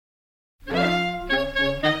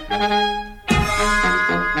Hey,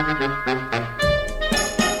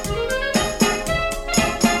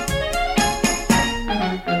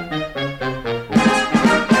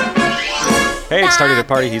 it's Tardy the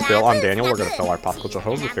Party. He's Bill. I'm Daniel. We're going to fill our pop culture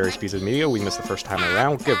holes with various pieces of media we missed the first time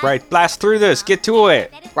around. Get right, blast through this. Get to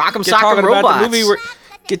it. Rock'em Get Sock'em talking Robots. about the movie.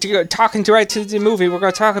 Get to talking right to the movie we're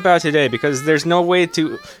going to talk about today, because there's no way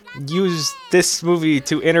to use this movie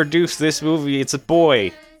to introduce this movie. It's a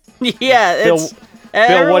boy. Yeah, it's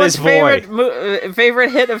Bill, what is Boy?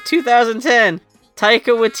 Favorite hit of 2010,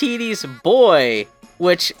 Taika Waititi's Boy,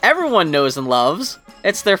 which everyone knows and loves.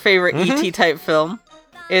 It's their favorite E.T. type film.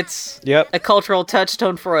 It's a cultural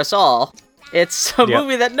touchstone for us all. It's a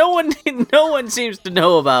movie that no one seems to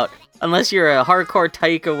know about unless you're a hardcore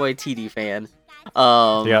Taika Waititi fan.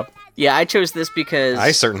 Yeah, I chose this because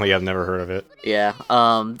I certainly have never heard of it. Yeah.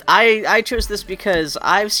 I chose this because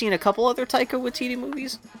I've seen a couple other Taika Waititi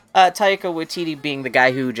movies. Taika Waititi being the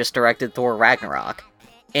guy who just directed Thor Ragnarok.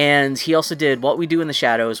 And he also did What We Do in the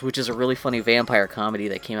Shadows, which is a really funny vampire comedy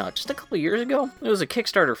that came out just a couple years ago. It was a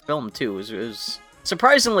Kickstarter film, too. It was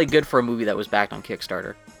surprisingly good for a movie that was backed on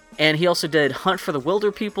Kickstarter. And he also did Hunt for the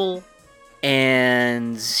Wilder People.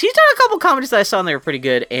 And he's done a couple comedies that I saw and they were pretty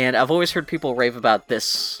good. And I've always heard people rave about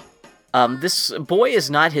this. This Boy is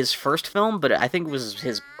not his first film, but I think it was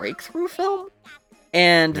his breakthrough film.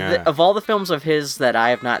 And of all the films of his that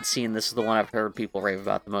I have not seen, this is the one I've heard people rave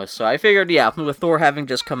about the most. So I figured, with Thor having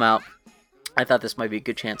just come out, I thought this might be a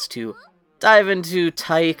good chance to dive into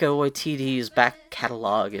Taika Waititi's back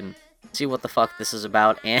catalog and see what the fuck this is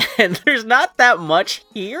about. And there's not that much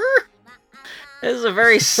here. This is a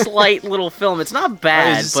very slight little film. It's not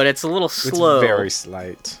bad, but it's a little slow. It's very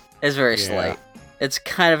slight. It's very slight. It's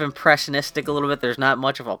kind of impressionistic a little bit. There's not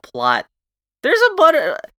much of a plot. This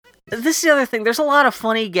is the other thing. There's a lot of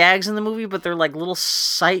funny gags in the movie, but they're like little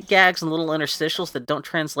sight gags and little interstitials that don't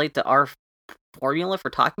translate to our formula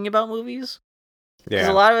for talking about movies. Yeah. Because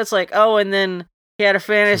a lot of it's like, and then he had a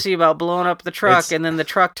fantasy about blowing up the truck, and then the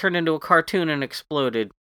truck turned into a cartoon and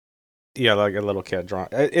exploded. Yeah, like a little kid drawing.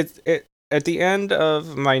 At the end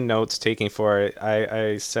of my notes taking for it,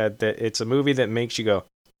 I said that it's a movie that makes you go,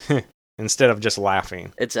 instead of just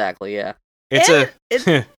laughing. Exactly, yeah. It's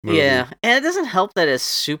movie. Yeah, and it doesn't help that it's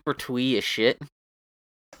super twee as shit.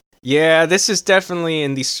 Yeah, this is definitely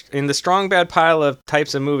in the strong bad pile of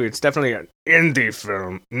types of movie. It's definitely an indie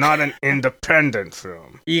film, not an independent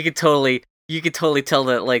film. You could totally tell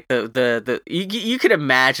that, like, you could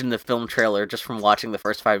imagine the film trailer just from watching the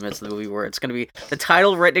first 5 minutes of the movie, where it's gonna be the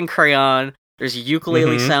title written in crayon. There's a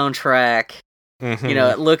ukulele soundtrack.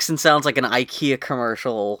 It looks and sounds like an IKEA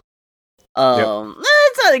commercial.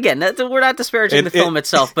 It's not, again, we're not disparaging the film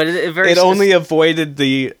itself, but it only avoided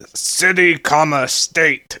the city,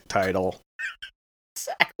 state title.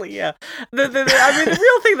 Exactly, yeah. The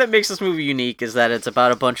real thing that makes this movie unique is that it's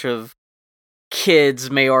about a bunch of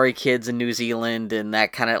Maori kids in New Zealand and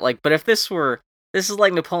that kind of, like, but if this is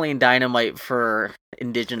like Napoleon Dynamite for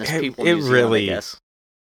indigenous people in New Zealand, I guess.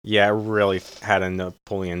 Yeah, it really had a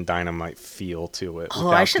Napoleon Dynamite feel to it. Oh,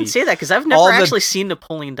 I shouldn't say that, because I've never actually seen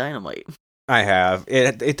Napoleon Dynamite. I have.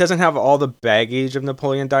 It doesn't have all the baggage of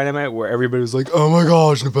Napoleon Dynamite, where everybody's like, "Oh my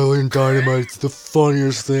gosh, Napoleon Dynamite's the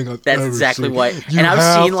funniest thing I've ever seen." That's exactly why. And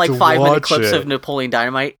I've seen like 5-minute clips of Napoleon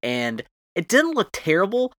Dynamite, and it didn't look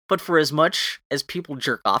terrible, but for as much as people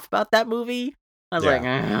jerk off about that movie, I was like,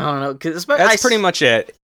 I don't know. That's pretty much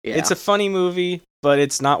it. Yeah. It's a funny movie, but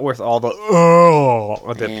it's not worth all the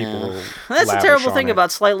that people. That's the terrible thing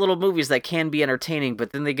about slight little movies that can be entertaining,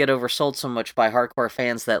 but then they get oversold so much by hardcore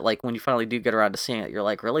fans that, like, when you finally do get around to seeing it, you're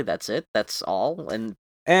like, really, that's it? That's all?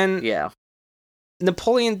 And yeah,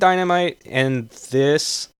 Napoleon Dynamite and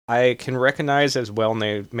this I can recognize as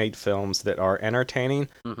well-made films that are entertaining,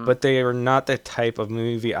 but they are not the type of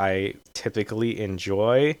movie I typically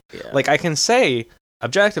enjoy. Yeah. Like, I can say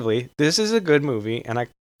objectively, this is a good movie, and I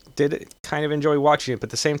did kind of enjoy watching it, but at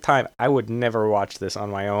the same time, I would never watch this on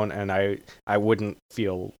my own, and I wouldn't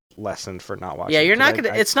feel lessened for not watching. Yeah, you're not gonna.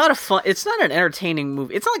 It's not an entertaining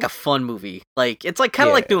movie. It's not like a fun movie. Like, it's like kind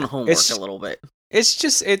of like doing homework a little bit. It's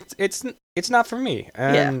just it's not for me,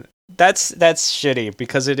 and that's shitty,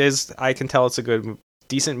 because it is. I can tell it's a good,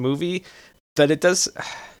 decent movie, but it does.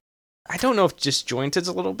 I don't know if disjointed is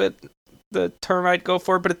a little bit the term I'd go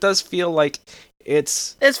for, but it does feel like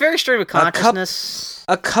it's very stream of consciousness.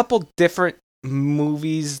 A couple different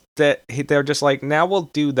movies that they're just like, now we'll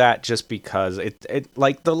do that just because it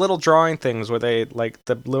like the little drawing things where they like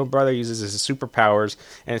the little brother uses his superpowers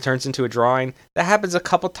and it turns into a drawing. That happens a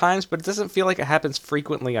couple times, but it doesn't feel like it happens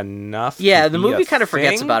frequently enough. Yeah, the movie kind of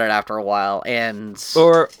forgets about it after a while, and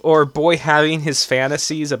or boy having his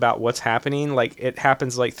fantasies about what's happening, like it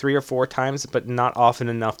happens like 3 or 4 times, but not often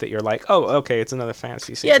enough that you're like, oh, okay, it's another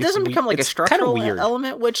fantasy scene. Yeah, it doesn't become like a structural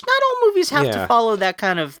element, which not all movies have to follow that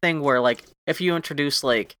kind of thing where like if you introduce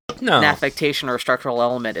like an affectation or a structural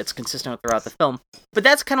element, it's consistent throughout the film. But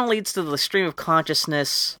that's kind of leads to the stream of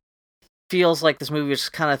consciousness. Feels like this movie is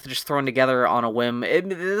kind of just thrown together on a whim.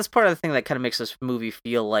 That's part of the thing that kind of makes this movie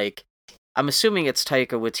feel like, I'm assuming it's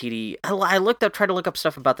Taika Waititi. I tried to look up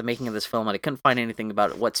stuff about the making of this film, and I couldn't find anything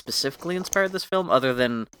about what specifically inspired this film, other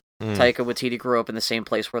than Taika Waititi grew up in the same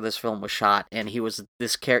place where this film was shot, and he was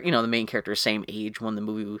this character, the main character, same age when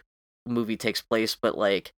the movie takes place. But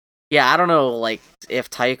like, yeah, I don't know, like if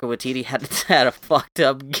Taika Waititi had a fucked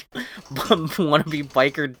up wannabe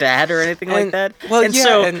biker dad or anything like that. Well,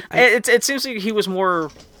 it seems like he was more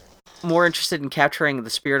interested in capturing the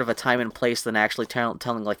spirit of a time and place than actually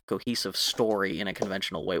telling like a cohesive story in a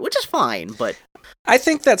conventional way, which is fine. But I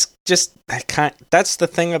think that's just that's the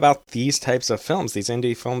thing about these types of films, these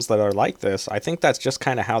indie films that are like this. I think that's just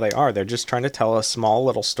kind of how they are. They're just trying to tell a small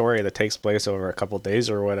little story that takes place over a couple days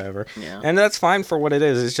or whatever. Yeah. And that's fine for what it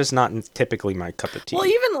is. It's just not typically my cup of tea. Well,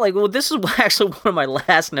 even this is actually one of my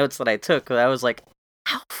last notes that I took. I was like,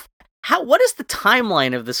 what is the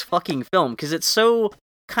timeline of this fucking film? Because it's so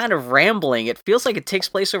kind of rambling. It feels like it takes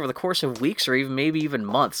place over the course of weeks or maybe even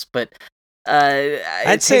months, but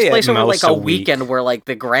it takes place over like a weekend where like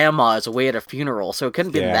the grandma is away at a funeral, so it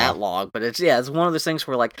couldn't be that long. But it's one of those things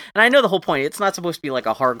where like, and I know the whole point, it's not supposed to be like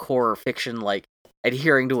a hardcore fiction like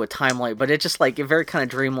adhering to a timeline, but it's just like very kind of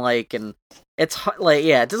dreamlike, and it's like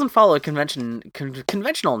it doesn't follow a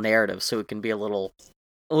conventional narrative, so it can be a little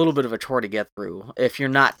bit of a chore to get through if you're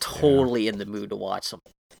not totally in the mood to watch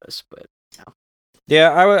something like this. But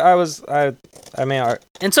yeah, I mean,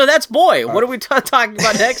 and so that's Boy. What are we talking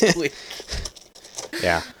about next week?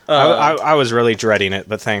 Yeah, I was really dreading it,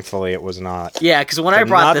 but thankfully it was not. Yeah, because when I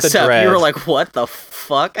brought this up, you were like, "What the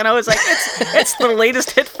fuck?" And I was like, "It's the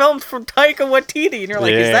latest hit film from Taika Waititi," and you're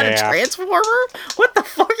like, "Is that a Transformer? What the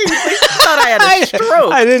fuck?" You thought I had a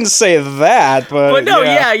stroke. I didn't say that, but no,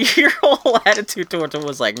 your whole attitude towards it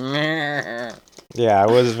was like, meh. Yeah, I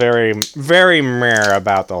was very, very meh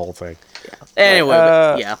about the whole thing.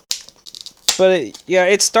 Anyway, but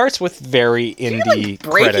it starts with very indie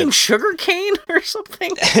breaking credits. sugar cane or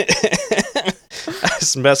something.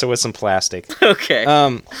 Just messing with some plastic. Okay.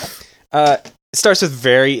 It starts with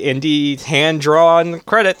very indie hand-drawn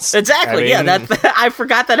credits. Exactly. I mean, I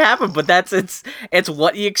forgot that happened, but it's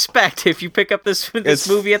what you expect if you pick up this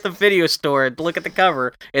movie at the video store and look at the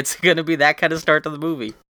cover. It's gonna be that kind of start to the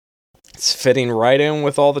movie. It's fitting right in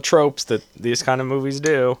with all the tropes that these kind of movies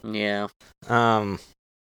do. Yeah. And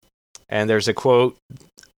there's a quote,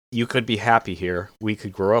 "You could be happy here. We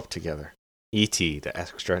could grow up together." E.T., the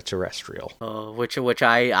extraterrestrial. Which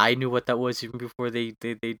I knew what that was even before they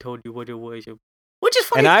told you what it was. Which is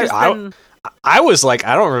funny. And I was like,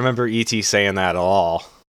 I don't remember E.T. saying that at all.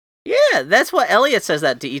 Yeah, that's what Elliot says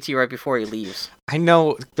that to E.T. right before he leaves. I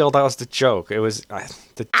know, Bill, that was the joke. It was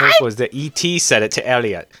the joke was that E.T. said it to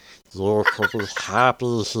Elliot. "You could be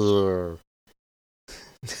happy here."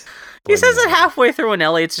 He says it halfway through when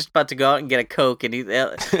Elliot's just about to go out and get a Coke, and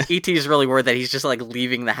E.T.'s really worried that he's just like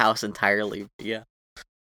leaving the house entirely. Yeah.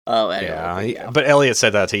 Oh, anyway. Yeah, but Elliot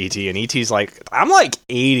said that to E.T., and E.T.'s like, "I'm like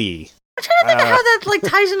 80. I'm trying to think of how that like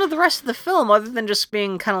ties into the rest of the film, other than just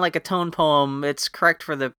being kind of like a tone poem. It's correct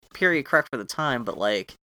for the period, correct for the time, but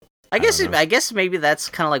like, I guess maybe that's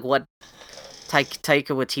kind of like what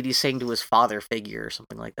Taika Waititi's saying to his father figure or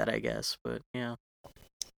something like that, I guess. But yeah.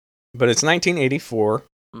 But it's 1984.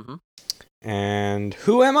 Mm-hmm. And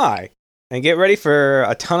who am I? And get ready for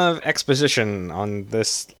a ton of exposition on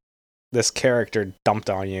this character dumped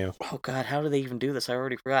on you. Oh god, how do they even do this? I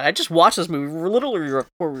already forgot. I just watched this movie literally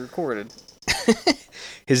before we recorded.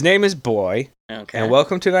 His name is Boy. Okay. And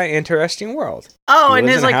welcome to thy interesting world. Oh, and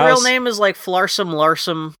his like real name is like Flarsome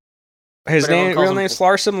Larsum. His real name is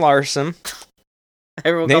Flarsome Larsum.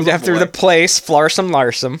 Named after the place, Flarsome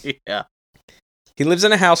Larsum. Yeah. He lives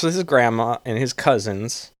in a house with his grandma and his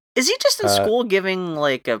cousins. Is he just in school giving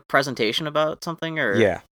like a presentation about something, or?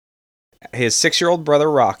 Yeah. His 6-year-old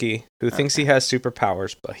brother Rocky, who thinks he has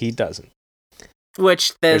superpowers, but he doesn't.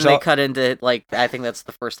 Which then they cut into like, I think that's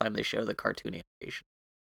the first time they show the cartoon animation.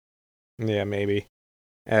 Yeah, maybe.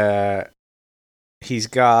 He's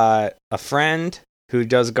got a friend who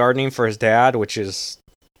does gardening for his dad, which is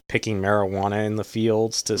picking marijuana in the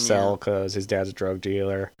fields to sell because his dad's a drug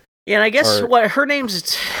dealer. Yeah, and I guess her name's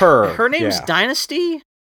Dynasty,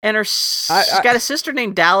 and she's got a sister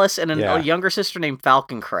named Dallas and a younger sister named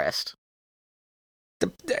Falcon Crest.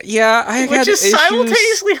 Which is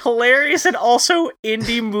simultaneously hilarious and also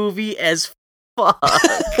indie movie as fuck.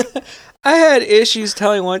 I had issues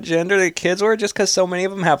telling what gender the kids were just because so many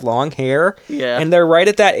of them have long hair. Yeah. And they're right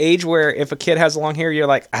at that age where if a kid has long hair, you're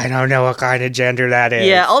like, I don't know what kind of gender that is.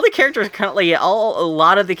 Yeah, all the characters are kind of like, a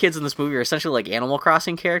lot of the kids in this movie are essentially like Animal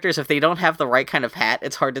Crossing characters. If they don't have the right kind of hat,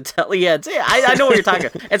 it's hard to tell. Yeah, I know what you're talking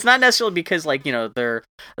about. It's not necessarily because, like, you know, they're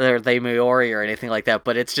Maori or anything like that,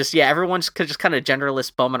 but it's just, everyone's just kind of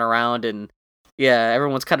genderless bumming around, and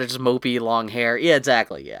everyone's kind of just mopey, long hair. Yeah,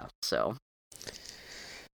 exactly, yeah, So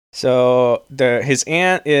his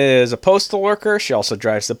aunt is a postal worker. She also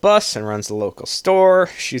drives the bus and runs the local store.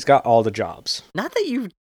 She's got all the jobs.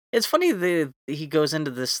 It's funny that he goes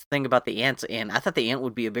into this thing about the aunt, and I thought the aunt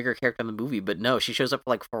would be a bigger character in the movie, but no, she shows up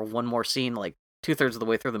for one more scene, like 2/3 of the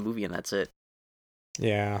way through the movie, and that's it.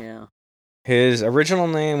 Yeah. His original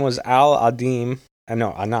name was Al-Adim.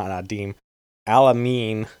 No, not Adim.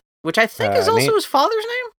 Al-Amin. Which I think is also his father's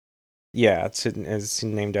name? Yeah, it's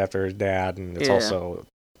named after his dad, and it's also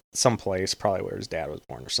someplace, probably where his dad was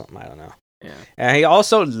born or something, I don't know. Yeah. And he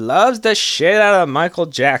also loves the shit out of Michael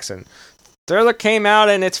Jackson. Thriller came out,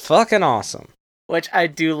 and it's fucking awesome. Which I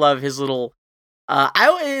do love his little...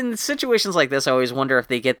 in situations like this, I always wonder if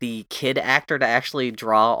they get the kid actor to actually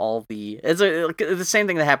draw all the... It's the same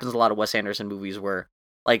thing that happens in a lot of Wes Anderson movies where,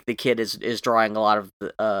 like, the kid is drawing a lot of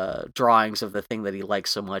drawings of the thing that he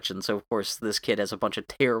likes so much, and so, of course, this kid has a bunch of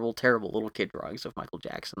terrible, terrible little kid drawings of Michael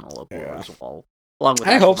Jackson all over his wall. Along with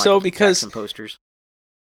I hope so, Michael because Jackson posters.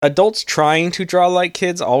 Adults trying to draw like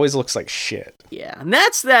kids always looks like shit. Yeah, and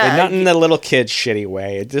that's that. Like, not in the little kid shitty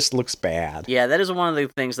way. It just looks bad. Yeah, that is one of the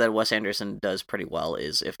things that Wes Anderson does pretty well,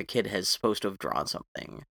 is if a kid is supposed to have drawn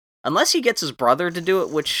something. Unless he gets his brother to do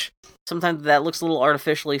it, which sometimes that looks a little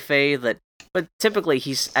artificially fey, but typically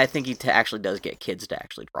I think he actually does get kids to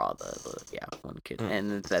actually draw one kid,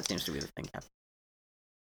 and that seems to be the thing.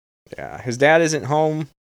 Yeah, his dad isn't home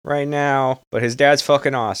right now, but his dad's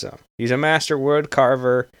fucking awesome. He's a master wood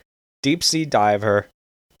carver, deep sea diver,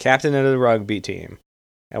 captain of the rugby team.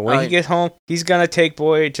 And when he gets home, he's gonna take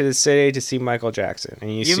Boy to the city to see Michael Jackson. And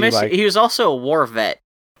he was also a war vet.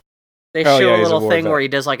 They show a little thing where he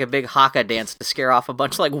does like a big haka dance to scare off a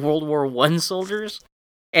bunch of like World War I soldiers.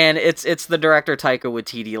 And it's the director Taika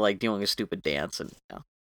Waititi like doing a stupid dance, and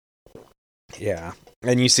yeah,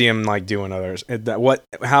 and you see him like doing others.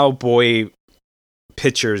 How Boy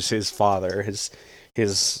pictures his father, his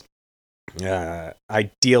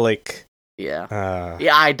idyllic,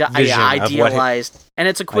 idealized, and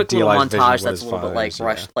it's a quick little montage that's a little bit like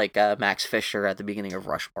rushed, like Max Fisher at the beginning of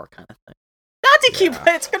Rushmore kind of thing. Not to keep,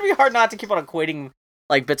 it's gonna be hard not to keep on equating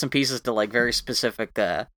like bits and pieces to like very specific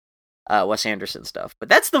Wes Anderson stuff, but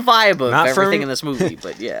that's the vibe of everything in this movie.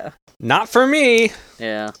 But yeah, not for me.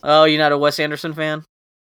 Yeah. Oh, you're not a Wes Anderson fan?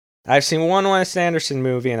 I've seen one Wes Anderson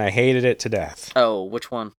movie and I hated it to death. Oh,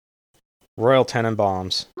 which one? Royal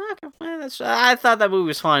Tenenbaums. Okay, I thought that movie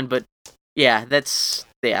was fine, but that's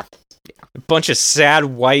a bunch of sad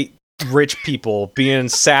white rich people being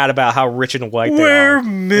sad about how rich and white they are. We're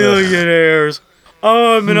millionaires.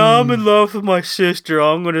 And I'm in love with my sister.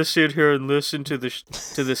 I'm gonna sit here and listen to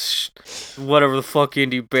this whatever the fuck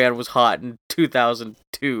indie band was hot in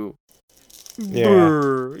 2002.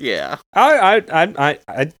 Yeah.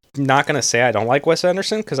 I'm not gonna say I don't like Wes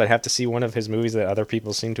Anderson because I'd have to see one of his movies that other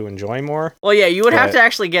people seem to enjoy more. Well, yeah, you would have to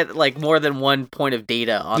actually get like more than one point of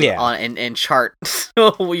data on and chart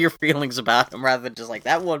your feelings about him rather than just like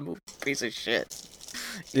that one movie piece of shit.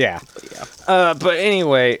 Yeah. But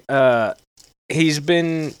anyway,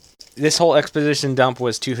 this whole exposition dump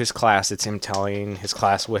was to his class. It's him telling his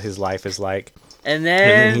class what his life is like. And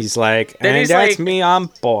then he's like, that's me, I'm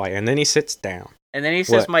Boy. And then he sits down. And then he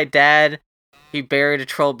says, my dad, he buried a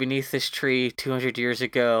troll beneath this tree 200 years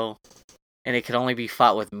ago, and it could only be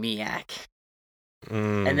fought with Miak.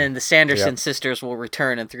 And then the Sanderson sisters will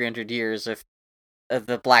return in 300 years if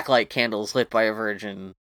the blacklight candle is lit by a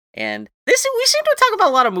virgin. And we seem to talk about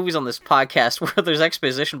a lot of movies on this podcast where there's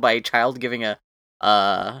exposition by a child giving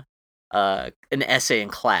an essay in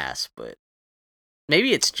class, but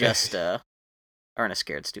maybe it's just Ernest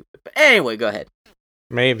Scared Stupid. But anyway, go ahead.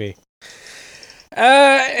 Maybe.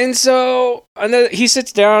 And so he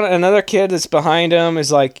sits down, another kid that's behind him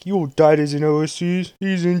is like, your dad isn't overseas,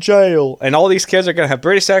 he's in jail. And all these kids are going to have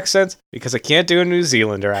British accents because I can't do a New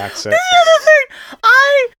Zealander accent. This is the thing!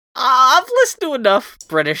 I've listened to enough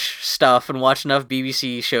British stuff and watched enough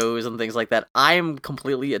BBC shows and things like that. I am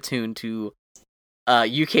completely attuned to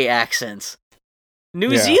UK accents.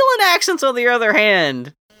 New Zealand accents, on the other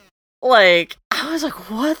hand, like, I was like,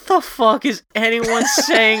 what the fuck is anyone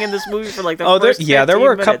saying in this movie for like the first 15 there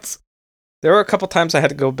were minutes? There were a couple times I had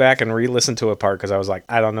to go back and re-listen to a part because I was like,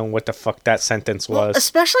 I don't know what the fuck that sentence was. Well,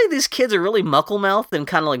 especially these kids are really muckle-mouthed and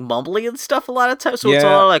kind of like mumbly and stuff a lot of times. So it's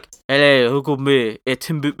all like, hello, who me? It's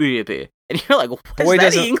and you're like, what is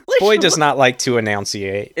that English? Boy does not like to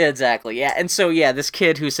enunciate. Exactly, yeah. And so, yeah, this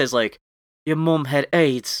kid who says like, your mum had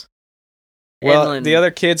AIDS. Well, the other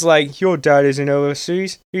kid's like, your dad isn't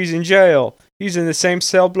overseas. He's in jail. He's in the same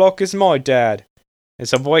cell block as my dad. And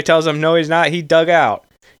so boy tells him, no, he's not. He dug out.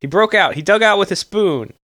 He broke out. He dug out with a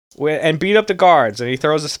spoon and beat up the guards. And he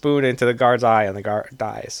throws a spoon into the guard's eye, and the guard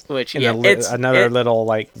dies. Which, and yeah, another little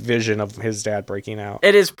like vision of his dad breaking out.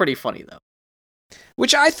 It is pretty funny though.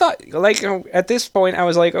 Which I thought, like, at this point, I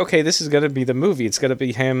was like, okay, this is gonna be the movie. It's gonna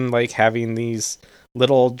be him like having these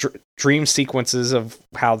little dream sequences of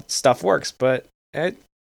how stuff works. But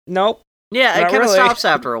nope. Yeah, it kind of stops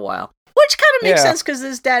after a while, which kind of makes sense because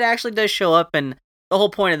his dad actually does show up, and the whole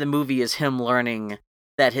point of the movie is him learning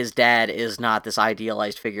that his dad is not this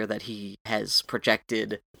idealized figure that he has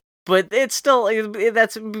projected. But it's still,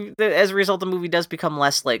 that's, as a result, the movie does become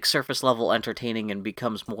less, like, surface level entertaining and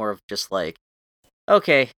becomes more of just, like,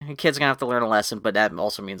 okay, the kid's gonna have to learn a lesson, but that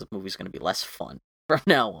also means the movie's gonna be less fun from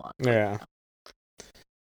now on. Yeah.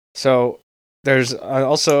 So, there's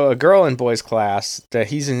also a girl in boys' class that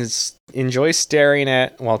he enjoys staring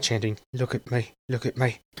at while chanting, look at me, look at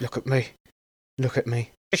me, look at me, look at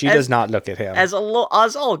me. She does not look at him. As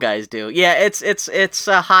all guys do. Yeah, it's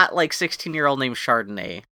a hot, like, 16-year-old named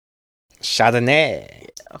Chardonnay. Chardonnay.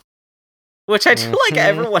 Yeah. Which I do like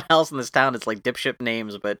everyone else in this town. It's like dipshit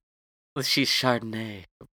names, but she's Chardonnay.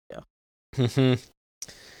 Yeah.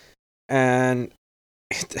 And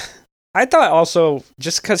I thought also,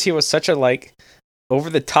 just because he was such a, like,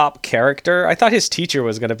 over-the-top character, I thought his teacher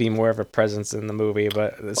was going to be more of a presence in the movie,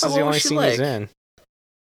 but this is the only scene he's in.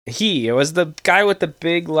 It was the guy with the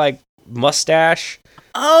big, like, mustache.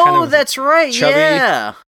 Oh, kind of that's right, chubby.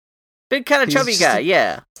 Yeah. Big kind of chubby guy,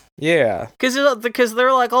 yeah. Yeah. Because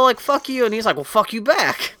they're like, oh, like, fuck you, and he's like, well, fuck you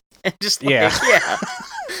back. And just like, yeah.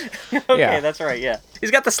 Okay, that's right, yeah.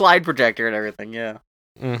 He's got the slide projector and everything, yeah.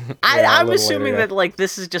 Mm-hmm. I'm assuming that, like,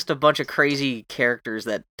 this is just a bunch of crazy characters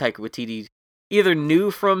that Taika Waititi either knew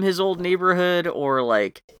from his old neighborhood or,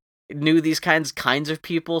 like, knew these kinds of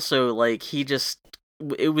people, so, like,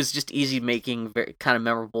 it was just easy making very kind of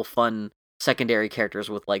memorable, fun secondary characters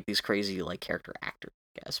with like these crazy like character actors,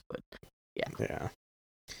 I guess. But yeah.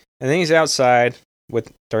 And then he's outside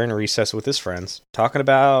during recess with his friends, talking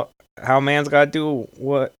about how a man's got to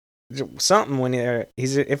do something when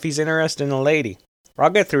if he's interested in a lady. I'll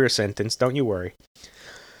get through a sentence, don't you worry.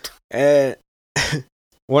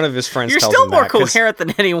 One of his friends. You're still more coherent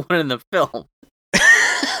than anyone in the film.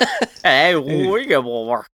 Hey, one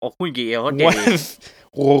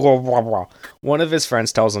of his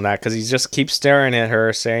friends tells him that because he just keeps staring at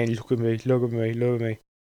her, saying, "Look at me, look at me, look at me."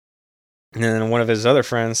 And then one of his other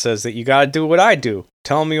friends says that you gotta do what I do.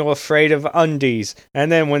 Tell them you're afraid of undies,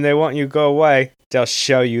 and then when they want you to go away, they'll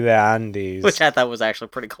show you the undies. Which I thought was actually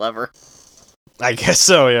pretty clever. I guess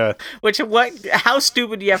so, yeah. How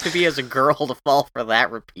stupid do you have to be as a girl to fall for that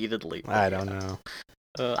repeatedly? I don't know.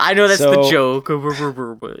 I know that's the joke,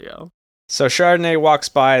 but yeah. So Chardonnay walks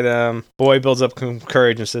by them. Boy builds up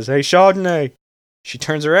courage and says, "Hey, Chardonnay." She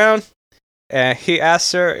turns around, and he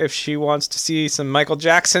asks her if she wants to see some Michael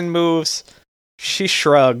Jackson moves. She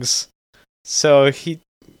shrugs. So he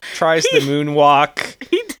tries the moonwalk.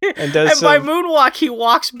 And by moonwalk, he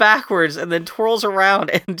walks backwards and then twirls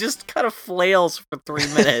around and just kind of flails for 3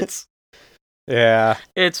 minutes. Yeah.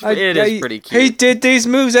 It is pretty cute. He did these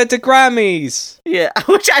moves at the Grammys. Yeah,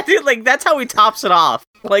 which I did, like, that's how he tops it off.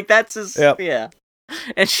 Like, that's his, yeah.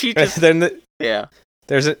 And she just, yeah.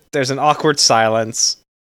 There's an awkward silence,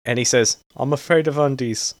 and he says, "I'm afraid of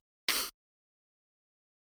undies."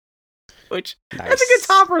 Which, that's a good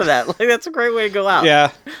topper to that. Like, that's a great way to go out.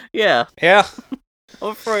 Yeah. Yeah. Yeah. I'm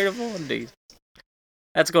afraid of undies.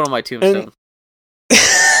 That's going on my tombstone.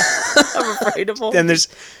 I'm afraid of undies. And there's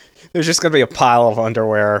just gonna be a pile of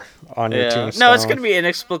underwear on your tombstone. No, it's gonna be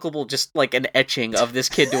inexplicable, just like an etching of this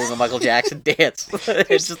kid doing a Michael Jackson dance.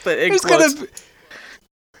 It's just we're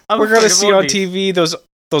gonna see on TV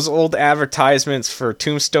those old advertisements for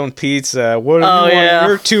Tombstone Pizza. What do you want on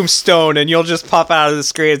your tombstone? And you'll just pop out of the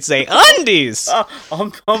screen and say, "Undies."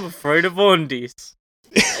 I'm afraid of undies.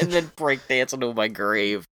 And then break dance into my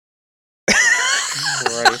grave.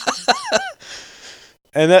 Right.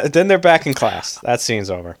 And then they're back in class. That scene's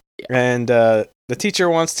over. Yeah. And the teacher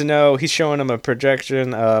wants to know. He's showing them a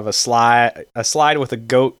projection of a slide with a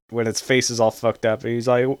goat when its face is all fucked up. And he's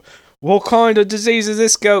like, "What kind of disease has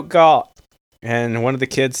this goat got?" And one of the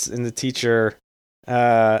kids and the teacher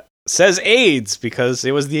says AIDS because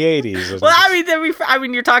it was the 80s. Well, I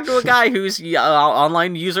mean, you're talking to a guy whose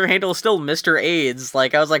online user handle is still Mr. AIDS.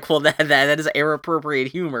 Like, I was like, well, that is era appropriate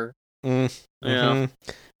humor. Mm-hmm. Yeah.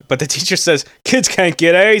 But the teacher says, "Kids can't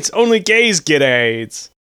get AIDS, only gays get AIDS."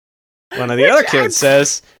 One of the other kids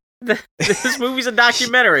says, "This movie's a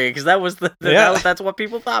documentary," because that was that's what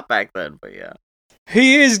people thought back then. But yeah,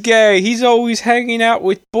 "He is gay. He's always hanging out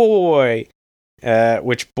with boy."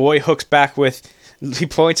 Which boy hooks back with, he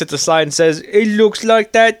points at the slide and says, "It looks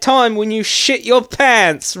like that time when you shit your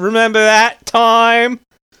pants. Remember that time?"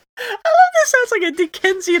 I love this. Sounds like a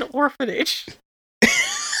Dickensian orphanage.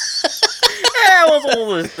 Yeah, it was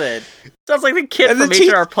all this then. Sounds like the kid from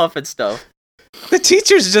H.R. Puff and stuff. The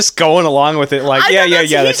teacher's just going along with it, like, yeah.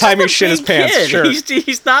 The time he shit his pants, kid. sure.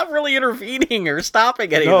 He's not really intervening or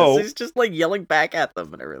stopping any of this. He's just like yelling back at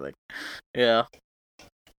them and everything. Yeah.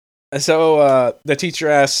 So the teacher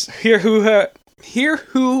asks,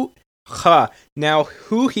 now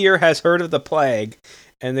who here has heard of the plague?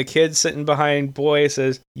 And the kid sitting behind boy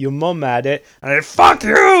says, "Your mum had it." And then, "Fuck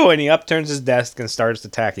you!" And he upturns his desk and starts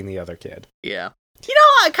attacking the other kid. Yeah. You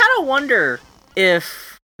know, I kind of wonder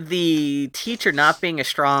if the teacher not being a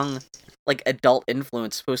strong, like, adult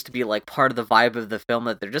influence is supposed to be, like, part of the vibe of the film,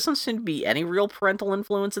 that there doesn't seem to be any real parental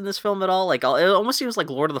influence in this film at all. Like, it almost seems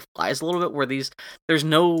like Lord of the Flies a little bit, where there's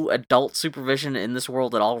no adult supervision in this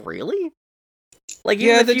world at all, really? Like,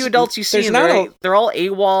 even the few adults you see, they're all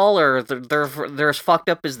AWOL, or they're as fucked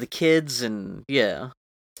up as the kids, and yeah.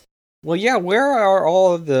 Well, yeah, where are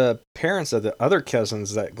all of the parents of the other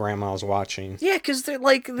cousins that Grandma's watching? Yeah, because they're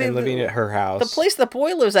like... They're living at her house. The place that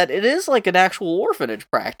boy lives at, it is like an actual orphanage,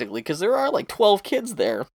 practically, because there are like 12 kids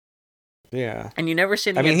there. Yeah. And you never see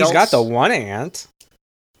any adults. He's got the one aunt.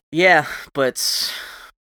 Yeah, but...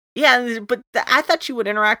 Yeah, but I thought you would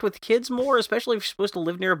interact with kids more, especially if you're supposed to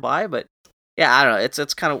live nearby, but... Yeah, I don't know.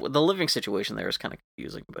 It's kind of... The living situation there is kind of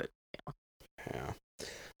confusing, but... Yeah.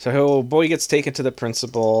 So boy gets taken to the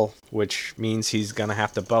principal, which means he's going to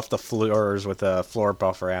have to buff the floors with a floor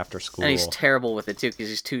buffer after school. And he's terrible with it, too, because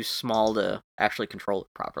he's too small to actually control it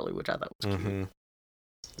properly, which I thought was cute.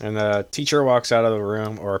 And the teacher walks out of the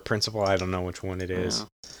room, or a principal, I don't know which one it is.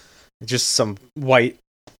 Yeah. Just some white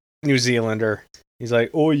New Zealander. He's like,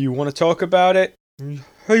 "Oh, you want to talk about it?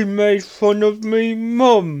 He made fun of me,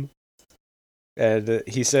 Mum." And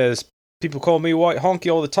he says, "People call me White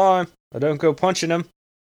Honky all the time. I don't go punching them."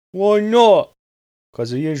 "Why not?"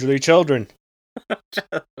 "Because they're usually children."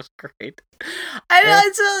 That was great. I know,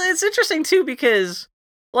 it's interesting, too, because,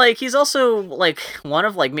 like, he's also, like, one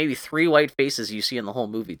of, like, maybe 3 white faces you see in the whole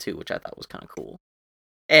movie, too, which I thought was kind of cool.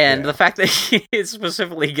 And the fact that he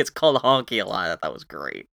specifically gets called Honky a lot, I thought was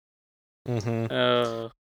great.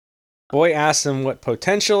 Boy asks him what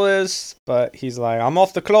potential is, but he's like, "I'm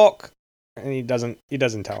off the clock." And he doesn't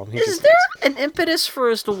tell him. Is there an impetus for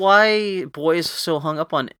as to why Boy is so hung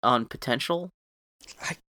up on potential?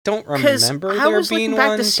 I don't remember there being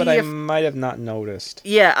one, but I might have not noticed.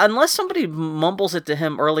 Yeah, unless somebody mumbles it to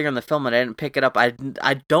him earlier in the film and I didn't pick it up, I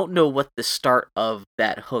don't know what the start of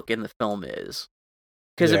that hook in the film is.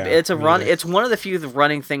 Because it's one of the few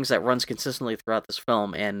running things that runs consistently throughout this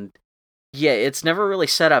film, and yeah, it's never really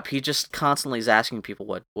set up. He just constantly is asking people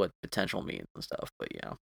what potential means and stuff, but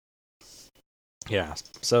yeah. Yeah,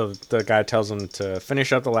 so the guy tells him to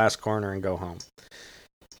finish up the last corner and go home.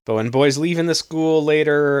 But when Boy's leaving the school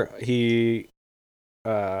later, the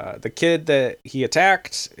kid that he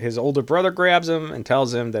attacked, his older brother grabs him and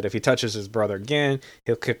tells him that if he touches his brother again,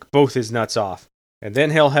 he'll kick both his nuts off, and then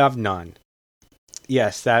he'll have none.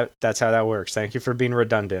 Yes, that's how that works. Thank you for being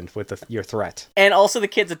redundant with your threat. And also the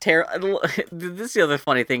kid's this is the other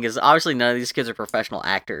funny thing, is obviously none of these kids are professional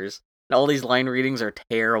actors. All these line readings are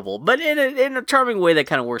terrible, but in a charming way that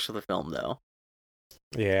kind of works for the film, though.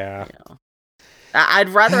 Yeah. I'd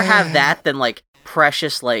rather have that than, like,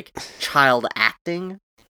 precious, like, child acting,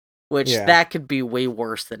 which that could be way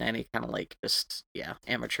worse than any kind of, like, just,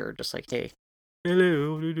 amateur, just like, hey,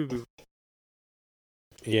 hello, what do you do?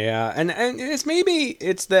 Yeah, and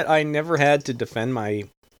it's that I never had to defend my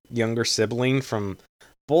younger sibling from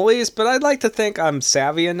bullies, but I'd like to think I'm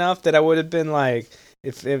savvy enough that I would have been like,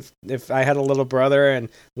 if I had a little brother and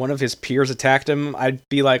one of his peers attacked him, I'd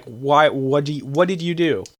be like, "Why? What did you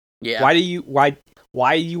do? Yeah.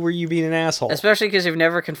 why were you being an asshole? Especially because you've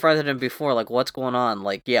never confronted him before. Like, what's going on?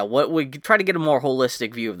 Like, yeah, what we try to get a more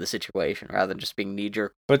holistic view of the situation rather than just being knee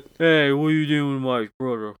jerk. But hey, what are you doing with my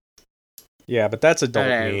brother? Yeah, but that's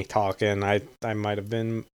adult me talking. I might have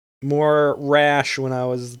been more rash when I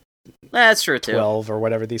was that's true too. 12 or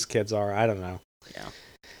whatever these kids are. I don't know. Yeah.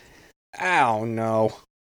 I don't know.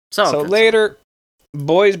 So later,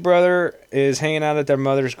 Boy's brother is hanging out at their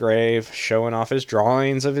mother's grave, showing off his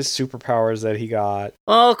drawings of his superpowers that he got.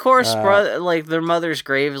 Well, of course, like their mother's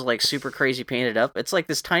grave is like super crazy painted up. It's like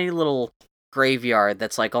this tiny little graveyard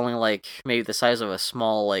that's like only like maybe the size of a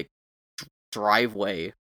small like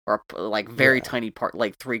driveway or like very tiny part,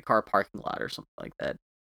 like 3-car parking lot or something like that.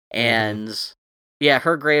 And yeah,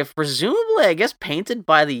 her grave, presumably, I guess, painted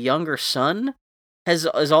by the younger son, is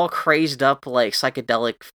all crazed up like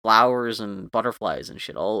psychedelic flowers and butterflies and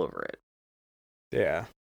shit all over it. Yeah,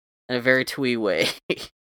 in a very twee way.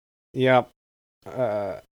 Yep.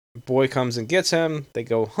 Boy comes and gets him. They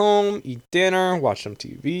go home, eat dinner, watch some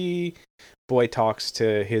TV. Boy talks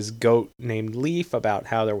to his goat named Leaf about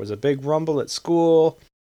how there was a big rumble at school.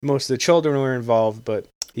 Most of the children were involved, but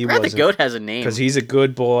he wasn't. The goat has a name. Because he's a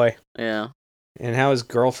good boy. Yeah. And how his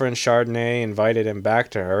girlfriend Chardonnay invited him back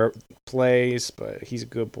to her place, but he's a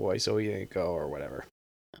good boy, so he didn't go or whatever.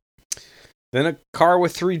 Then a car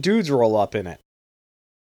with 3 dudes roll up in it.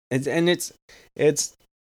 It's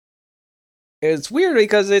weird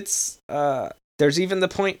because it's there's even the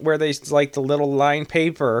point where they like the little line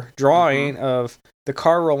paper drawing of the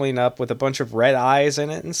car rolling up with a bunch of red eyes in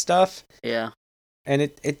it and stuff. Yeah. And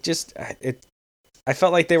I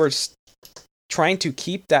felt like they were trying to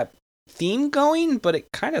keep that theme going, but it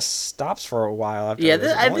kind of stops for a while after. Yeah,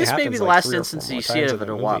 this may be the last instance you see it of it in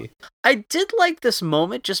a while. I did like this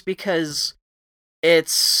moment just because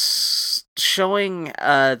it's showing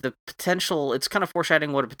the potential. It's kind of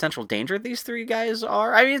foreshadowing what a potential danger these 3 guys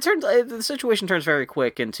are. I mean, the situation turns very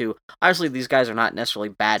quick into, obviously these guys are not necessarily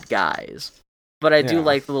bad guys, but I do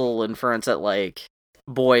like the little inference that like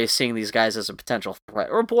Boy is seeing these guys as a potential threat.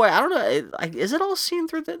 Or Boy, I don't know, is it all seen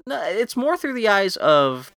through no, it's more through the eyes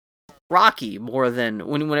of Rocky more than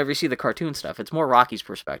whenever you see the cartoon stuff. It's more Rocky's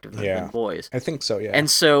perspective than Boy's. I think so, yeah. And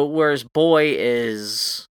so whereas Boy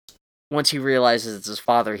is, once he realizes it's his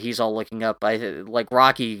father, he's all looking up. Like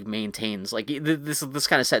Rocky maintains like this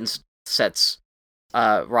kind of sets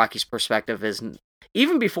Rocky's perspective is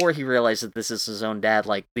even before he realizes that this is his own dad.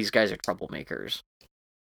 Like these guys are troublemakers.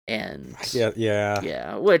 And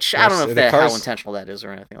yeah, which I don't know if how intentional that is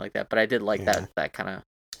or anything like that, but I did like that kind of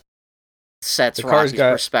sets Rocky's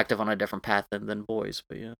perspective on a different path than Boy's,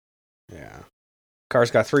 but yeah.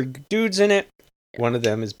 Car's got 3 dudes in it. Yeah. One of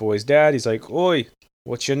them is Boy's dad. He's like, "Oi,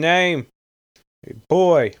 what's your name?" Hey,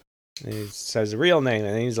 Boy. And he says the real name,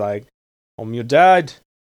 and he's like, "I'm your dad."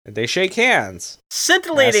 And they shake hands.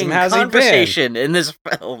 Scintillating conversation in this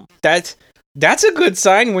film. That's a good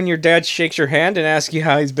sign when your dad shakes your hand and asks you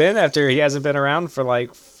how he's been after he hasn't been around for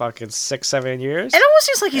like fucking 6-7 years. It almost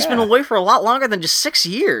seems like he's been away for a lot longer than just 6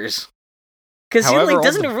 years. Because he like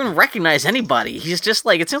doesn't even recognize anybody. He's just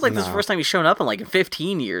like, it seems like this is the first time he's shown up in like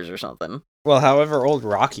 15 years or something. Well, however old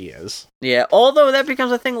Rocky is. Yeah, although that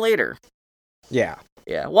becomes a thing later. Yeah.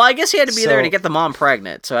 Yeah. Well, I guess he had to be there to get the mom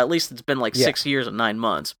pregnant, so at least it's been like 6 years and 9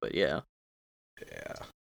 months, but yeah. Yeah.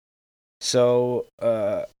 So,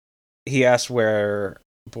 he asked where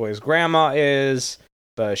Boy's grandma is,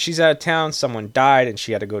 but she's out of town. Someone died, and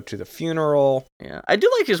she had to go to the funeral. Yeah, I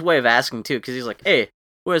do like his way of asking too, because he's like, "Hey,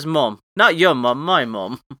 where's mom? Not your mom, my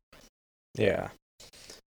mom." Yeah.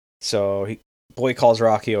 So Boy calls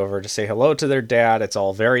Rocky over to say hello to their dad. It's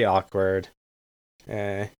all very awkward.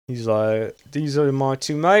 He's like, "These are my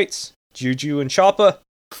 2 mates, Juju and Chopper."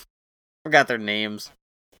 Forgot their names.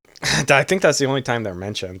 I think that's the only time they're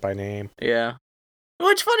mentioned by name. Yeah. Well,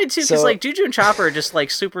 it's funny, too, because, like, Juju and Chopper are just, like,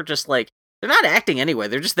 super just, like, they're not acting anyway.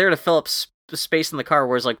 They're just there to fill up space in the car,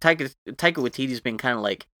 whereas, like, Taika Waititi's been kind of,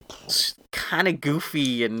 like, kind of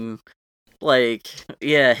goofy and, like,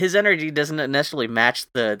 yeah, his energy doesn't necessarily match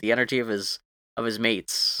the energy of his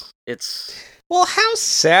mates. It's... Well, how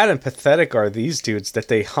sad and pathetic are these dudes that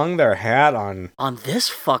they hung their hat on this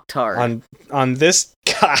fucktard. On this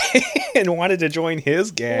guy and wanted to join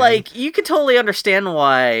his gang. Like, you could totally understand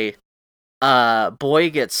why... Boy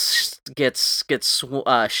gets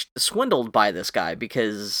swindled by this guy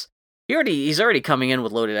because he's already coming in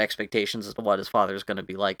with loaded expectations as to what his father's going to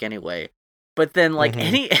be like anyway. But then, like,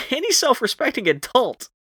 any self-respecting adult,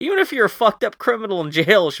 even if you're a fucked up criminal in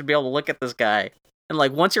jail, should be able to look at this guy and,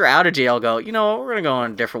 like, once you're out of jail, go, you know, we're gonna go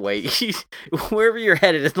on a different way. Wherever you're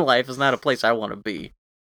headed in life is not a place I want to be.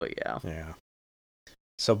 But yeah.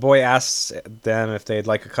 So Boy asks them if they'd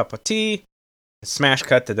like a cup of tea. Smash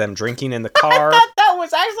cut to them drinking in the I car. thought that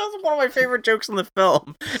was actually one of my favorite jokes in the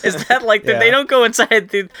film. Is that like Yeah. they don't go inside?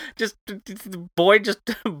 The boy just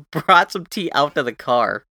brought some tea out to the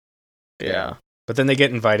car. Yeah. But then they get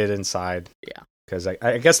invited inside. Yeah. Because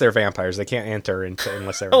I guess they're vampires. They can't enter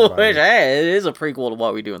unless they're Which, invited. hey, it is a prequel to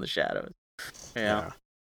What We Do in the Shadows. Yeah.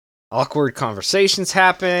 Awkward conversations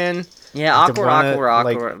happen. Yeah, Like the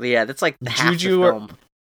awkward. Yeah, that's like half Juju the or- film.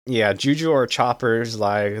 Yeah, Juju or Chopper's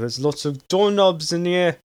like, there's lots of doorknobs in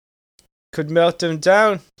here. Could melt them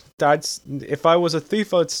down. If I was a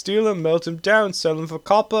thief, I'd steal them, melt them down, sell them for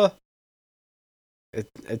copper.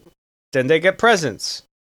 Then they get presents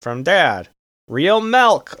from Dad. Real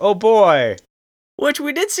milk. Oh boy. Which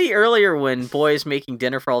we did see earlier when Boy is making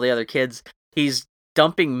dinner for all the other kids. He's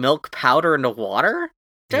dumping milk powder into water.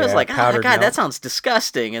 I was like, oh my god, that sounds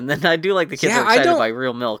disgusting. And then I do like the kids are excited by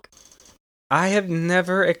real milk. I have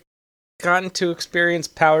never gotten to experience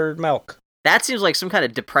powdered milk. That seems like some kind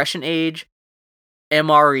of Depression age,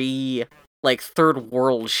 MRE, like third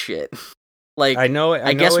world shit. Like I know.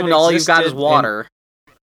 I guess when all you've got is water.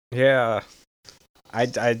 Yeah.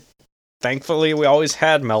 I thankfully we always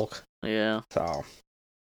had milk. Yeah.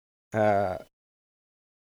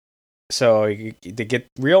 So they get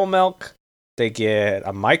real milk. They get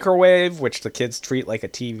a microwave, which the kids treat like a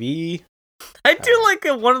TV. I do like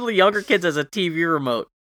one of the younger kids has a TV remote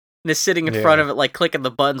and is sitting in front of it, like clicking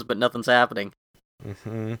the buttons, but nothing's happening.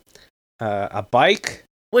 Mm-hmm. A bike,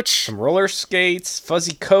 which some roller skates,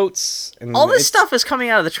 fuzzy coats, and all this stuff is coming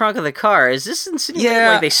out of the trunk of the car. Is this insinuating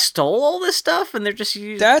like they stole all this stuff and they're just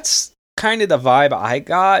using? That's kind of the vibe I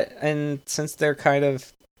got, and since they're kind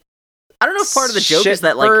of, I don't know if part of the joke is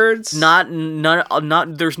that like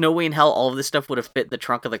not there's no way in hell all of this stuff would have fit in the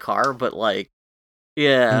trunk of the car, but like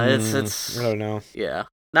it's I don't know. Yeah,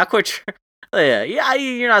 not quite sure. Yeah,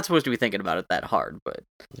 you're not supposed to be thinking about it that hard, but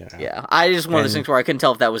yeah, I just one of those things where I couldn't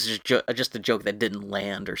tell if that was just a joke that didn't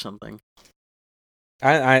land or something.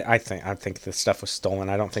 I think the stuff was stolen.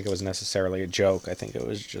 I don't think it was necessarily a joke. I think it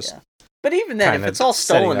was just. Yeah. But even then, if it's all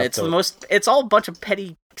stolen, it's all a bunch of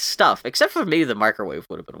petty stuff. Except for maybe the microwave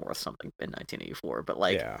would have been worth something in 1984. But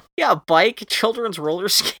like, a bike, children's roller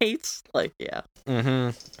skates, like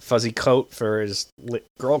fuzzy coat for his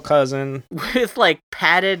girl cousin with like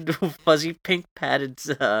padded, fuzzy pink padded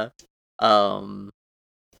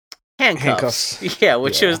handcuffs. Yeah,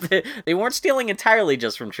 which shows that they weren't stealing entirely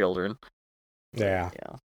just from children. Yeah.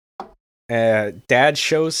 Dad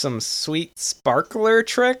shows some sweet sparkler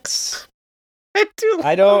tricks.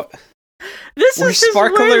 I don't. Were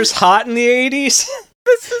sparklers hot in the 80s?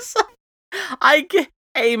 This is.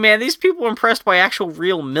 Hey man, these people were impressed by actual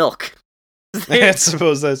real milk. I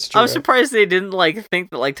suppose that's true. I'm surprised they didn't like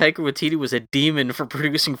think that like Taika Waititi was a demon for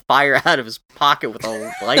producing fire out of his pocket with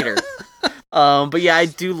a lighter. But yeah, I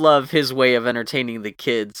do love his way of entertaining the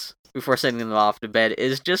kids before sending them off to bed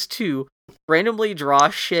is just to randomly draw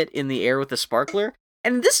shit in the air with a sparkler.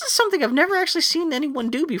 And this is something I've never actually seen anyone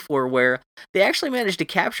do before, where they actually managed to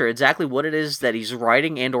capture exactly what it is that he's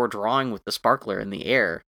writing and or drawing with the sparkler in the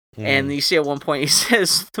air. And you see at one point it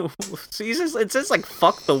says like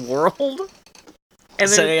 "fuck the world," and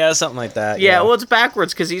then, something like that. Yeah, well, it's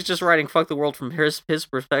backwards because he's just writing "fuck the world" from his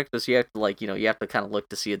perspective. So you have to you have to kind of look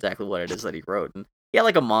to see exactly what it is that he wrote. And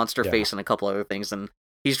like a monster face and a couple other things, and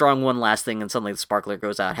he's drawing one last thing, and suddenly the sparkler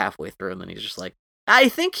goes out halfway through, and then he's just like, I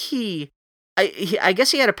think I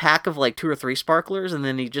guess he had a pack of like 2 or 3 sparklers, and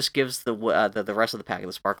then he just gives the rest of the pack of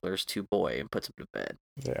the sparklers to Boy and puts him to bed.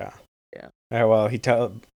 Yeah. Well,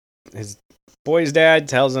 his boy's dad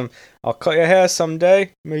tells him, "I'll cut your hair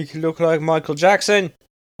someday, make you look like Michael Jackson.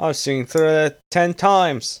 I've seen Thriller 10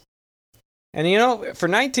 times." And for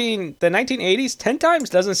the 1980s, 10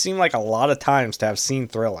 times doesn't seem like a lot of times to have seen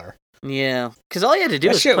Thriller. Yeah, because all you had to do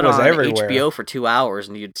was put on HBO for 2 hours,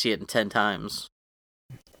 and you'd see it in 10 times.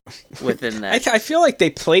 Within that, I feel like they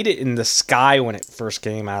played it in the sky when it first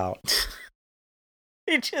came out.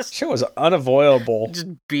 It just shit was unavoidable. Just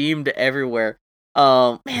beamed everywhere.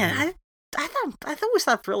 Man, I always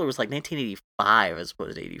thought Thriller was like 1985 as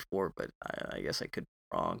opposed to 84, but I guess I could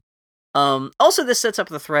be wrong. Also, this sets up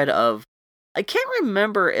the thread of I can't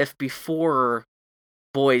remember if before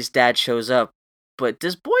Boy's dad shows up, but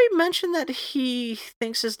does Boy mention that he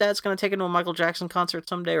thinks his dad's going to take him to a Michael Jackson concert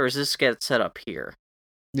someday, or does this get set up here?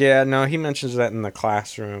 Yeah, no, he mentions that in the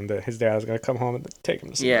classroom, that his dad is going to come home and take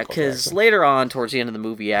him to see Michael Jackson. Because later on, towards the end of the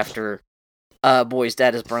movie, after Boy's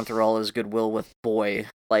dad has burned through all his goodwill with Boy,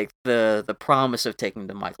 like, the promise of taking him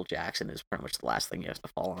to Michael Jackson is pretty much the last thing he has to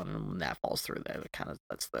fall on, and when that falls through,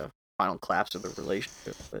 that's the final collapse of the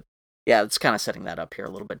relationship. But yeah, it's kind of setting that up here a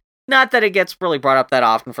little bit. Not that it gets really brought up that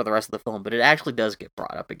often for the rest of the film, but it actually does get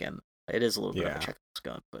brought up again It is a little bit of a Chekhov's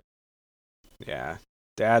gun, but yeah.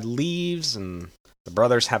 Dad leaves, and the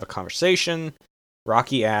brothers have a conversation.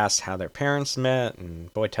 Rocky asks how their parents met,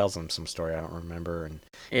 and Boy tells them some story I don't remember, and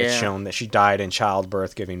it's shown that she died in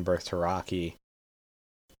childbirth, giving birth to Rocky.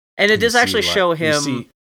 And it does actually show him.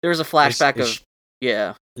 There's a flashback of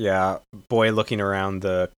yeah, Boy looking around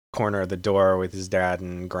the corner of the door with his dad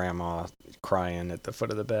and grandma crying at the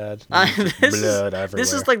foot of the bed. Blood everywhere.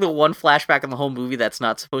 This is like the one flashback in the whole movie that's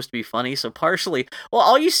not supposed to be funny. So partially, well,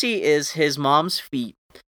 all you see is his mom's feet,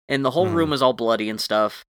 and the whole room is all bloody and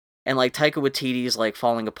stuff. And like Taika Waititi is like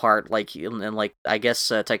falling apart, like, and like I guess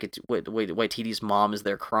Taika Waititi's mom is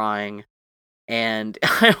there crying, and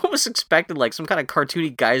I almost expected like some kind of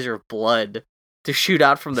cartoony geyser of blood to shoot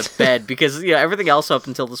out from the bed, because everything else up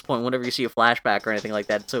until this point, whenever you see a flashback or anything like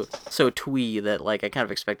that, so twee that like I kind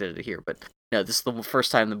of expected it here, but no, this is the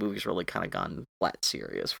first time the movie's really kind of gone flat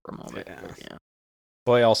serious for a moment. Yeah.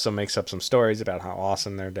 Boy also makes up some stories about how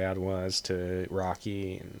awesome their dad was to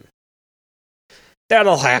Rocky, and that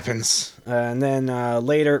all happens. And then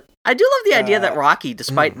later, I do love the idea that Rocky,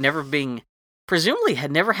 despite never being, presumably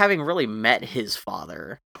had never having really met his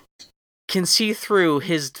father, can see through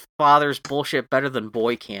his father's bullshit better than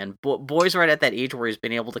Boy can. Boy's right at that age where he's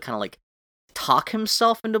been able to kind of like talk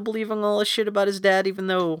himself into believing all this shit about his dad, even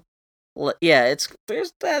though, that's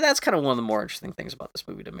kind of one of the more interesting things about this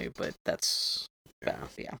movie to me. But that's but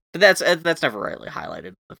that's never rightly highlighted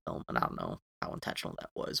in the film, and I don't know how intentional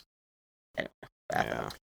that was. Anyway,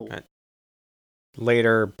 cool.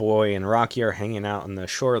 Later, Boy and Rocky are hanging out on the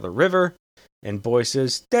shore of the river. And Boy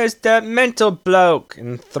says, "There's that mental bloke,"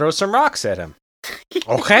 and throws some rocks at him.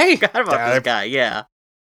 Okay. I forgot about this guy, yeah.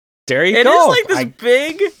 There you go. It is like this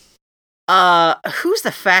big, who's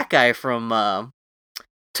the fat guy from,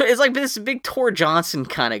 it's like this big Tor Johnson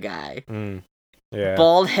kind of guy. Yeah.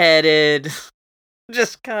 Bald-headed,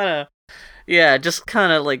 just kind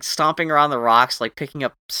of like stomping around the rocks, like picking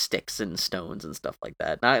up sticks and stones and stuff like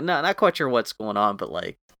that. Not quite sure what's going on, but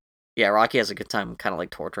like, yeah, Rocky has a good time kind of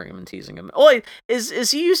like torturing him and teasing him. Oh, wait,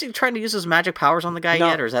 is he trying to use his magic powers on the guy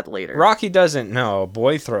yet, or is that later? Rocky doesn't know.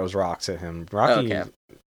 Boy throws rocks at him.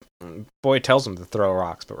 Boy tells him to throw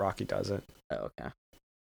rocks, but Rocky doesn't. Oh, okay.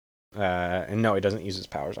 And no, he doesn't use his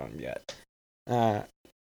powers on him yet. And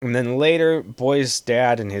then later, Boy's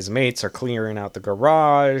dad and his mates are clearing out the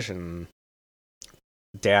garage, and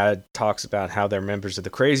Dad talks about how they're members of the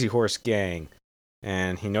Crazy Horse Gang.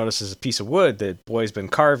 And he notices a piece of wood that Boy's been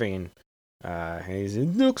carving. And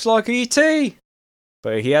it looks like E.T.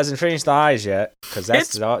 But he hasn't finished the eyes yet, because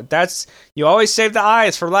that's you always save the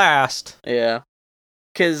eyes for last. Yeah,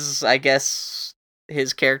 because I guess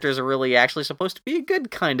his characters are really actually supposed to be a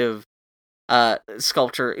good kind of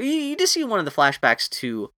sculpture. You just see one of the flashbacks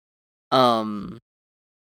to Taika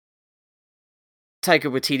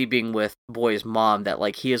Waititi being with Boy's mom, that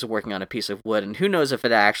like he is working on a piece of wood, and who knows if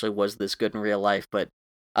it actually was this good in real life, but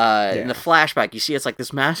in the flashback you see it's like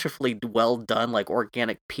this masterfully well done like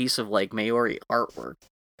organic piece of like Maori artwork.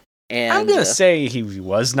 And I'm gonna say he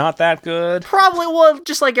was not that good. Probably, well,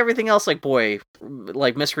 just like everything else, like Boy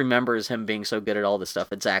like misremembers him being so good at all this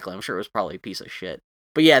stuff. Exactly, I'm sure it was probably a piece of shit.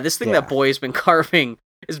 But yeah, this thing that Boy's been carving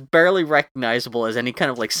is barely recognizable as any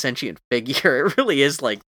kind of like sentient figure. It really is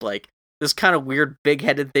like this kind of weird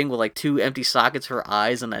big-headed thing with like two empty sockets for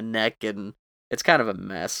eyes and a neck, and it's kind of a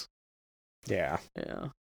mess. Yeah. Yeah.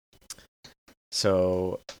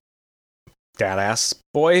 So Dad asks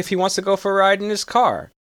Boy if he wants to go for a ride in his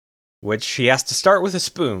car, which he has to start with a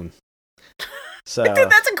spoon. So dude,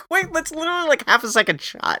 that's literally like half a second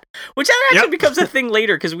shot, which actually becomes a thing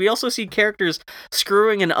later, because we also see characters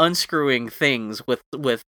screwing and unscrewing things with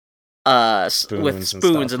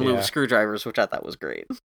spoons in lieu of screwdrivers, which I thought was great.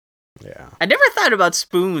 Yeah, I never thought about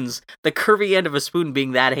spoons, the curvy end of a spoon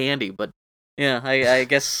being that handy, but yeah, I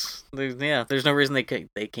guess there's no reason they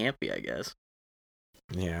can't be, I guess.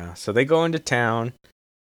 Yeah, so they go into town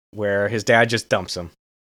where his dad just dumps him,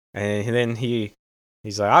 and then he's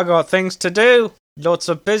like, "I got things to do, lots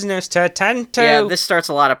of business to attend to." Yeah, this starts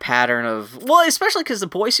a lot of pattern of, well, especially because the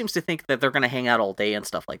boy seems to think that they're gonna hang out all day and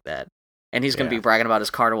stuff like that, and he's gonna be bragging about his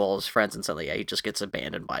car to all his friends, and suddenly he just gets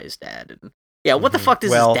abandoned by his dad, and what the fuck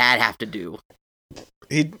does his dad have to do?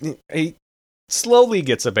 He slowly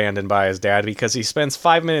gets abandoned by his dad because he spends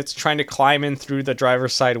 5 minutes trying to climb in through the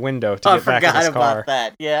driver's side window to get back in his car. I forgot about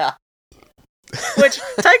that, yeah. Which,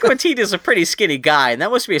 Taika Waititi is a pretty skinny guy, and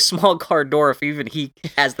that must be a small car door if even he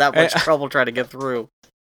has that much trouble trying to get through.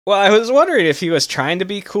 Well, I was wondering if he was trying to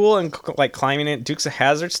be cool and like climbing it Dukes of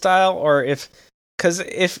Hazzard style, or if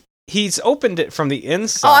he's opened it from the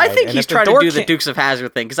inside. Oh, I think he's trying to do the Dukes of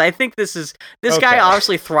Hazzard thing, because I think this guy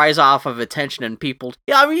obviously thrives off of attention and people.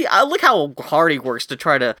 Yeah, I mean, look how hard he works to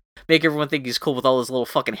try to make everyone think he's cool with all his little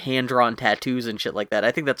fucking hand-drawn tattoos and shit like that.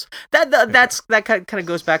 I think that kind of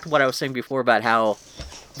goes back to what I was saying before about how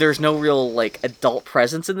there's no real like adult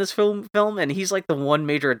presence in this film, and he's like the one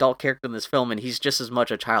major adult character in this film, and he's just as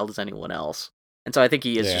much a child as anyone else. And so I think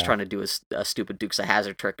he is just trying to do a stupid Dukes of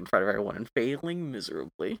Hazzard trick in front of everyone and failing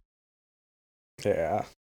miserably. Yeah.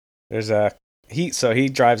 So he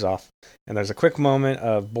drives off, and there's a quick moment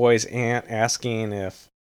of Boy's aunt asking if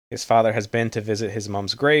his father has been to visit his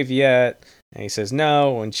mom's grave yet, and he says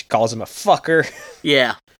no, and she calls him a fucker.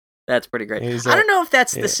 Yeah, that's pretty great. I don't know if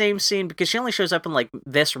that's the same scene, because she only shows up in like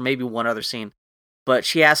this or maybe one other scene, but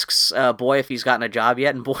she asks Boy if he's gotten a job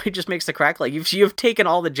yet, and Boy just makes the crack like, you've taken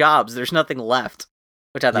all the jobs, there's nothing left,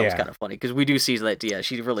 which I thought was kind of funny, because we do see that,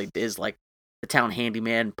 she really is like the town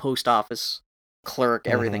handyman, post office clerk,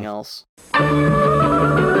 everything else.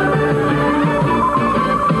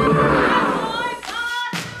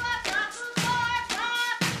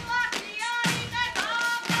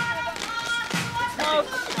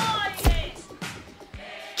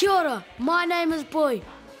 Kia ora, my name is Boy,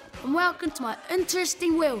 and welcome to my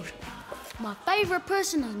interesting world. My favourite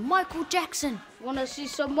person is Michael Jackson. Wanna see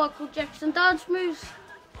some Michael Jackson dance moves?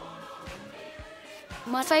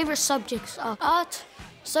 My favourite subjects are art,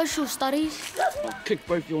 social studies. I'll kick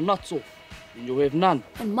both your nuts off, and you'll have none.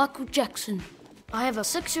 And Michael Jackson. I have a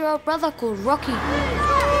 6-year-old brother called Rocky.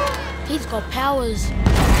 He's got powers.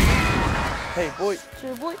 Hey, boy.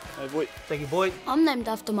 Sure, boy. Hey, boy. Thank you, boy. I'm named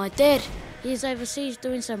after my dad. He's overseas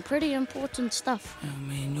doing some pretty important stuff. Oh,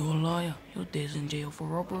 man, you're a liar. Your dad's in jail for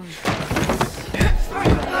robbery.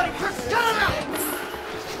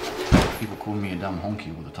 People call me a dumb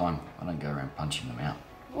honky all the time. I don't go around punching them out.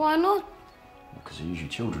 Why not? Because they're usually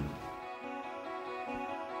children.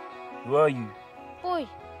 Who are you? Boy.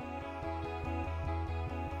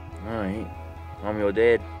 Alright. I'm your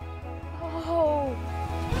dad. Oh.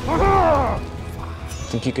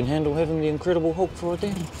 Think you can handle having the Incredible Hulk for a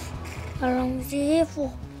daddy? How long is he here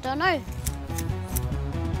for? Don't know.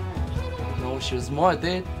 No, she was my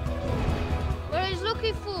dad. What he's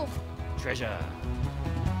looking for? Treasure.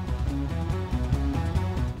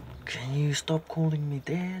 Can you stop calling me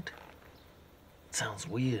Dad? Sounds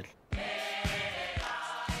weird. I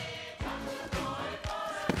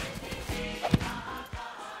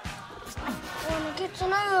want to get to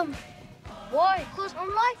know him. Why? Because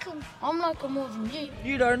I'm like him. I'm like him more than you.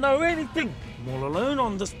 You don't know anything. I'm all alone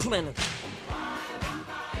on this planet.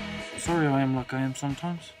 Sorry I am like I am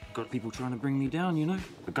sometimes. Got people trying to bring me down, you know.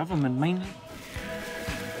 The government mainly.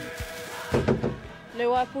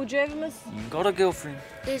 Lou Apple Jervis? You got a girlfriend.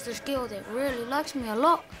 There's this girl that really likes me a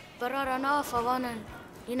lot, but I don't know if I want to,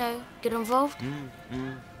 get involved.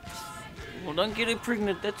 Well, don't get her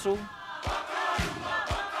pregnant, that's all.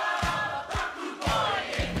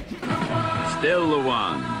 Still the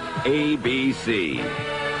one. ABC.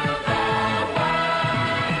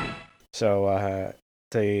 So,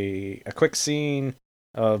 a quick scene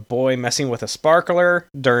of Boy messing with a sparkler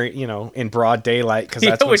during, in broad daylight, because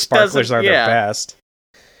that's when sparklers are their best.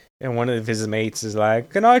 And one of his mates is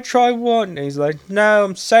like, "Can I try one?" And he's like, "No,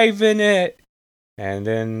 I'm saving it." And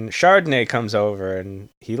then Chardonnay comes over and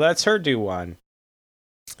he lets her do one.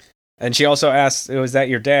 And she also asks, "Was that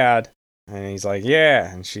your dad?" And he's like,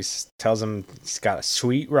 "Yeah." And she tells him he's got a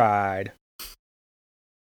sweet ride.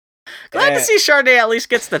 Glad to see Chardonnay at least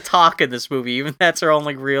gets to talk in this movie, even that's her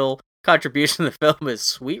only real contribution to the film is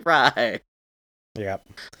sweet ride. Yep.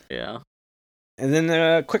 Yeah. And then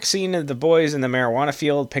a quick scene of the boys in the marijuana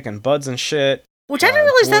field picking buds and shit. Which I didn't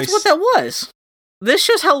realize that's what that was. This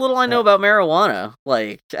shows how little I know about marijuana.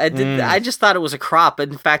 Like, I just thought it was a crop.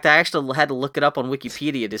 In fact, I actually had to look it up on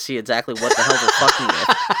Wikipedia to see exactly what the hell they're fucking with.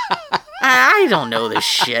 I don't know this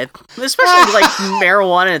shit. Especially, like,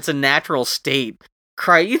 marijuana in its a natural state.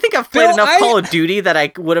 You think I've played enough Call of Duty that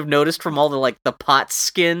I would have noticed from all the pot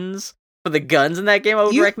skins for the guns in that game? I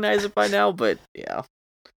would recognize it by now, but yeah.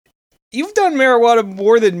 You've done marijuana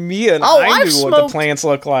more than me, and I knew what the plants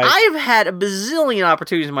look like. I've had a bazillion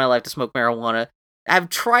opportunities in my life to smoke marijuana. I've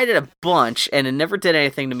tried it a bunch, and it never did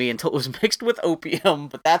anything to me until it was mixed with opium,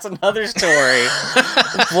 but that's another story.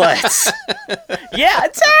 But, yeah,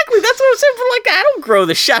 exactly, that's what I'm saying, but, I don't grow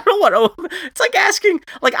the shit, I don't want it's like asking,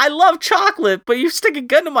 I love chocolate, but you stick a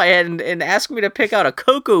gun to my head and ask me to pick out a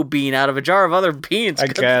cocoa bean out of a jar of other beans.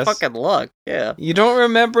 Good fucking luck, yeah. You don't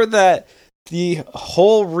remember that the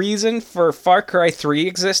whole reason for Far Cry 3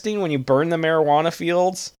 existing when you burn the marijuana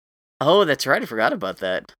fields? Oh, that's right, I forgot about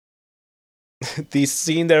that. the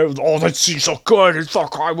scene there, oh, that scene's so good. It's so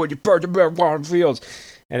good when you burn the marijuana fields.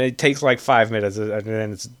 And it takes like 5 minutes, and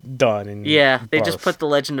then it's done. And yeah, they barf. just put the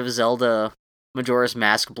Legend of Zelda Majora's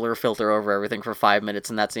Mask blur filter over everything for 5 minutes,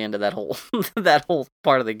 and that's the end of that whole that whole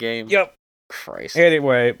part of the game. Yep. Christ.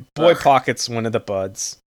 Anyway, boy pockets one of the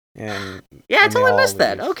buds, and yeah, I and they totally all missed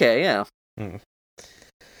that. leave. Okay, yeah.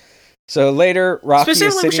 So later, Rocky is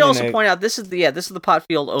Specifically, we sitting should also in a, point out this is the pot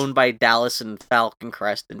field owned by Dallas and Falcon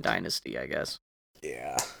Crest and Dynasty, I guess.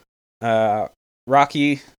 yeah.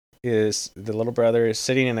 Rocky is the little brother is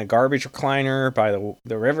sitting in a garbage recliner by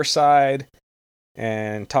the riverside,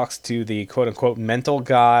 and talks to the quote unquote mental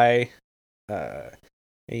guy.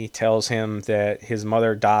 He tells him that his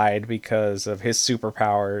mother died because of his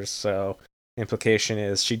superpowers. So the implication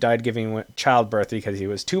is she died giving childbirth because he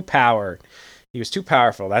was too powered. He was too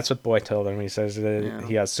powerful. That's what Boy told him. He says that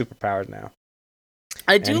he has superpowers now.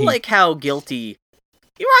 I do like how guilty.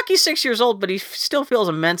 Rocky's 6 years old, but he still feels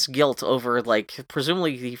immense guilt over, like,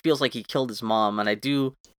 presumably he feels like he killed his mom, and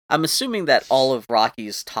I'm assuming that all of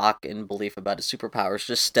Rocky's talk and belief about his superpowers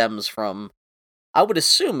just stems from, I would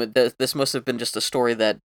assume that this must have been just a story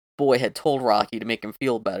that Boy had told Rocky to make him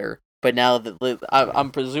feel better, but now that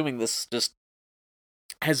I'm presuming this just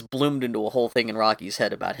has bloomed into a whole thing in Rocky's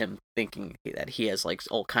head about him thinking that he has, like,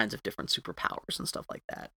 all kinds of different superpowers and stuff like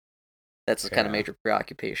that. That's his kind of major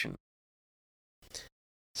preoccupation.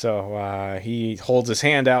 So he holds his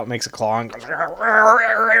hand out, makes a claw, and goes,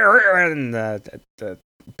 and the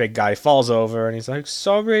big guy falls over, and he's like,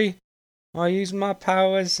 "Sorry, I used my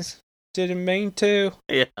powers. Didn't mean to."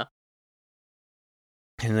 Yeah.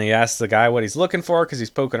 And he asks the guy what he's looking for because he's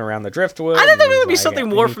poking around the driftwood. I thought there would be like, something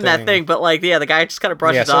more from that thing, but like, yeah, the guy just kind of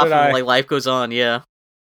brushes off, and like life goes on. Yeah.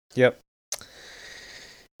 Yep.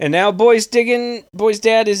 And now Boy's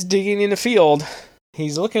dad is digging in the field.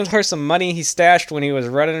 He's looking for some money he stashed when he was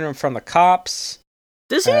running from the cops.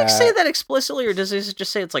 Does he say that explicitly, or does he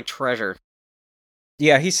just say it's like treasure?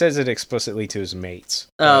 Yeah, he says it explicitly to his mates.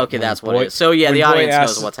 Oh, okay, that's what it is. So yeah, the audience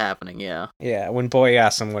knows what's happening, yeah. Yeah, when Boy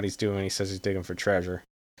asks him what he's doing, he says he's digging for treasure.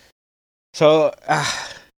 So,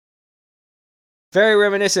 very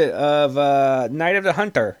reminiscent of Night of the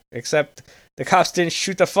Hunter, except the cops didn't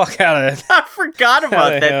shoot the fuck out of it. I forgot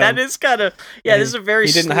about that. That is kind of... Yeah, this is a very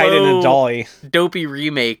He didn't hide in a dolly. Dopey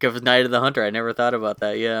remake of Night of the Hunter. I never thought about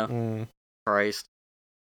that, yeah. Christ.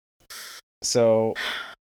 So,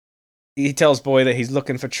 he tells Boy that he's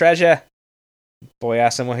looking for treasure. Boy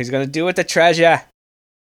asks him what he's going to do with the treasure.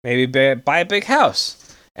 Maybe buy a big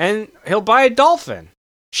house. And he'll buy a dolphin.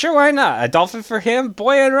 Sure, why not? A dolphin for him,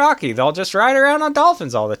 Boy and Rocky. They'll just ride around on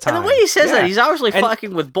dolphins all the time. And the way he says that, he's obviously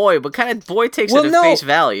fucking with Boy, but kind of Boy takes it at face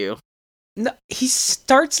value. No, he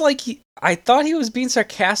starts like I thought he was being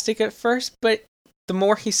sarcastic at first, but the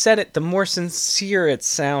more he said it, the more sincere it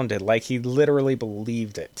sounded. Like he literally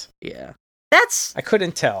believed it. Yeah. I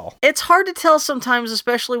couldn't tell. It's hard to tell sometimes,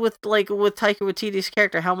 especially with Taika Waititi's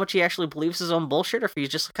character, how much he actually believes his own bullshit, or if he's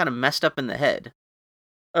just kind of messed up in the head.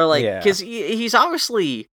 Or because he's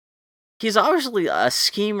obviously a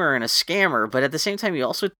schemer and a scammer, but at the same time he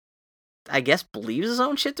also, I guess, believes his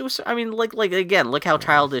own shit to a certain... I mean, again, look how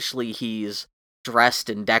childishly he's dressed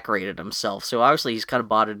and decorated himself. So obviously he's kind of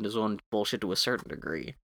bought into his own bullshit to a certain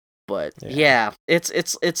degree. But yeah,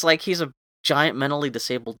 it's like he's a giant mentally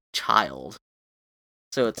disabled child.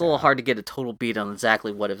 So it's a little hard to get a total beat on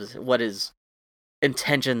exactly what his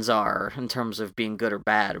intentions are in terms of being good or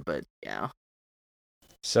bad. But yeah.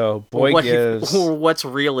 So Boy gives... or what's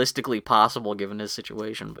realistically possible given his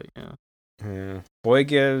situation, but yeah. Boy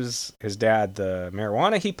gives his dad the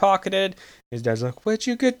marijuana he pocketed. His dad's like, "Where'd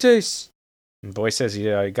you get this?" And Boy says, he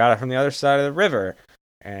got it from the other side of the river.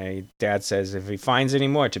 And Dad says if he finds any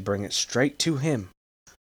more, to bring it straight to him.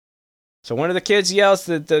 So one of the kids yells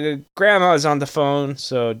that the grandma is on the phone,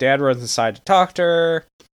 so Dad runs inside to talk to her.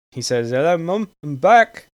 He says, "Hello, Mom, I'm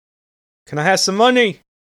back. Can I have some money?"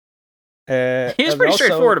 He's pretty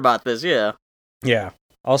straightforward about this, yeah. Yeah.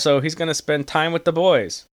 Also, he's going to spend time with the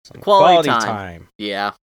boys. Some quality time.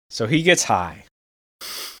 Yeah. So he gets high.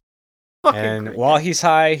 And while he's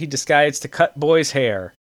high, he decides to cut Boy's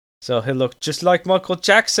hair. So he'll look just like Michael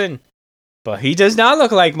Jackson. But he does not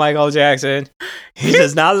look like Michael Jackson. He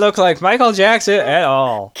does not look like Michael Jackson at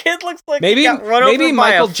all. Kid looks like he got run over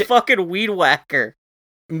by a fucking weed whacker.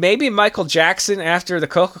 Maybe Michael Jackson after the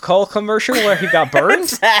Coca-Cola commercial where he got burned?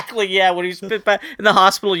 Exactly, yeah, when he was bit by in the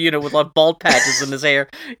hospital unit with like bald patches in his hair.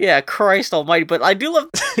 Yeah, Christ almighty. But I do love,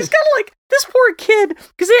 he's kind of like, this poor kid,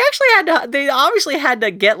 because they obviously had to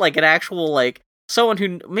get like an actual like someone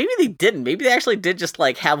who maybe they didn't. Maybe they actually did just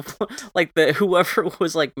like have like the whoever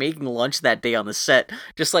was like making lunch that day on the set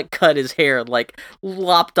just like cut his hair and like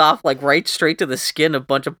lopped off like right straight to the skin a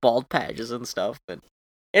bunch of bald patches and stuff. And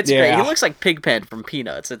it's great. He looks like Pigpen from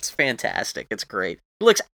Peanuts. It's fantastic. It's great. He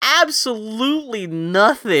looks absolutely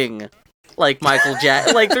nothing like Michael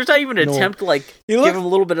Jackson. Like there's not even an attempt to like give him a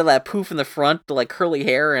little bit of that poof in the front, to like curly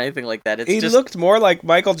hair or anything like that. He looked more like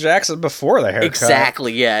Michael Jackson before the haircut.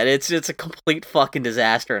 Exactly, yeah. It's a complete fucking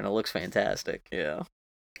disaster, and it looks fantastic. Yeah.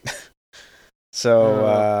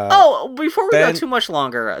 So, before we go too much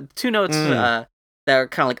longer, 2 notes that are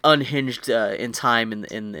kind of like unhinged in time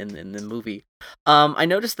in the movie. I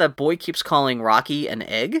noticed that Boy keeps calling Rocky an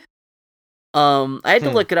egg. I had to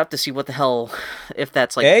look it up to see what the hell, if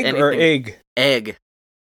that's like egg anything. or egg. Egg.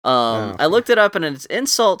 I looked it up, and it's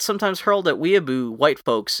insult sometimes hurled at weeaboo white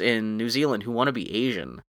folks in New Zealand who want to be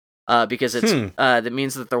Asian, because it's that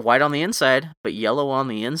means that they're white on the inside but yellow on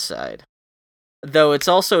the inside. Though it's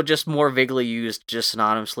also just more vaguely used just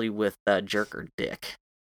synonymously with jerk or dick.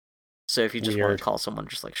 So if you just want to call someone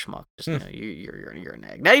just like schmuck, just you know, you're an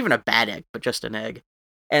egg. Not even a bad egg, but just an egg.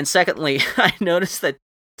 And secondly, I noticed that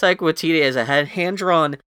Taika Waititi has a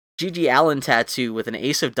hand-drawn Gigi Allen tattoo with an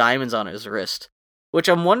ace of diamonds on his wrist, which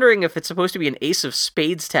I'm wondering if it's supposed to be an ace of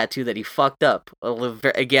spades tattoo that he fucked up.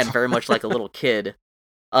 Again, very much like a little kid.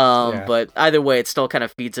 But either way, it still kind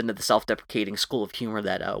of feeds into the self-deprecating school of humor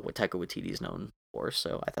that Taika Waititi is known for.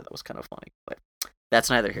 So I thought that was kind of funny, but that's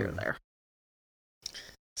neither here nor there.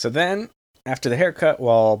 So then, after the haircut,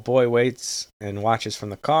 while Boy waits and watches from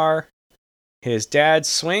the car, his dad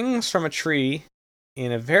swings from a tree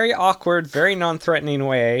in a very awkward, very non-threatening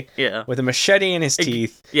way. Yeah. With a machete in his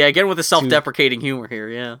teeth. Yeah, again with the self-deprecating humor here,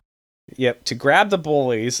 yeah. Yep, to grab the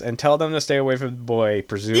bullies and tell them to stay away from the boy,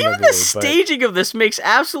 presumably. Even the staging of this makes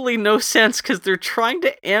absolutely no sense, because they're trying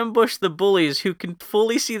to ambush the bullies who can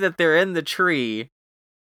fully see that they're in the tree,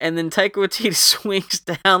 and then Taika Waititi swings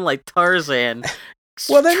down like Tarzan,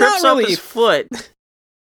 well, they're trips not really up his foot.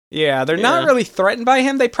 Yeah, they're not really threatened by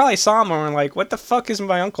him. They probably saw him and were like, what the fuck is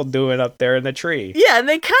my uncle doing up there in the tree? Yeah, and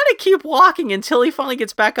they kind of keep walking until he finally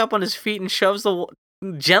gets back up on his feet and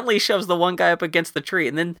gently shoves the one guy up against the tree,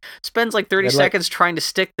 and then spends like 30 seconds trying to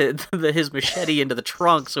stick his machete into the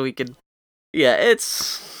trunk so he can... Yeah,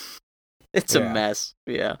 it's a mess.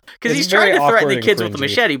 Yeah. Because he's trying to threaten the kids with the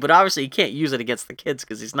machete, but obviously he can't use it against the kids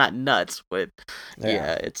because he's not nuts, but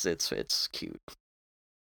yeah, it's cute.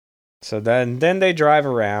 So then they drive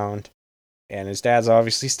around, and his dad's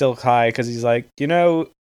obviously still high because he's like, you know,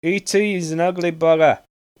 E.T. is an ugly bugger,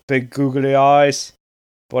 big googly eyes,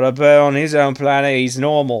 but I bet on his own planet he's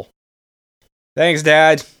normal. Thanks,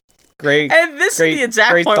 Dad. Great. And this is the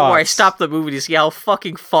exact point where I stopped the movie to see how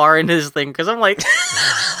fucking far in his thing, because I'm like,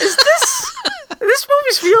 is this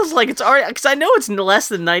movie feels like it's already, because I know it's less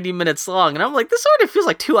than 90 minutes long, and I'm like, this already feels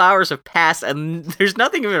like 2 hours have passed, and there's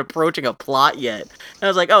nothing even approaching a plot yet. And I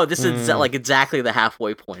was like, oh, this is like exactly the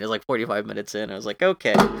halfway point. It's like 45 minutes in. I was like,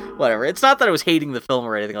 okay, whatever. It's not that I was hating the film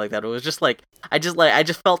or anything like that. It was just like, I just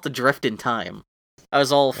felt the drift in time. I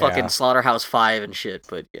was all fucking Slaughterhouse 5 and shit,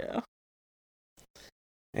 but yeah.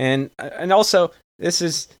 And also, this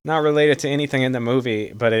is not related to anything in the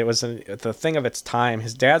movie, but it was the thing of its time.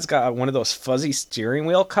 His dad's got one of those fuzzy steering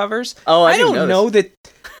wheel covers. Oh, I don't know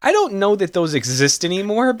that those exist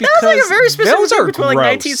anymore, because that was like a very specific those are between gross.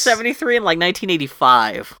 Like 1973 and like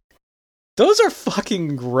 1985. Those are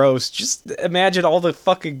fucking gross. Just imagine all the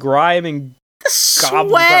fucking grime and the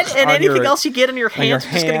sweat and anything else you get on your hands.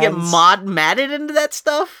 You're just gonna get matted into that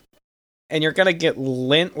stuff. And you're gonna get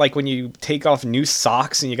lint, like when you take off new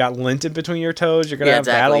socks and you got lint in between your toes. You're gonna have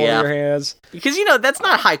that all over your hands. Because that's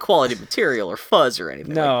not high quality material or fuzz or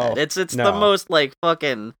anything like that. It's the most like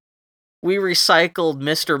fucking. We recycled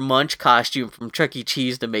Mr. Munch costume from Chuck E.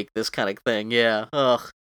 Cheese to make this kind of thing. Yeah. Ugh.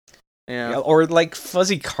 Yeah. Or like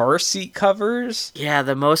fuzzy car seat covers. Yeah,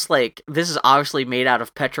 the most like, this is obviously made out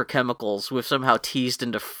of petrochemicals with somehow teased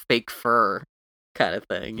into fake fur kind of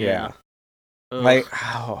thing. Yeah. Like,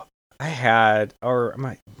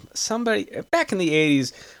 somebody back in the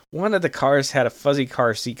 80s, one of the cars had a fuzzy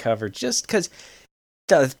car seat cover just because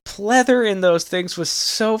the pleather in those things was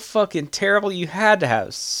so fucking terrible. You had to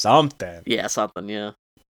have something. Yeah, something, yeah.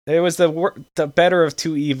 It was the better of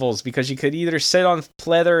two evils, because you could either sit on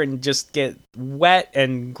pleather and just get wet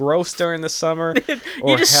and gross during the summer.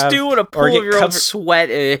 You just stew in a pool of your own sweat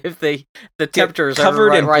if the temperatures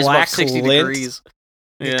covered in rise black above 60 lint. degrees.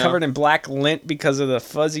 Yeah. Covered in black lint because of the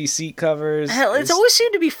fuzzy seat covers. It's always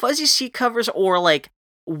seemed to be fuzzy seat covers or like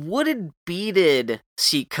wooded beaded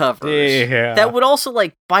seat covers that would also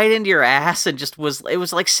like bite into your ass and it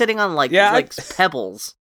was like sitting on like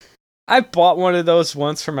pebbles. I bought one of those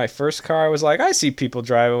once for my first car. I was like, I see people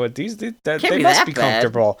driving with these. They must be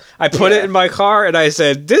comfortable. I put it in my car and I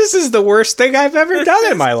said, this is the worst thing I've ever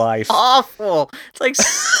done in my life. Awful. It's like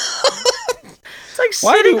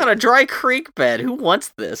sitting on a dry creek bed. Who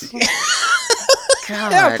wants this?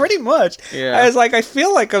 God. Yeah, pretty much. Yeah. I was like, I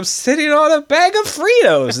feel like I'm sitting on a bag of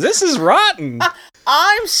Fritos. This is rotten.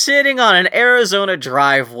 I'm sitting on an Arizona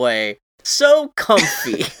driveway. So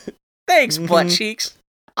comfy. Thanks, butt cheeks.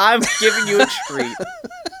 I'm giving you a treat.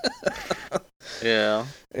 Yeah.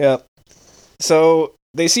 Yep. So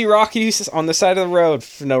they see Rocky on the side of the road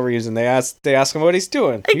for no reason. They ask him what he's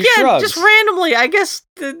doing. He Again, shrugs. just randomly. I guess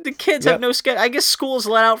the kids have no schedule. I guess school's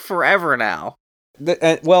let out forever now.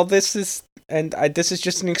 This is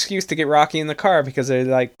just an excuse to get Rocky in the car because they're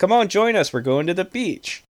like, "Come on, join us. We're going to the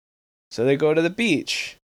beach." So they go to the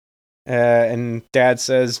beach, and Dad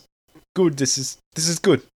says, "Good. This is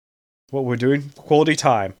good. What we're doing, quality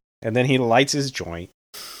time." And then he lights his joint.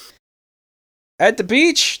 At the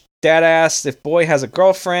beach, Dad asks if Boy has a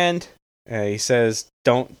girlfriend. He says,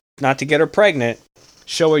 not to get her pregnant.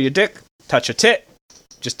 Show her your dick, touch a tit,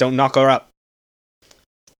 just don't knock her up.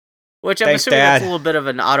 Which I'm assuming that's a little bit of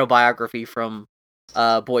an autobiography from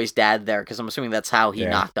Boy's dad there, because I'm assuming that's how he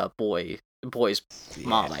knocked up Boy's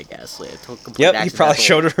mom, I guess. Yep, he probably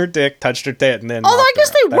showed her dick, touched her tit, and then... Although I guess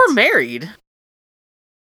they were married.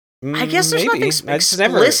 I guess there's nothing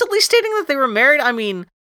explicitly stating that they were married. I mean,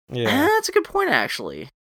 that's a good point, actually.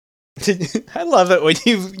 I love it when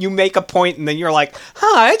you make a point and then you're like,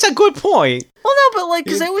 it's a good point. Well, no, but like,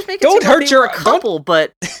 because they always make it seem like they were a couple,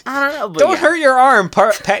 but I don't know. But don't hurt your arm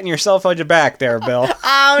patting yourself on your back there, Bill.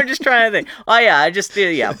 I'm just trying to think. Oh, yeah, I just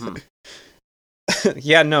did, yeah.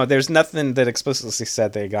 Yeah, no, there's nothing that explicitly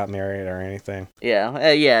said they got married or anything. Yeah,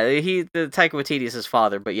 the Taika Waititi is his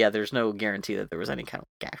father, but yeah, there's no guarantee that there was any kind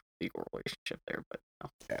of legal relationship there, but no.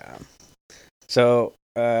 Yeah. So,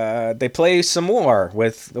 they play some more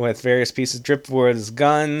with various pieces of Driftwood's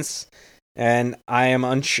guns, and I am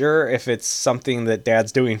unsure if it's something that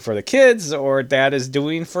Dad's doing for the kids or Dad is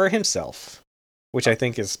doing for himself, which I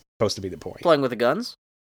think is supposed to be the point. Playing with the guns?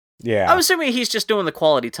 Yeah. I'm assuming he's just doing the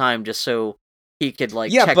quality time just so he could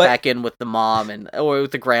check back in with the mom or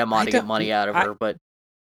with the grandma to get money out of her, but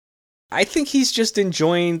I think he's just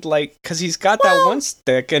enjoying, because he's got that one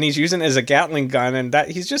stick and he's using it as a Gatling gun, and that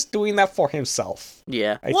he's just doing that for himself.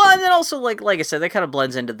 Yeah. And then also, like I said, that kind of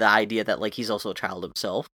blends into the idea that, he's also a child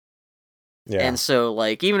himself. Yeah. And so,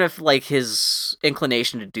 even if, his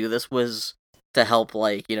inclination to do this was to help,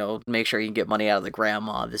 make sure he can get money out of the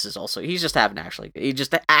grandma, this is also, he just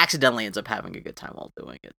accidentally ends up having a good time while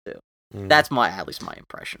doing it, too. That's at least my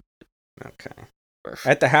impression. Okay.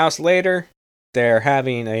 At the house later, they're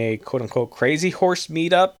having a quote-unquote crazy horse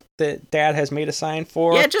meetup that Dad has made a sign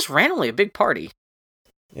for. Yeah, just randomly, a big party.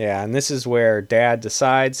 Yeah, and this is where Dad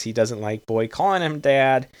decides he doesn't like Boy calling him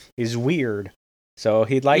Dad. He's weird. So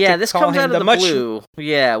he'd like to call him this comes out of the blue.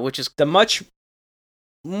 Yeah, which is the much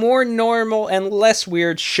more normal and less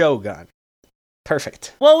weird Shogun.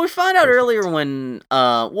 Perfect. Well, we find out earlier when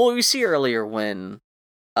we see earlier when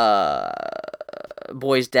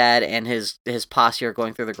Boy's dad and his posse are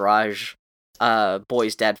going through the garage.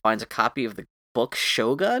 Boy's dad finds a copy of the book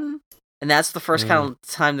Shogun, and that's the first kind of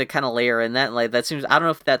time they kind of layer in that. That seems, I don't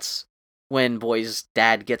know if that's when Boy's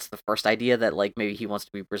dad gets the first idea that maybe he wants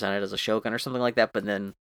to be presented as a Shogun or something like that. But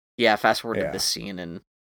then, fast forward to this scene, and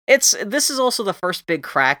this is also the first big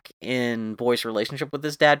crack in Boy's relationship with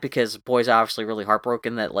his dad, because Boy's obviously really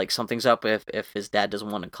heartbroken that something's up if his dad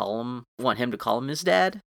doesn't want him to call him his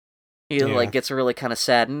dad. He gets really kind of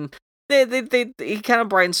sad, and he kind of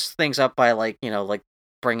brightens things up by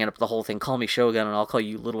bringing up the whole thing, call me Shogun and I'll call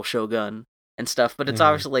you Little Shogun and stuff. But it's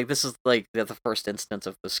obviously this is the first instance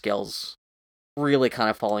of the scales really kind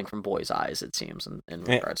of falling from Boy's eyes, it seems, in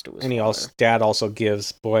regards to his father. Dad also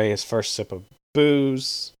gives Boy his first sip of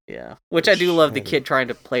booze. Yeah, which I do love the kid trying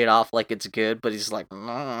to play it off like it's good, but he's like,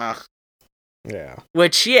 ugh. Yeah.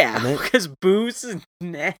 Which, because booze is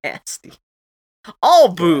nasty. All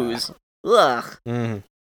booze. Ugh. Mm-hmm.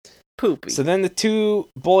 Poopy. So then the two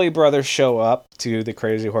Boy brothers show up to the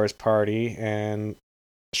Crazy Horse party, and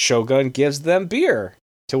Shogun gives them beer,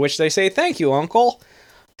 to which they say, "Thank you, Uncle."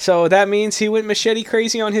 So that means he went machete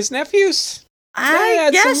crazy on his nephews. I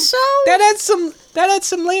guess so. That adds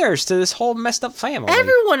some layers to this whole messed up family.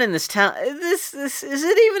 Everyone in this town. This is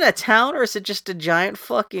it even a town, or is it just a giant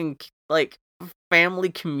fucking family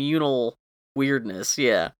communal weirdness?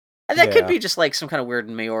 Yeah. And that could be just some kind of weird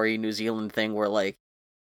Maori New Zealand thing where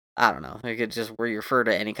I don't know, where you refer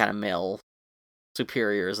to any kind of male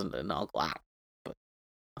superiors and uncle. But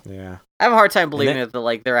yeah, I have a hard time believing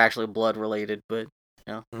that they're actually blood related, but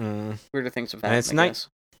Weirder things have And happened, it's I guess.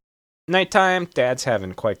 nighttime. Dad's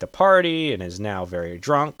having quite the party and is now very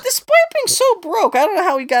drunk. Despite being so broke, I don't know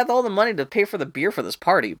how he got all the money to pay for the beer for this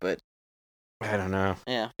party, but I don't know.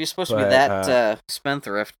 yeah, he's supposed to be But, that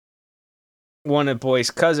spendthrift. One of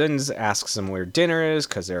Boy's cousins asks him where dinner is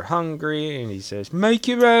because they're hungry, and he says, "Make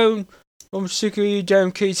your own. I'm sick of you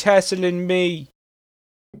damn kids hassling me."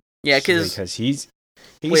 Yeah, because he's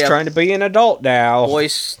have trying to be an adult now.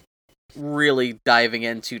 Boy's really diving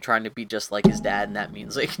into trying to be just like his dad, and that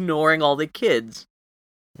means ignoring all the kids.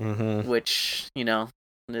 Mm-hmm. Which,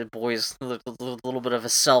 the Boy's a little bit of a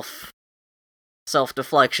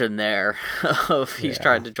self-deflection there of he's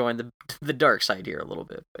trying to join the dark side here a little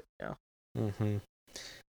bit, but yeah. Mm-hmm.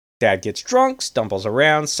 Dad gets drunk, stumbles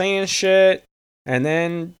around saying shit, and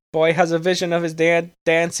then Boy has a vision of his dad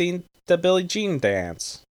dancing the Billie Jean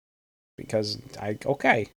dance.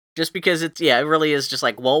 Just because it really is just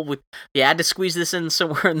like, well, we had to squeeze this in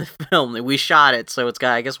somewhere in the film. We shot it, so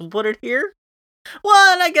I guess we'll put it here.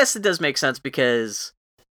 Well, and I guess it does make sense because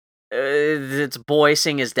it's Boy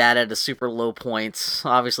seeing his dad at a super low point.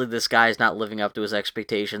 Obviously, this guy's not living up to his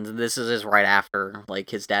expectations, and this is right after,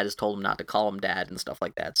 his dad has told him not to call him dad and stuff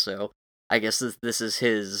like that. So I guess this is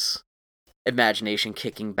his imagination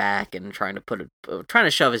kicking back and trying to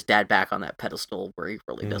shove his dad back on that pedestal where he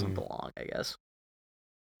really doesn't belong, I guess.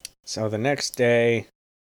 So the next day,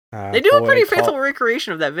 they do a pretty faithful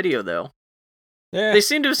recreation of that video, though. Yeah, they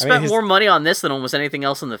seem to have spent more money on this than almost anything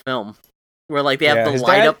else in the film. Where they have the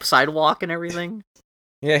light up sidewalk and everything.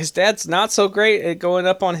 Yeah, his dad's not so great at going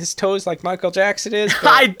up on his toes like Michael Jackson is. But...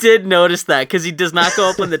 I did notice that because he does not go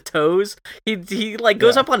up on the toes. He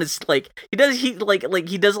goes up on his he does he's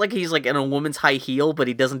in a woman's high heel, but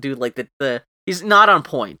he doesn't do the he's not on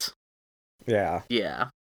point. Yeah. Yeah.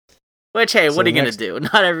 Which what are you gonna do?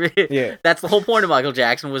 Not every. Yeah. That's the whole point of Michael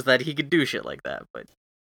Jackson was that he could do shit like that, but.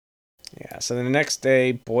 Yeah, so the next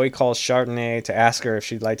day, Boy calls Chardonnay to ask her if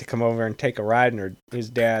she'd like to come over and take a ride in his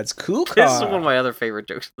dad's cool car. This is one of my other favorite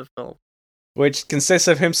jokes in the film. Which consists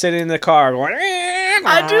of him sitting in the car going...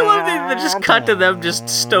 I do love that they just cut to them just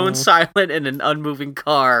stone silent in an unmoving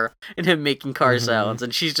car and him making car sounds,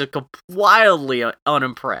 and she's just wildly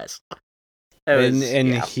unimpressed.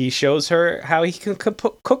 He shows her how he can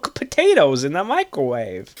cook potatoes in the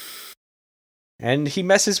microwave. And he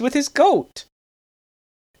messes with his goat.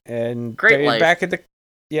 And back in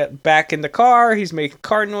the car, he's making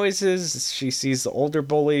car noises. She sees the older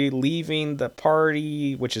bully leaving the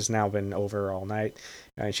party, which has now been over all night,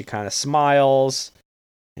 and she kind of smiles,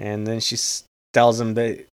 and then she tells him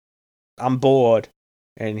that I'm bored,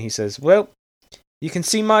 and he says, "Well, you can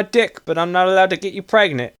see my dick, but I'm not allowed to get you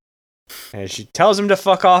pregnant." And she tells him to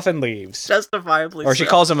fuck off and leaves. Justifiably Or she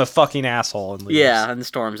calls him a fucking asshole and leaves. Yeah, and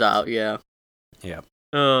storms out, yeah. Yeah.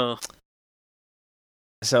 Oh.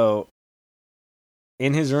 So,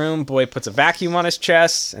 in his room, Boy puts a vacuum on his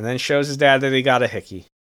chest and then shows his dad that he got a hickey.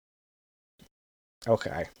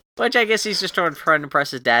 Okay. Which I guess he's just trying to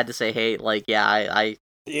impress his dad to say, hey, I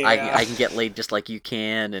can get laid just like you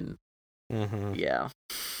can, and yeah.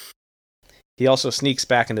 He also sneaks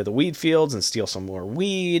back into the weed fields and steals some more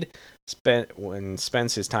weed.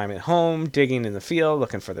 Spends his time at home, digging in the field,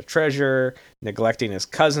 looking for the treasure, neglecting his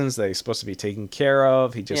cousins that he's supposed to be taking care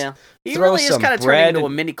of. He throws really is kind of turning into and, a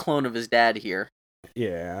mini clone of his dad here.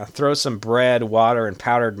 Yeah, throws some bread, water, and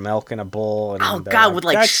powdered milk in a bowl. And,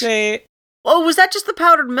 that's it. Oh, was that just the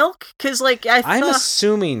powdered milk? Because I'm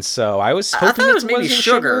assuming so. I thought it was maybe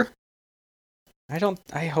sugar. I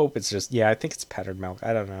hope it's just, I think it's powdered milk.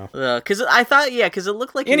 I don't know. Because it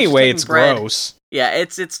looked like anyway, it's bread. Gross. Yeah,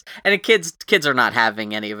 it's and kids are not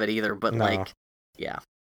having any of it either, but no. Yeah.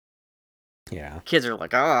 Kids are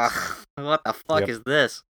like, oh, what the fuck is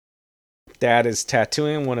this? Dad is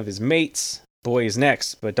tattooing one of his mates. Boy is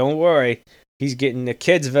next, but don't worry, he's getting the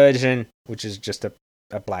kid's version, which is just a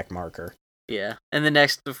black marker. Yeah, and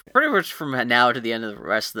pretty much from now to the end of the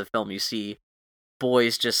rest of the film, you see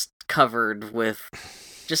Boy's just covered with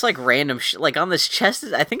just random shit. On this chest,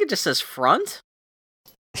 I think it just says front.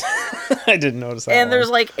 I didn't notice that. And there's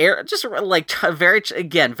very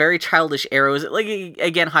childish arrows.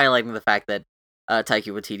 Again, highlighting the fact that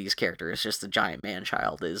Taika Waititi's character is just a giant man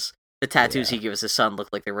child. Is the tattoos he gives his son look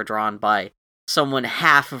like they were drawn by someone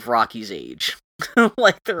half of Rocky's age? They're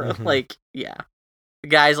the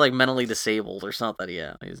guy's mentally disabled or something.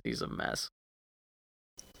 Yeah, he's a mess.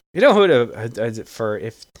 You know who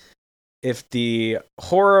if the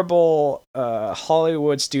horrible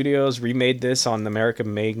Hollywood studios remade this on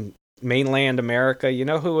mainland America, you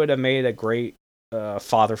know who would have made a great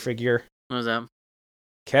father figure? What was that?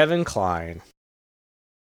 Kevin Kline.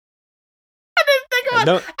 I didn't think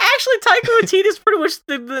about Actually, Taika Waititi is pretty much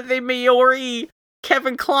the Maori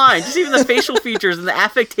Kevin Kline. Just even the facial features and the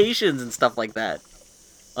affectations and stuff like that.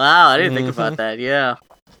 Wow, I didn't think about that. Yeah.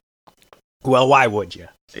 Well, why would you?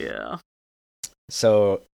 Yeah.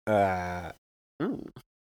 So, Ooh.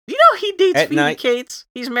 You know he dates At Phoebe night- Cates?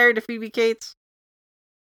 He's married to Phoebe Cates.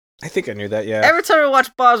 I think I knew that, yeah. Every time I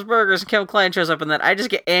watch Bob's Burgers and Kevin Kline shows up in that, I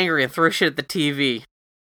just get angry and throw shit at the TV.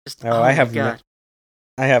 Just, I my have God.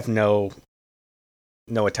 I have no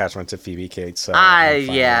attachment to Phoebe Cates. So that is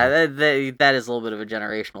a little bit of a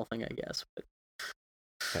generational thing, I guess. But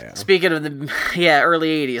yeah. speaking of the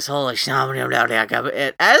early 80s, holy shit,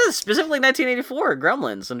 as specifically 1984,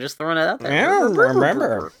 Gremlins, I'm just throwing it out there. Yeah,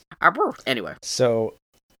 remember. Anyway. So,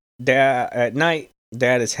 at night,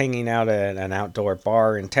 Dad is hanging out at an outdoor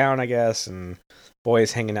bar in town, I guess, and Boy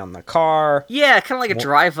is hanging out in the car. Yeah, kind of like a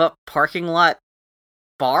drive-up parking lot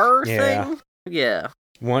bar Yeah. thing. Yeah.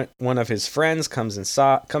 One of his friends comes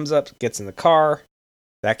up, gets in the car.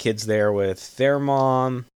 That kid's there with their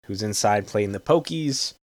mom, who's inside playing the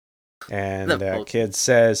pokies. And that kid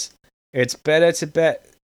says, it's better to bet.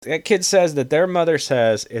 That kid says that their mother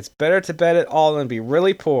says, it's better to bet it all and be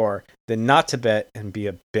really poor than not to bet and be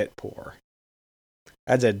a bit poor.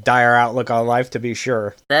 That's a dire outlook on life, to be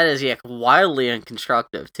sure. That is, wildly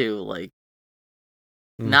unconstructive, too. Like,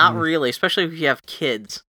 not really, especially if you have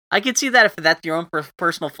kids. I could see that if that's your own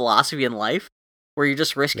personal philosophy in life, where you're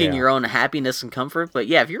just risking your own happiness and comfort. But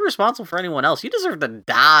yeah, if you're responsible for anyone else, you deserve to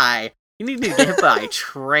die. You need to get hit by a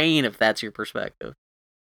train if that's your perspective.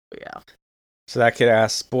 But yeah. So that kid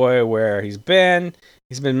asks Boy where he's been.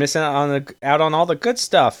 He's been missing out on all the good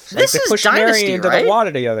stuff. This they is pushed Dynasty, Mary into right? the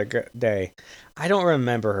water the other day. I don't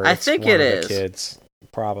remember her. I It's think one it of the is. kids,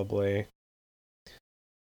 probably.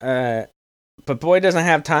 But Boy doesn't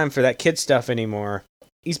have time for that kid stuff anymore.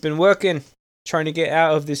 He's been working, trying to get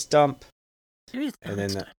out of this dump. Maybe And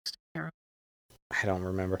then I don't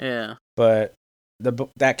remember. Yeah. But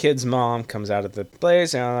that kid's mom comes out of the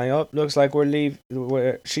place and I'm like, oh, looks like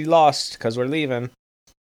she lost because we're leaving.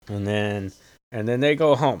 And then they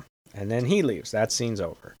go home. And then he leaves. That scene's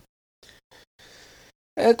over.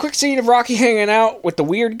 A quick scene of Rocky hanging out with the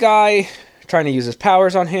weird guy, trying to use his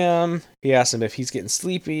powers on him. He asks him if he's getting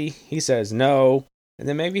sleepy. He says no. And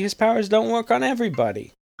then maybe his powers don't work on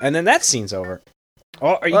everybody. And then that scene's over.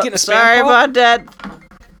 Oh, are you getting a spam sorry call? about that.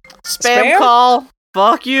 Spam call.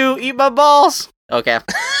 Fuck you. Eat my balls. Okay.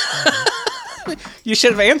 You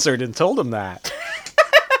should have answered and told him that.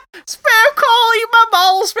 Spam call. Eat my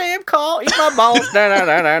balls. Spam call. Eat my balls.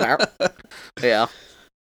 No.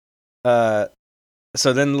 Yeah.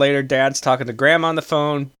 So then later, Dad's talking to Grandma on the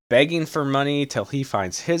phone, begging for money till he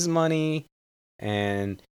finds his money.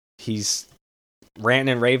 And he's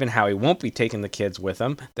ranting and raving how he won't be taking the kids with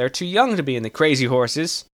him. They're too young to be in the Crazy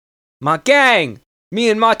Horses. My gang! Me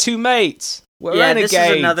and my two mates! We're renegades!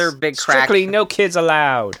 This is another big crack. Strictly no kids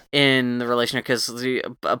allowed. In the relationship, because the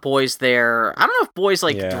Boy's there. I don't know if Boy's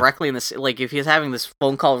directly in this. Like, if he's having this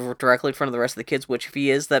phone call directly in front of the rest of the kids, which if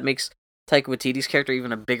he is, that makes Taika Waititi's character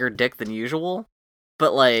even a bigger dick than usual.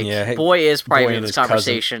 But Boy is probably in this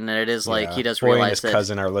conversation, and it is he does Boy realize and his that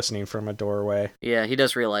cousin are listening from a doorway. Yeah, he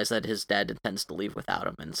does realize that his dad intends to leave without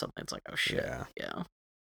him, and something's like, oh shit. Yeah.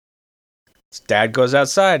 His dad goes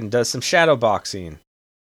outside and does some shadow boxing,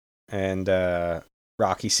 and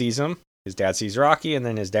Rocky sees him. His dad sees Rocky, and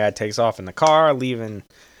then his dad takes off in the car, leaving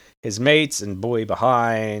his mates and Boy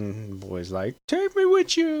behind. Boy's like, "Take me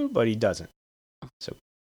with you," but he doesn't. So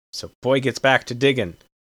Boy gets back to digging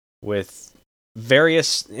with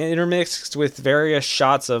intermixed with various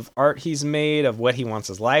shots of art he's made of what he wants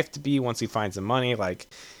his life to be once he finds the money, like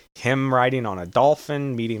him riding on a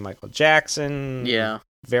dolphin, meeting Michael Jackson,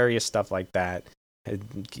 various stuff like that,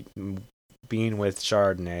 being with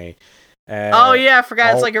Chardonnay. I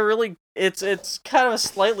forgot. It's like a really, it's kind of a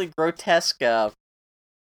slightly grotesque photo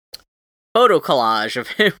collage of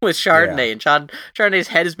him with Chardonnay, and Chardonnay's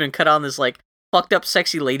head has been cut on this fucked up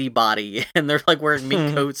sexy lady body, and they're wearing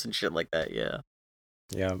mink coats and shit like that.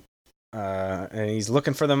 And he's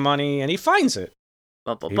looking for the money and he finds it.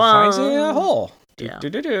 He finds it in a hole.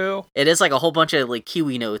 It is like a whole bunch of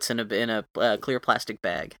kiwi notes in a clear plastic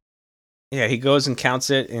bag. He goes and counts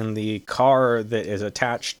it in the car that is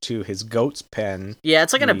attached to his goat's pen.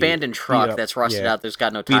 It's like an abandoned truck that's rusted out. There's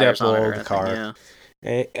got no tires on it or anything. Car.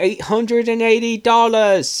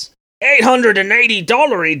 $880.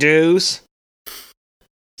 $880 dues.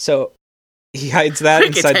 So he hides that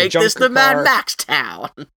inside the junker car. We can take this to Mad Max Town.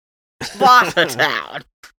 Bata Town.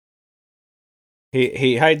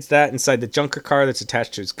 He hides that inside the junker car that's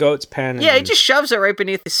attached to his goat's pen. Yeah, he just shoves it right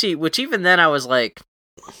beneath the seat, which even then I was like,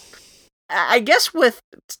 I guess with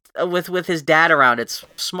with his dad around, it's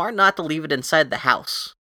smart not to leave it inside the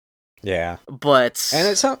house. Yeah. But And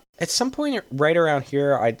at some point right around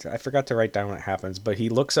here, I forgot to write down what happens, but he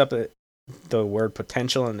looks up at the word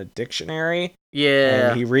potential in the dictionary. Yeah.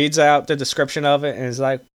 And he reads out the description of it and is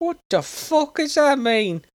like, what the fuck does that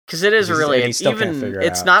mean? Because it is really, he still can't figure it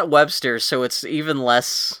it's out. not Webster's, so it's even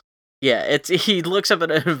less. Yeah, he looks up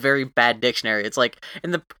in a very bad dictionary. It's like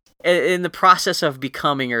in the process of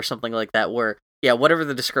becoming or something like that, where whatever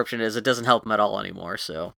the description is, it doesn't help him at all anymore.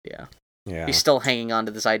 So Yeah. he's still hanging on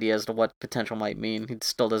to this idea as to what potential might mean. He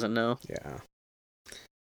still doesn't know. Yeah.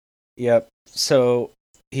 Yep. So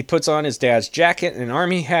he puts on his dad's jacket and an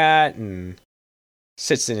army hat and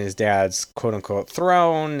sits in his dad's quote-unquote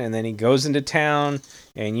throne, and then he goes into town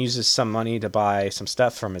and uses some money to buy some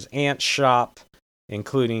stuff from his aunt's shop,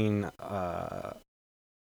 including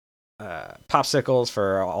popsicles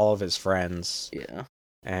for all of his friends. Yeah.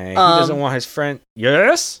 And he doesn't want his friend...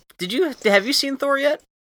 Yes? Have you seen Thor yet?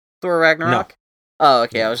 Thor Ragnarok? No. Oh,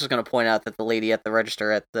 okay. I was just going to point out that the lady at the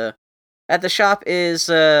register at the shop is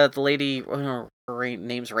the lady, her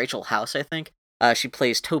name's Rachel House, I think. She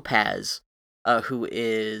plays Topaz, who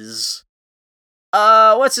is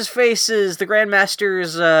what's his face is the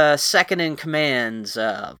Grandmaster's second in command.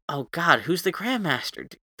 Oh god, who's the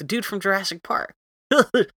Grandmaster? The dude from Jurassic Park.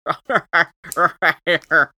 That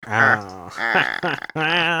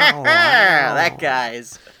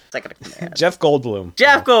guy's second in command. Jeff Goldblum.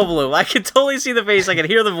 Jeff Goldblum. I can totally see the face. I can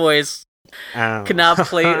hear the voice. Could not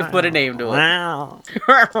put a name to it.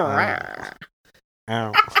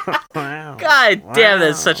 God damn,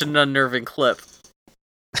 that's such an unnerving clip.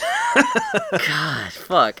 God,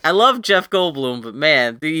 fuck. I love Jeff Goldblum, but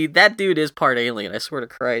man, that dude is part alien, I swear to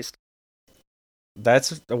Christ. He's That's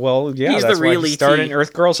the real why he ET. starred in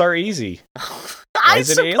Earth Girls Are Easy.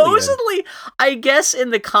 Supposedly, I guess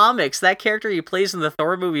in the comics, that character he plays in the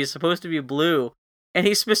Thor movie is supposed to be blue, and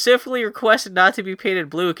he specifically requested not to be painted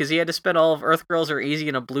blue because he had to spend all of Earth Girls Are Easy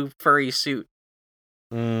in a blue furry suit.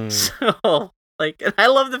 So, and I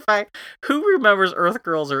love the fact, who remembers Earth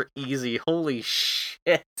Girls Are Easy? Holy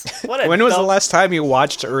shit. When was the last time you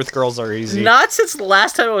watched Earth Girls Are Easy? Not since the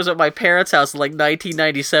last time I was at my parents' house in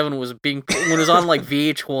 1997 when it was on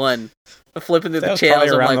VH1. Flipping through the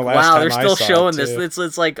channels, I'm like, wow, they're still showing this.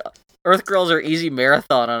 It's like Earth Girls Are Easy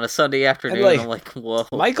marathon on a Sunday afternoon. I'm like, whoa.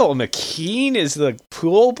 Michael McKean is the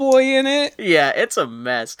pool boy in it? Yeah, it's a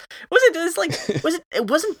mess. It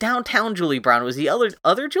wasn't Downtown Julie Brown, it was the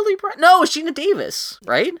other Julie Brown? No, it was Gina Davis,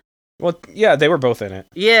 right? Well, yeah, they were both in it.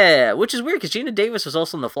 Yeah, which is weird because Gina Davis was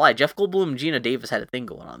also in The Fly. Jeff Goldblum and Gina Davis had a thing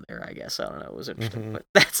going on there, I guess. I don't know. It was interesting, but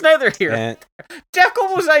that's neither here. Jeff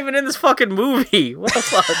Goldblum was not even in this fucking movie. What the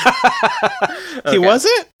fuck? He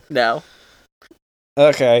wasn't? No.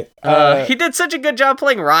 Okay. He did such a good job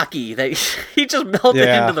playing Rocky that he just melted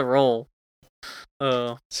into the role.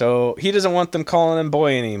 So he doesn't want them calling him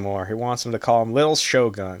boy anymore. He wants them to call him Little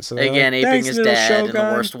Shogun. So again, like, aping his dad Shogun. in the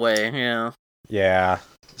worst way. Yeah. Yeah.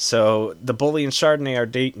 So the bully and Chardonnay are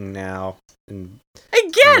dating now. And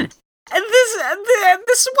again, and this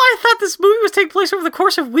is why I thought this movie was taking place over the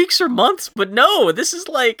course of weeks or months. But no, this is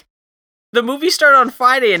the movie started on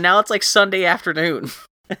Friday and now it's Sunday afternoon.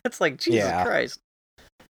 It's like Jesus Christ.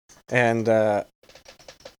 And so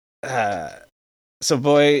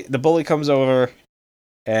the bully comes over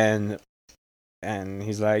and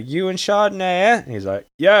he's like, you and Chardonnay, eh? And he's like,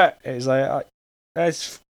 yeah. And he's like,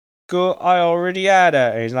 that's good. I already had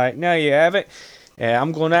her. And he's like, no, you haven't. And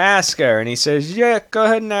I'm going to ask her. And he says, yeah, go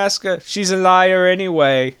ahead and ask her. She's a liar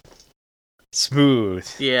anyway. Smooth.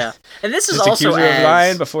 Yeah. And this is just also accuse her of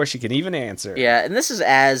lying before she can even answer. Yeah, and this is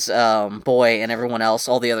as Boy and everyone else,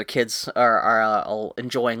 all the other kids are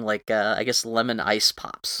enjoying I guess lemon ice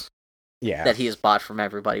pops. Yeah. That he has bought from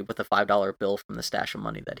everybody with a $5 bill from the stash of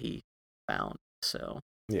money that he found. So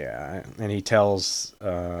yeah, and he tells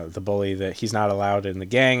the bully that he's not allowed in the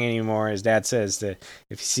gang anymore. His dad says that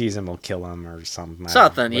if he sees him, he'll kill him or something.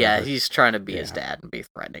 Yeah, he's trying to be his dad and be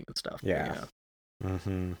threatening and stuff. Yeah.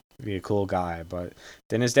 Be a cool guy. But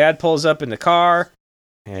then his dad pulls up in the car,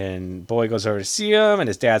 and Boy goes over to see him, and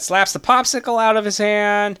his dad slaps the popsicle out of his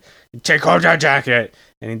hand. Take off that jacket!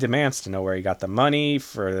 And he demands to know where he got the money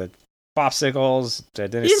for the popsicles.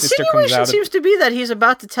 Then his sister comes out. Seems to be that he's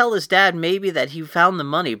about to tell his dad maybe that he found the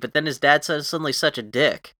money, but then his dad says suddenly such a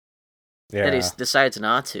dick that he decides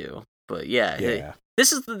not to. But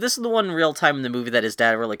this is the one real time in the movie that his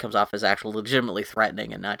dad really comes off as actual legitimately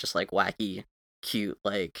threatening and not just wacky, cute,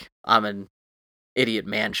 I'm an idiot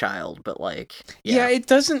man child, but it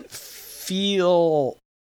doesn't feel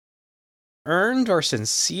earned or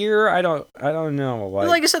sincere. I don't know.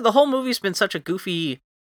 Like I said, the whole movie's been such a goofy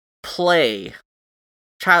play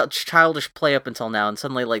childish play up until now, and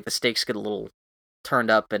suddenly like the stakes get a little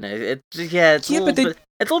turned up, and it's a little bit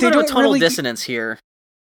of a tonal dissonance here.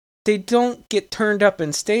 They don't get turned up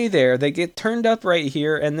and stay there. They get turned up right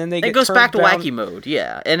here, and then it goes back to wacky mode,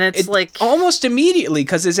 yeah. And it's like almost immediately,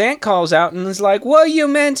 because his aunt calls out and is like, "Well, you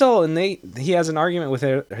mental," and he has an argument with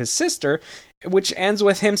his sister, which ends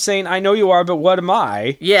with him saying, "I know you are, but what am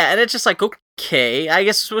I?" Yeah, and it's just like, okay, I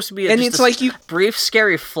guess it's supposed to be brief,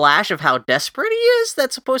 scary flash of how desperate he is.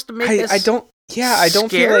 That's supposed to make I don't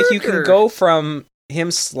feel like you can go from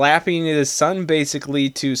him slapping his son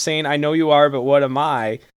basically to saying, "I know you are, but what am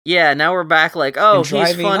I?" Yeah, now we're back like, oh,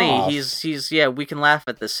 he's funny. Off. He's we can laugh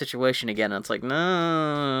at this situation again. And it's like,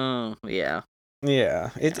 no, yeah. Yeah,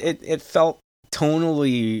 it felt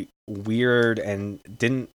tonally weird and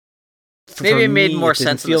didn't. Maybe it made more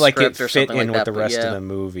sense. Feel like it or fit in like with that, the rest of the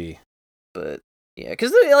movie. But yeah,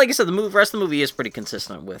 because like I said, the rest of the movie is pretty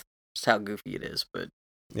consistent with just how goofy it is. But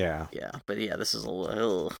yeah, but this is a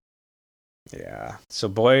little. Yeah, so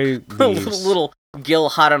boy leaves. little Gil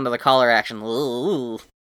hot under the collar action.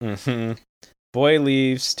 Mm-hmm. Boy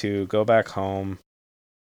leaves to go back home,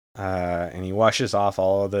 and he washes off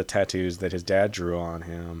all of the tattoos that his dad drew on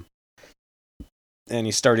him. And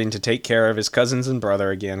he's starting to take care of his cousins and brother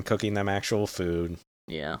again, cooking them actual food.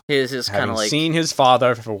 Yeah, his kind of like seen his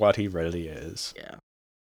father for what he really is. Yeah,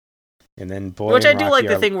 and then boy, which and I do Rocky like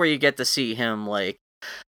the thing where you get to see him like.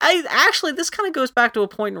 This kind of goes back to a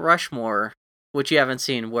point in Rushmore, which you haven't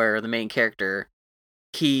seen, where the main character.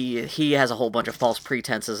 He has a whole bunch of false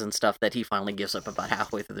pretenses and stuff that he finally gives up about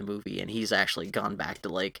halfway through the movie, and he's actually gone back to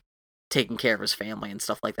like taking care of his family and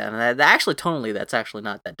stuff like that. And actually, tonally, that's actually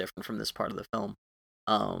not that different from this part of the film.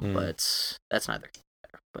 But that's neither.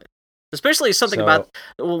 But especially something about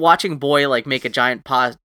watching Boy like make a giant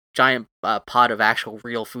pot of actual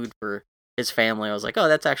real food for his family. I was like, oh,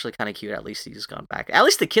 that's actually kind of cute. At least he's gone back. At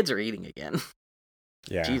least the kids are eating again.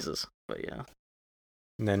 Yeah. Jesus. But yeah.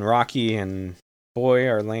 And then Rocky and Boy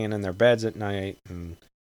are laying in their beds at night, and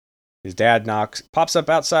his dad pops up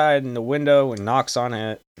outside in the window and knocks on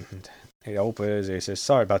it. And he opens. He says,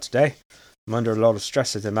 "Sorry about today. I'm under a lot of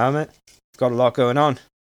stress at the moment. Got a lot going on.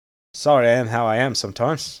 Sorry, I am how I am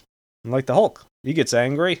sometimes. I'm like the Hulk. He gets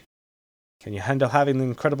angry. Can you handle having the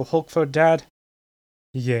Incredible Hulk for dad?"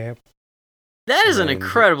 Yeah. That is an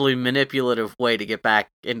incredibly manipulative way to get back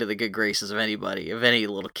into the good graces of anybody, of any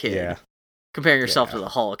little kid. Yeah. Comparing yourself to the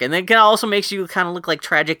Hulk. And then it also makes you kind of look like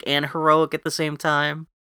tragic and heroic at the same time.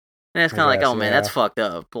 And it's kind of like, oh man, that's fucked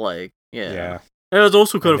up. Like, yeah. And it's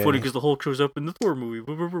also kind of funny because the Hulk shows up in the Thor movie.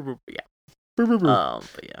 Yeah. But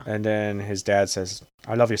yeah. And then his dad says,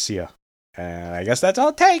 "I love you, see ya." And I guess that's all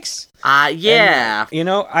it takes. Yeah. And,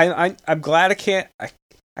 I'm glad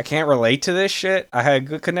I can't relate to this shit. I had a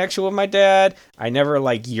good connection with my dad. I never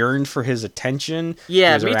yearned for his attention.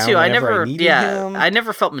 Yeah, me too. I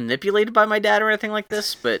never felt manipulated by my dad or anything like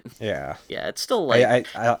this, but yeah, it's still like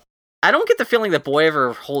I don't get the feeling that Boy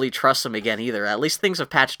ever wholly trusts him again either. At least things have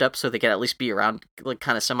patched up so they can at least be around, like,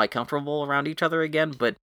 kind of semi-comfortable around each other again,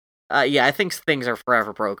 but I think things are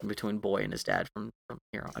forever broken between Boy and his dad from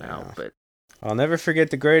here on out, but I'll never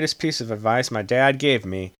forget the greatest piece of advice my dad gave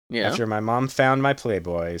me after my mom found my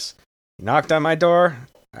Playboys. He knocked on my door,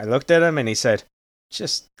 I looked at him, and he said,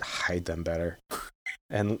 "Just hide them better."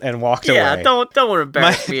 And walked away. Yeah, don't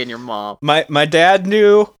embarrass me and your mom. My dad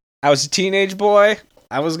knew I was a teenage boy.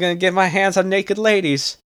 I was going to get my hands on naked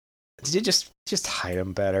ladies. Just hide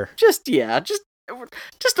them better. Just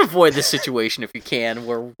avoid this situation if you can,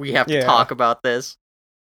 where we have to talk about this.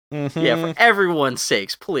 Mm-hmm. Yeah, for everyone's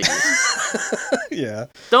sakes, please. Yeah.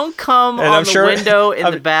 Don't come on the window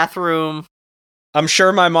in the bathroom. I'm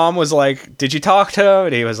sure my mom was like, "Did you talk to him?"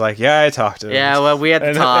 And he was like, "Yeah, I talked to him." Yeah, well, we had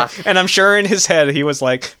to talk. And I'm sure in his head he was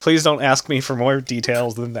like, "Please don't ask me for more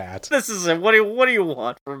details than that." This is it. What do you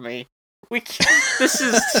want from me? This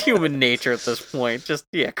is human nature at this point. Just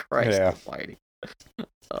Christ almighty.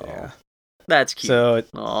 Yeah. That's cute.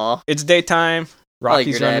 So it's daytime.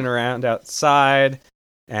 Rocky's running around outside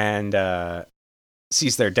and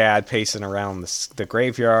sees their dad pacing around the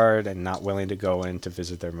graveyard and not willing to go in to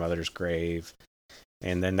visit their mother's grave.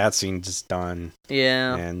 And then that scene's just done.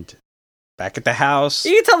 Yeah. And back at the house.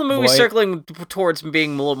 You can tell the movie's circling towards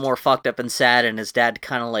being a little more fucked up and sad, and his dad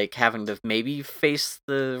kind of like having to maybe face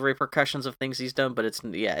the repercussions of things he's done, but it's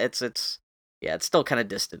still kind of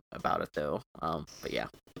distant about it though. But yeah.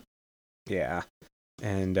 Yeah.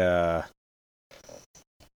 And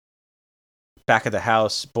back at the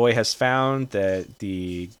house, Boy has found that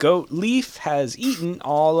the goat Leaf has eaten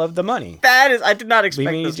all of the money. I did not expect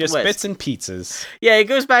this just twist. bits and pizzas. Yeah, he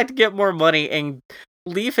goes back to get more money, and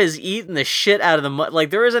Leaf has eaten the shit out of the like.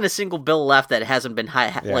 There isn't a single bill left that hasn't been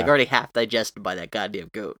like already half digested by that goddamn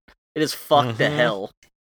goat. It is fucked to hell.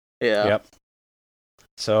 Yeah. Yep.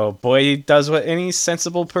 So Boy does what any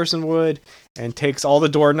sensible person would and takes all the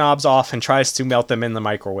doorknobs off and tries to melt them in the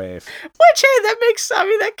microwave. Which, hey,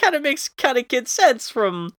 that kind of makes good sense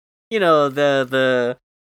from, the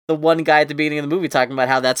one guy at the beginning of the movie talking about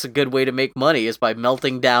how that's a good way to make money is by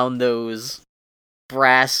melting down those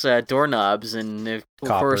brass doorknobs. And of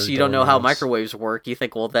course you don't know how microwaves work. You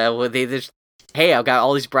think, well, they just, hey, I've got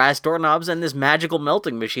all these brass doorknobs and this magical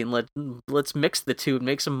melting machine. Let's mix the two and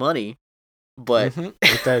make some money. But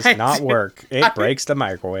it does not work. It breaks the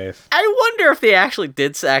microwave. I wonder if they actually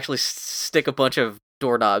did stick a bunch of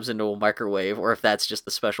doorknobs into a microwave, or if that's just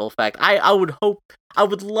a special effect. I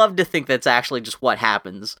would love to think that's actually just what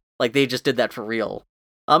happens. Like they just did that for real.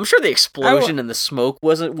 I'm sure the explosion and the smoke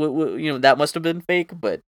wasn't, that must have been fake,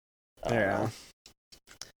 but yeah.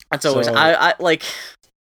 That's always I like.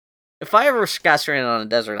 If I ever got stranded on a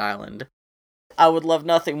desert island, I would love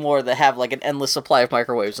nothing more than have like an endless supply of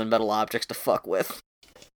microwaves and metal objects to fuck with.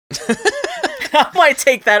 I might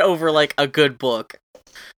take that over like a good book.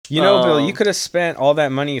 Bill, you could have spent all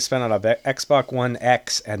that money you spent on a Xbox One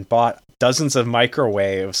X and bought dozens of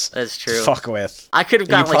microwaves. That's true. To fuck with. I could have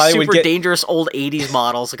gotten like super dangerous old 80s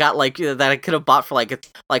models. I got like that I could have bought for like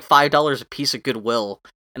 $5 a piece of Goodwill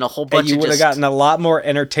and a whole bunch. And you would have gotten a lot more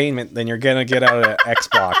entertainment than you're gonna get out of an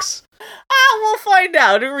Xbox. We'll find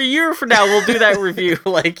out. A year from now, we'll do that review.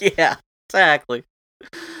 Yeah, exactly.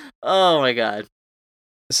 Oh my god.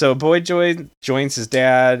 So Boy joins his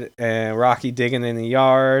dad and Rocky digging in the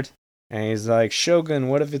yard, and he's like, Shogun,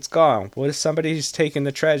 what if it's gone? What if somebody's taken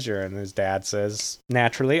the treasure? And his dad says,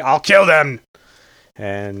 naturally, I'll kill them.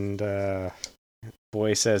 And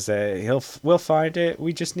Boy says that we'll find it.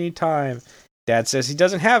 We just need time. Dad says he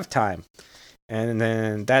doesn't have time. And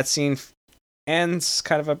then that scene ends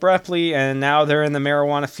kind of abruptly, and now they're in the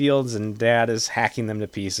marijuana fields, and Dad is hacking them to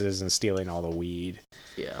pieces and stealing all the weed.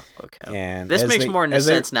 Yeah, okay. And this makes more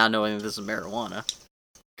sense now knowing that this is marijuana.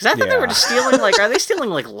 Because I thought they were just stealing, are they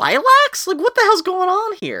stealing, lilacs? What the hell's going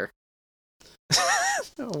on here?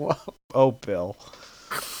 Oh, Bill.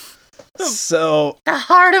 So... The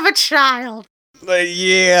heart of a child!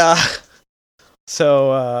 Yeah.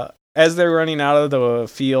 So, as they're running out of the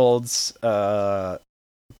fields,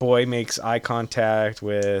 Boy makes eye contact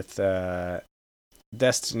with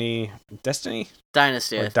Destiny?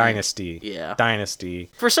 Dynasty. Dynasty. Yeah. Dynasty.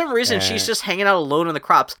 For some reason, she's just hanging out alone in the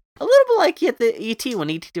crops. A little bit like at the E.T. when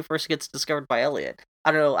E.T. first gets discovered by Elliot.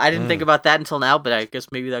 I don't know. I didn't think about that until now, but I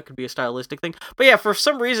guess maybe that could be a stylistic thing. But yeah, for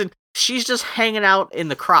some reason, she's just hanging out in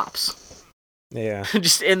the crops. Yeah.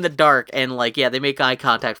 Just in the dark, and they make eye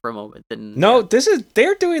contact for a moment. Then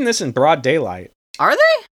they're doing this in broad daylight. Are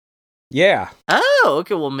they? Yeah. Oh,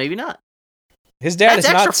 okay. Well, maybe not. His dad is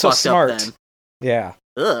not so smart. Yeah.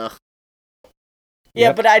 Ugh. Yeah,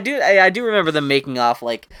 yep. But I do remember them making off.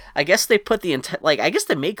 I guess they put the I guess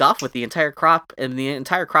they make off with the entire crop, and the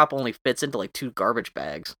entire crop only fits into 2 garbage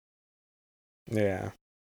bags. Yeah.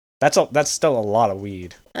 That's still a lot of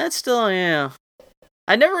weed. That's still, yeah.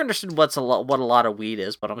 I never understood what a lot of weed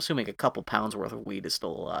is, but I'm assuming a couple pounds worth of weed is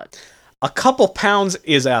still a lot. A couple pounds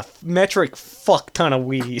is a metric fuck ton of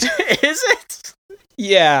weed. Is it?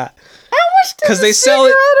 Yeah. How much does they sell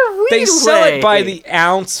it? They sell it by the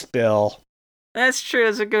ounce, Bill. That's true.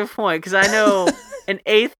 That's a good point. Because I know an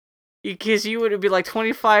eighth, because you would be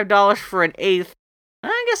 $25 for an eighth.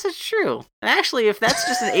 I guess it's true. And actually, if that's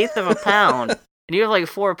just an eighth of a pound, and you have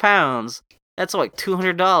 4 pounds, that's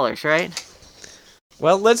 $200, right?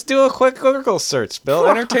 Well, let's do a quick Google search, Bill.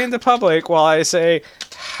 Entertain the public while I say,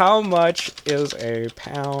 how much is a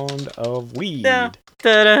pound of weed? Actually,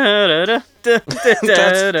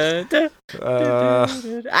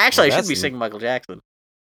 I should be singing Michael Jackson.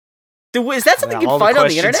 Is that something you can find on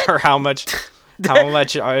the internet? Or how much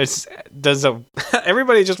does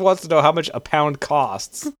everybody just wants to know how much a pound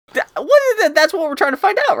costs? That's what we're trying to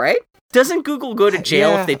find out, right? Doesn't Google go to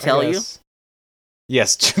jail if they tell you?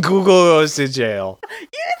 Yes, Google goes to jail. You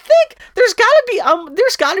think there's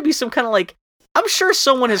gotta be some kind of I'm sure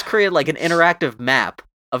someone has created an interactive map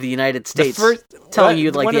of the United States telling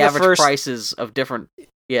you the average prices of different.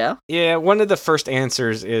 Yeah. Yeah, one of the first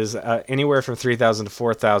answers is anywhere from $3,000 to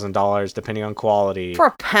 $4,000 depending on quality. For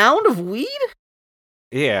a pound of weed?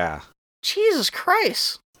 Yeah. Jesus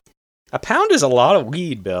Christ. A pound is a lot of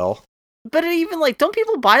weed, Bill. But even don't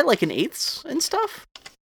people buy in eighths and stuff?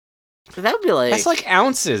 That would be that's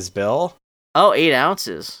ounces, Bill. Oh, 8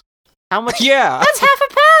 ounces. How much? Yeah. That's half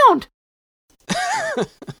a pound.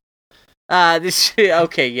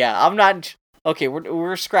 Okay, yeah. I'm not Okay,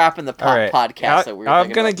 we're scrapping the All right. podcast that we were I'm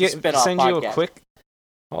thinking gonna about, the spin-off send you a podcast. quick.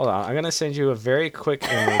 Hold on, I'm gonna send you a very quick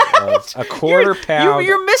image of a quarter pound.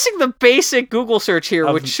 You're missing the basic Google search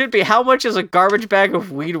here, which should be how much is a garbage bag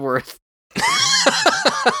of weed worth?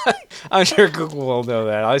 I'm sure Google will know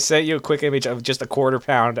that. I sent you a quick image of just a quarter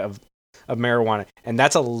pound of marijuana, and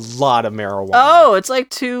that's a lot of marijuana. Oh, it's like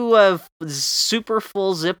 2 super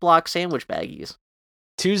full Ziploc sandwich baggies.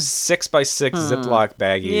 2 6x6 Ziploc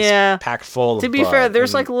baggies, Yeah. packed full of To be bud, fair,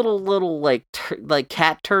 there's and- like little like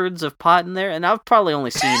cat turds of pot in there, and I've probably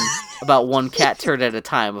only seen about 1 cat turd at a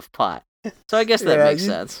time of pot. So I guess that Yeah, makes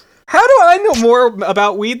sense. How do I know more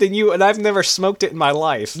about weed than you? And I've never smoked it in my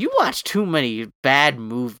life. You watch too many bad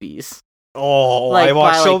movies. Oh, I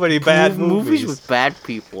watch so many bad movies with bad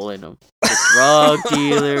people in them, with drug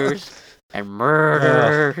dealers and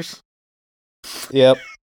murderers. Yep.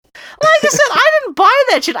 Like I said, I didn't buy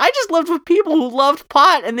that shit. I just lived with people who loved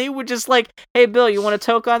pot, and they would just like, "Hey, Bill, you want to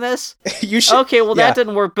toke on this? You should. Okay, well yeah. that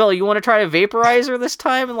didn't work. Bill, you want to try a vaporizer this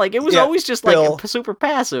time?" And like, it was Yeah, always just Bill. like super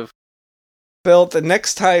passive. Bill, the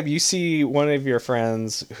next time you see one of your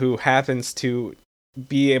friends who happens to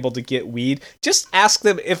be able to get weed, just ask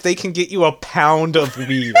them if they can get you a pound of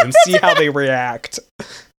weed and see how they react.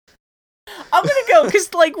 I'm gonna go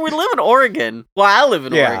because like we live in Oregon. Well, I live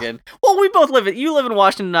in Yeah. Oregon. Well, we both live in. You live in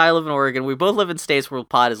Washington, and I live in Oregon. We both live in states where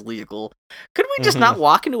pot is legal. Could we just not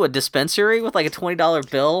walk into a dispensary with like a $20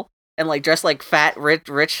 bill and like dress like fat,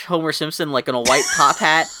 rich Homer Simpson, like in a white top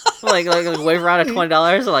hat, like wave around at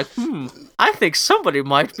 $20 and like, I think somebody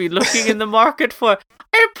might be looking in the market for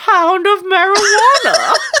a pound of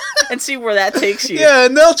marijuana, and see where that takes you. Yeah,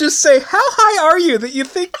 and they'll just say, "How high are you that you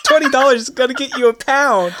think $20 is gonna get you a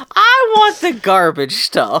pound?" I want the garbage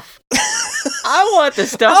stuff. I want the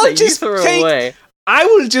stuff I'll that you just throw take- away. I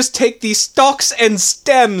will just take the stalks and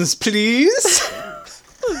stems, please.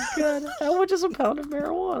 Oh God, how much is a pound of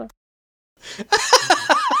marijuana?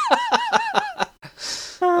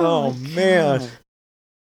 Oh man,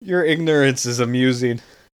 your ignorance is amusing.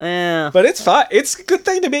 Yeah, But it's fine. It's a good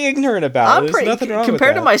thing to be ignorant about. There's nothing wrong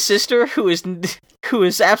compared with to that. my sister, who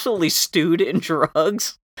is absolutely stewed in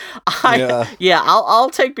drugs. I'll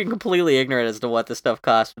take being completely ignorant as to what this stuff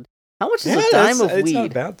costs. How much is a dime of it's weed? not a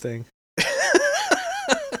bad thing.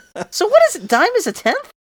 So what is it? Dime is a tenth?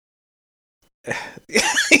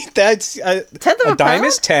 That's Tenth of a dime pound?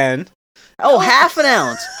 is 10. Oh, half an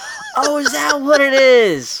ounce. Oh, is that what it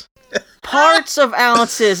is? Parts of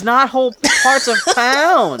ounces, not whole parts of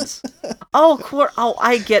pounds. Oh, Oh,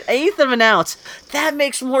 I get 1/8 of an ounce. That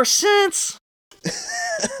makes more sense.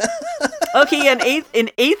 Okay, an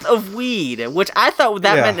eighth of weed, which I thought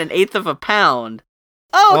that meant 1/8 of a pound.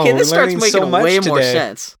 Oh, okay, this starts making way more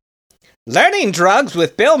sense. Learning drugs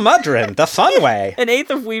with Bill Mudrin, the fun way. 1/8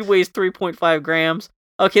 of weed weighs 3.5 grams.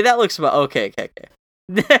 Okay, that looks about okay.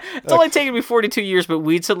 It's only taken me 42 years, but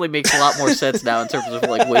weed suddenly makes a lot more sense now in terms of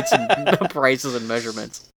like weights and prices and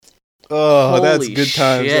measurements. Oh, that's Holy good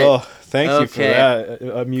times. shit. Oh, thank you for Okay. that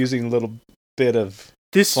amusing little bit of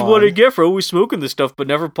This fun. is what I get for always smoking this stuff, but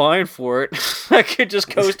never buying for it. I could just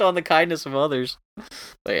coast on the kindness of others.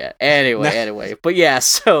 But yeah, anyway. But yeah,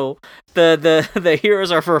 so the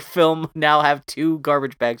heroes of our film now have 2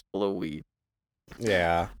 garbage bags full of weed.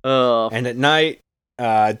 Yeah. Oh, And at night,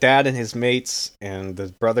 Dad and his mates and the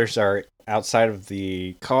brothers are outside of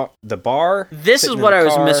the bar. this is sitting in what the I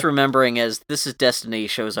was car. misremembering as this is Destiny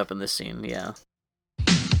shows up in this scene. Yeah.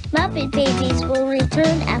 Muppet Babies will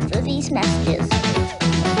return after these messages.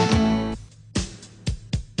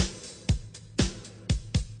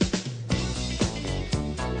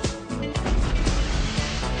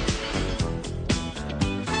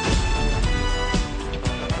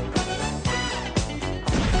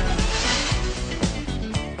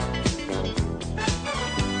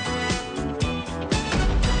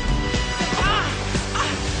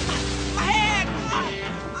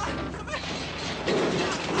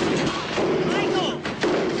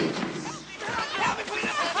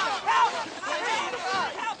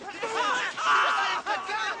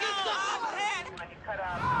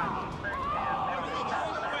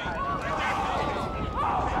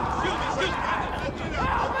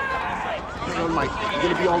 Mike, you're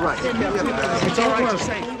gonna be all right. It's all right. Just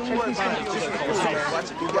say.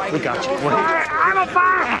 We got you. We're here. I'm on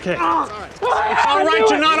fire! Okay. It's all right,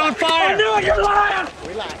 you're not on fire. I knew it, you're lying!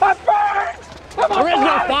 I'm burned! There is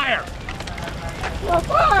no fire.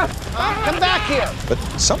 Come back here! But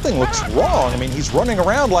something looks wrong. I mean, he's running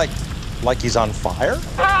around like he's on fire. Oh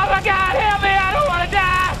my God, help me! I don't want to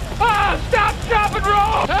die! Oh, stop, drop, and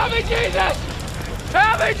roll! Help me, Jesus!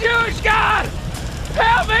 Help me, Jewish God!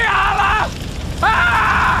 Help me, Allah!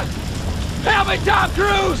 Ah! Help me, Tom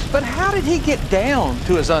Cruise! But how did he get down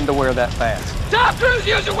to his underwear that fast? Tom Cruise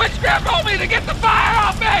used a witchcraft on me to get the fire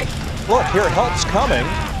off me! Look, here, help's coming.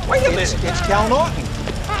 Wait a minute. It's Cal Naughton.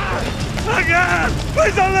 Again!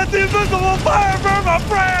 Please don't let the invisible fire burn my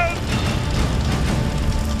friends!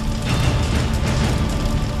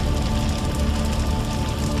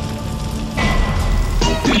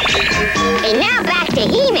 And now back to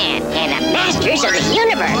He-Man and the Masters of the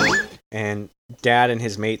Universe. And Dad and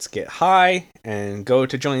his mates get high and go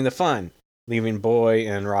to join the fun, leaving Boy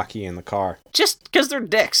and Rocky in the car. Just because they're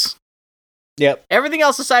dicks. Yep. Everything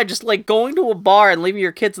else aside, just like going to a bar and leaving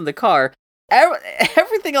your kids in the car,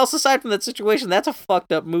 everything else aside from that situation, that's a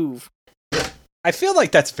fucked up move. I feel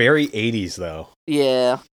like that's very 80s, though.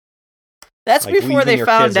 Yeah. That's like before they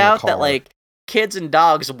found out that, car. like, kids and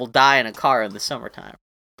dogs will die in a car in the summertime.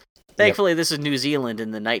 Thankfully, This is New Zealand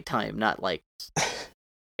in the nighttime, not, like,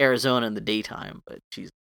 Arizona in the daytime, but jeez.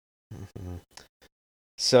 Mm-hmm.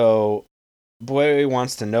 So, Boy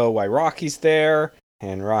wants to know why Rocky's there,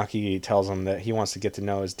 and Rocky tells him that he wants to get to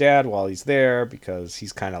know his dad while he's there because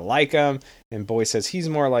he's kind of like him, and Boy says he's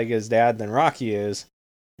more like his dad than Rocky is,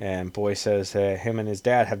 and Boy says that him and his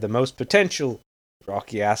dad have the most potential.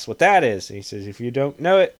 Rocky asks what that is, and he says, if you don't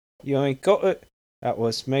know it, you ain't got it. That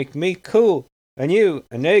was make me cool, and you,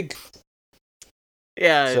 an egg.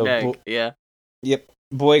 Yeah, So an egg, yeah. Yep.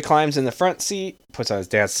 Boy climbs in the front seat, puts on his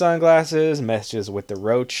dad's sunglasses, messages with the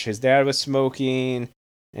roach his dad was smoking,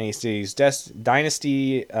 and he sees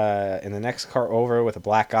Dynasty in the next car over with a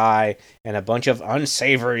black eye, and a bunch of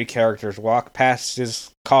unsavory characters walk past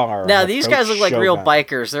his car. Now, these guys look like real Shogun.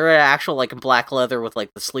 bikers. They're actual, like, in black leather with, like,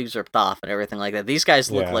 the sleeves ripped off and everything like that. These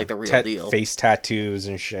guys look like the real deal. Face tattoos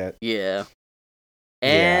and shit. Yeah.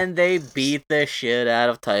 And they beat the shit out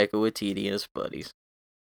of Taika Waititi and his buddies.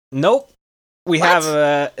 Nope. We have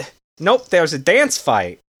a... Nope, there's a dance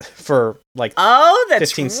fight for, like,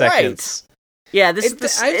 that's 15 right. seconds. Yeah, I think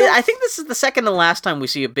this is the second and last time we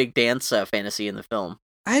see a big dance fantasy in the film.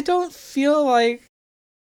 I don't feel like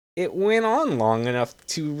it went on long enough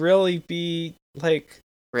to really be, like,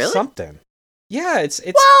 something. Yeah, it's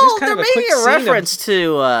just kind of a quick Well, there may be a scene reference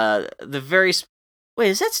to the very... Wait,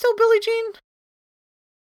 is that still Billie Jean?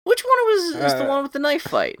 Which one is the one with the knife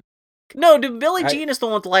fight? No, Billie Jean is the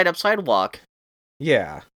one with the light up sidewalk.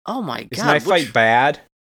 Yeah. Oh my god. Is knife fight bad?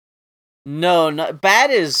 No,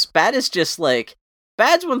 bad is just like...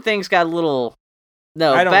 Bad's when things got a little...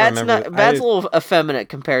 No, I don't Bad's remember. Bad's a little effeminate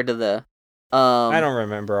compared to the... I don't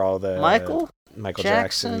remember all the Michael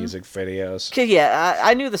Jackson music videos. Okay, yeah,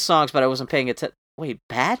 I knew the songs, but I wasn't paying attention. Wait,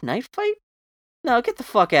 Bad knife fight? No, get the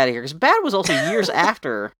fuck out of here, because Bad was also years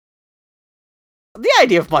after the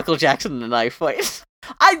idea of Michael Jackson in a knife fight.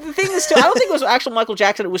 The thing is, too, I don't think it was actual Michael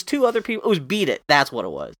Jackson. It was two other people. It was Beat It. That's what it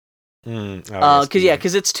was.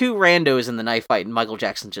 Because it's two randos in the knife fight, and Michael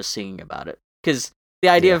Jackson just singing about it. Because the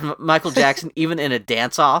idea of Michael Jackson, even in a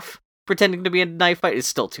dance-off, pretending to be in a knife fight is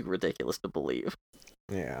still too ridiculous to believe.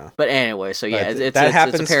 Yeah. But anyway, so yeah, that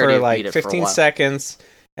happens it's a parody for of like Beat It 15 for a while. seconds,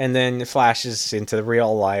 and then it flashes into the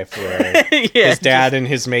real life where his dad and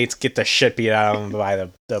his mates get the shit beat out of him by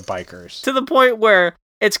the bikers. To the point where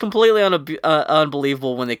it's completely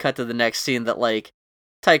unbelievable when they cut to the next scene that, like,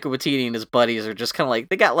 Taika Waititi and his buddies are just kind of like,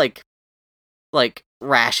 they got, like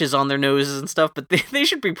rashes on their noses and stuff, but they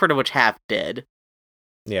should be pretty much half dead.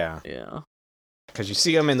 Yeah. Yeah. Because you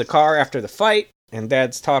see them in the car after the fight, and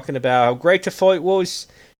Dad's talking about how great the fight was.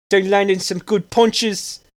 They landed some good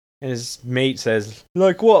punches. And his mate says,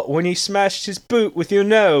 like what? When he smashed his boot with your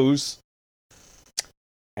nose?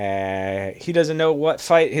 He doesn't know what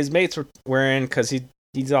fight his mates were in, because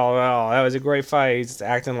he's all, oh, that was a great fight. He's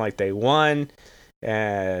acting like they won.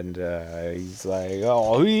 And he's like,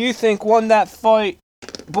 oh, who do you think won that fight?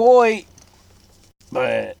 Boy.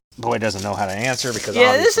 But Boy doesn't know how to answer because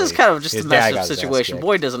this is kind of just a messed up situation. situation.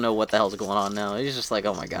 Boy doesn't know what the hell's going on now. He's just like,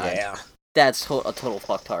 oh my god. Yeah. That's a total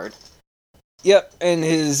fucktard. Yep, and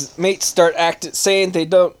his mates start saying they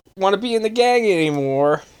don't want to be in the gang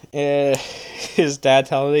anymore. His dad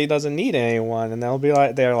tells him he doesn't need anyone, and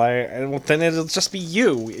they're like, well, then it'll just be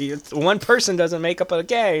you. One person doesn't make up a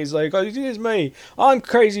gang. He's like, oh, it's me. I'm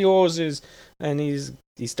Crazy Horses. And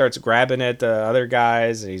he starts grabbing at the other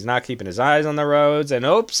guys, and he's not keeping his eyes on the roads, and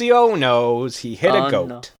oopsie knows he hit a goat.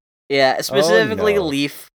 No. Yeah, specifically no.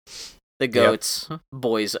 Leaf, the goats,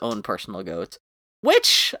 Boy's own personal goats.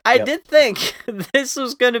 Which, I did think this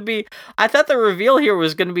was going to be... I thought the reveal here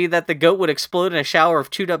was going to be that the goat would explode in a shower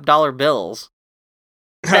of chewed up dollar bills.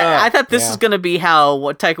 I thought this is going to be how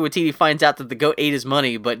Taika Waititi finds out that the goat ate his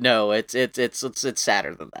money, but no, it's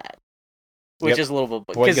sadder than that. Which is a little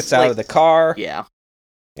bit... Boy gets out of the car. Yeah.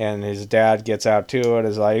 And his dad gets out too and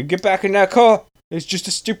is like, "Get back in that car! It's just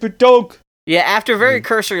a stupid dog!" Yeah, after a very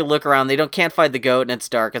cursory look around, they can't find the goat and it's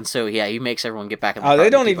dark, and so he makes everyone get back in the car. They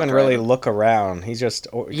don't even really look around. He just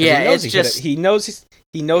he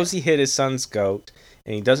knows he hit his son's goat,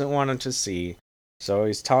 and he doesn't want him to see. So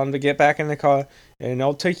he's telling him to get back in the car, and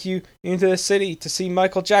I'll take you into the city to see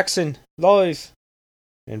Michael Jackson live.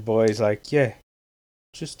 And Boy's like, "Yeah,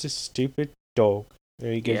 just a stupid dog."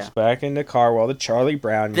 And he gets back in the car while the Charlie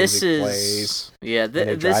Brown music plays. Yeah,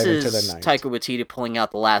 this is Taika Waititi pulling out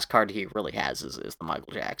the last card he really has is the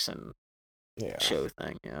Michael Jackson show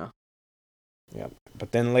thing, Yep.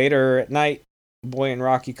 But then later at night, Boy and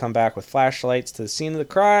Rocky come back with flashlights to the scene of the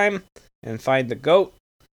crime and find the goat.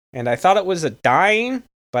 And I thought it was dying,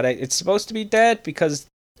 but it's supposed to be dead because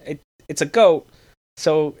it's a goat,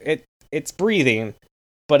 so it's breathing.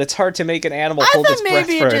 But it's hard to make an animal hold its breath for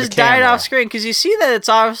the camera. I thought maybe it just died off screen, because you see that it's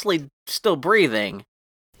obviously still breathing.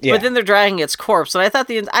 Yeah. But then they're dragging its corpse, and I think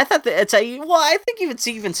it's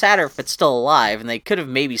even sadder if it's still alive, and they could have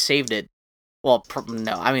maybe saved it. Well,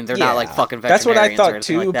 no, I mean, they're not like fucking veterinarians. That's what I thought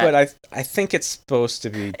too, but I think it's supposed to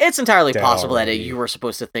be. It's entirely possible that you were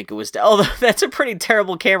supposed to think it was dead. Although that's a pretty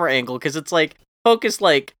terrible camera angle, because it's like focused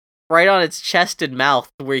like right on its chest and mouth,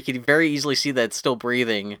 where you can very easily see that it's still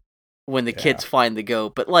breathing when the kids find the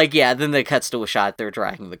goat. But then it cuts to a shot they're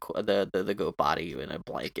dragging the goat body in a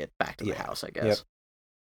blanket back to the house, I guess. Yep.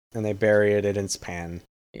 And they bury it in its pan.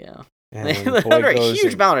 Yeah. And under a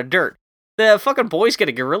huge amount of dirt. The fucking boy's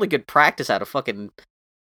getting a really good practice out of fucking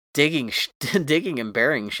digging and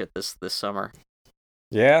burying shit this summer.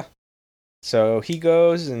 Yeah. So he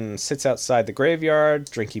goes and sits outside the graveyard,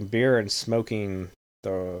 drinking beer and smoking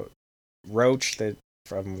the roach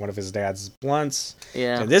from one of his dad's blunts.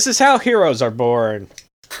 Yeah. And this is how heroes are born.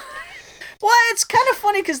 Well, it's kind of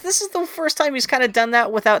funny because this is the first time he's kind of done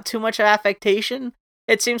that without too much affectation.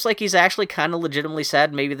 It seems like he's actually kind of legitimately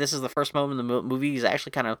sad. Maybe this is the first moment in the movie he's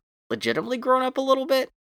actually kind of legitimately grown up a little bit.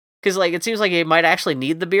 Because it seems like he might actually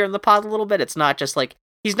need the beer in the pot a little bit. It's not just like,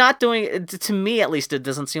 he's not doing it, to me at least, it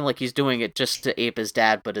doesn't seem like he's doing it just to ape his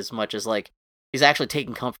dad, but as much as he's actually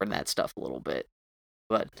taking comfort in that stuff a little bit.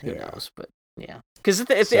 But who knows? But yeah. Because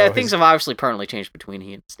things have obviously permanently changed between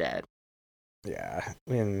he and his dad. Yeah,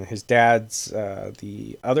 and his dad's,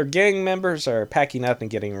 the other gang members are packing up and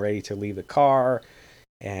getting ready to leave the car,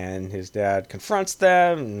 and his dad confronts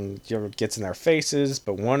them and gets in their faces,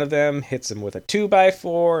 but one of them hits him with a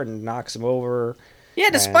 2x4 and knocks him over.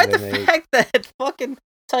 Yeah, despite the fact that fucking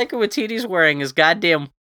Taika Waititi's wearing his goddamn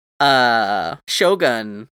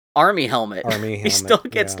Shogun army helmet. He still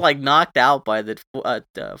gets knocked out by the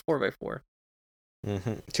 4x4.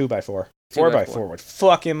 2x4. 4x4 would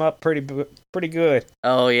fuck him up pretty good.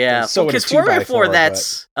 Oh yeah, so because 4x4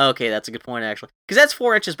 that's okay. That's a good point actually, because that's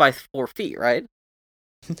 4 inches by 4 feet, right?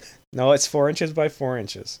 No, it's 4 inches by 4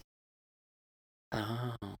 inches.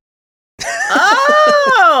 Oh,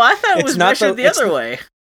 I thought it was measured the other way.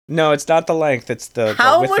 No, it's not the length. It's the width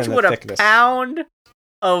How and much the would thickness. a pound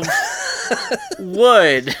of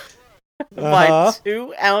wood by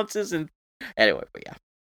 2 ounces and anyway? But yeah.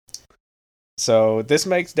 So this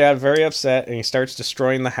makes Dad very upset, and he starts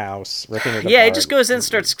destroying the house, ripping it apart. Yeah, he just goes in and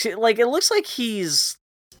starts it looks like he's.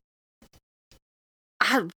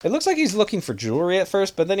 It looks like he's looking for jewelry at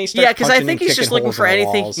first, but then he starts. Yeah, because I think he's just looking for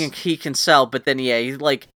anything he can sell. But then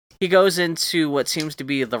he goes into what seems to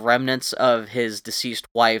be the remnants of his deceased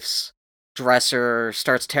wife's dresser,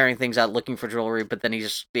 starts tearing things out, looking for jewelry. But then he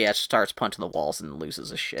just starts punching the walls and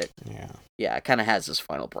loses his shit. Yeah, it kind of has this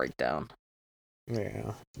final breakdown.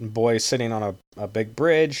 Yeah, and Boy's sitting on a big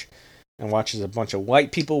bridge and watches a bunch of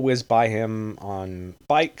white people whiz by him on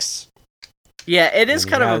bikes. Yeah, it is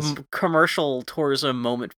kind of a commercial tourism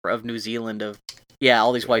moment of New Zealand of,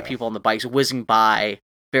 all these white people on the bikes whizzing by,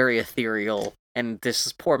 very ethereal, and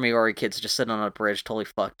this poor Maori kid's just sitting on a bridge totally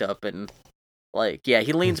fucked up, and,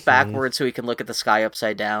 he leans backwards so he can look at the sky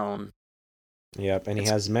upside down. Yep, and he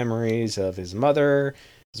has memories of his mother,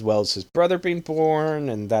 as well as his brother being born,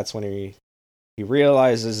 and that's when he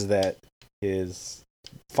realizes that his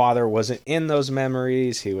father wasn't in those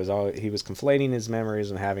memories. He was conflating his memories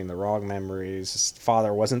and having the wrong memories. His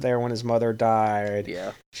father wasn't there when his mother died.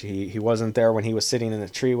 Yeah. He wasn't there when he was sitting in a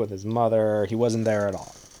tree with his mother. He wasn't there at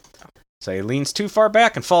all. So he leans too far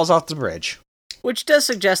back and falls off the bridge. Which does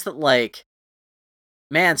suggest that,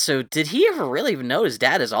 man, so did he ever really even know his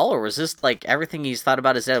dad is all, or was this, everything he's thought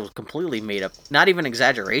about his dad was completely made up? Not even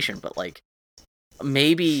exaggeration, but,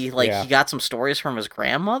 maybe, he got some stories from his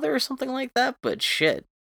grandmother or something like that, but shit.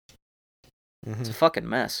 It's a fucking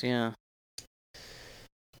mess, yeah.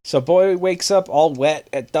 So Boy wakes up all wet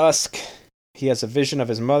at dusk, he has a vision of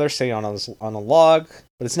his mother sitting on a log,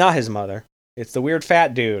 but it's not his mother. It's the weird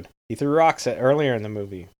fat dude he threw rocks at earlier in the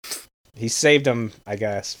movie. He saved him, I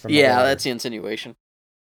guess. From that's the insinuation.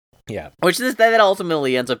 Yeah. Which that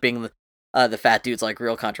ultimately ends up being the fat dude's like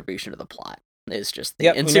real contribution to the plot. Is just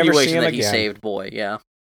the insinuation that he saved Boy. Yeah.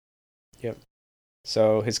 Yep.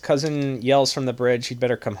 So his cousin yells from the bridge, he'd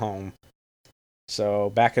better come home.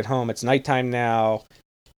 So back at home, it's nighttime now,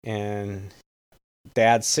 and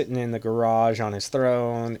Dad's sitting in the garage on his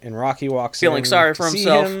throne, and Rocky walks in. Feeling sorry for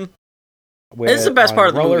himself. This is the best part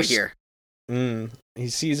of the movie here. He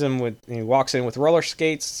sees him he walks in with roller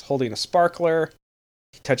skates, holding a sparkler.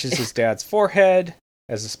 He touches his dad's forehead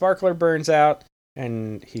as the sparkler burns out,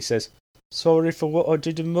 and he says, "Sorry for what I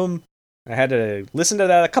did to Mum." I had to listen to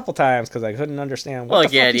that a couple times because I couldn't understand what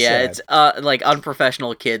the fuck he said. It's like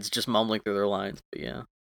unprofessional kids just mumbling through their lines, but yeah.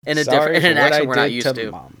 In an accent we're not used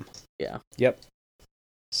to. Mom. Yeah. Yep.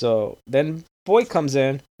 So then Boy comes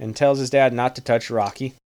in and tells his dad not to touch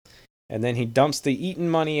Rocky. And then he dumps the eaten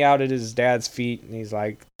money out at his dad's feet, and he's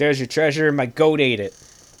like, "There's your treasure, my goat ate it."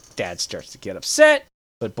 Dad starts to get upset,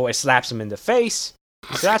 but Boy slaps him in the face.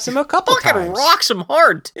 He slaps him a couple times. Fucking rocks him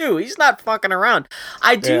hard, too. He's not fucking around.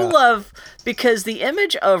 I do love, because the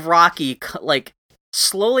image of Rocky, like,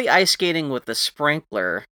 slowly ice skating with the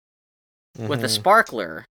sprinkler, with the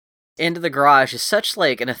sparkler, into the garage is such,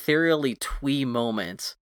 like, an ethereally twee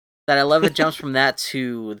moment that I love it jumps from that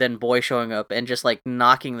to then Boy showing up and just, like,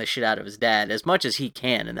 knocking the shit out of his dad as much as he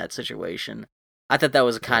can in that situation. I thought that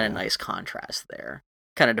was a kind of nice contrast there.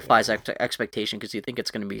 Kind of defies expectation because you think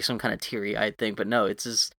it's going to be some kind of teary-eyed thing, but no, it's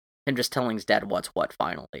just him just telling his dad what's what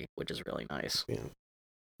finally, which is really nice. Yeah.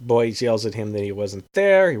 Boy yells at him that he wasn't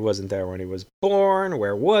there. He wasn't there when he was born.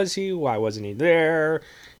 Where was he? Why wasn't he there?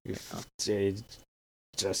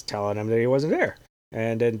 Just telling him that he wasn't there.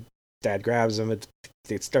 And then Dad grabs him.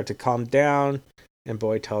 They start to calm down, and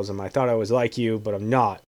Boy tells him, "I thought I was like you, but I'm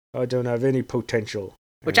not. I don't have any potential."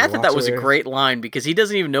 Which I thought that was a great line because he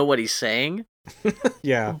doesn't even know what he's saying.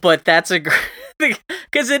 Yeah. But that's a great thing.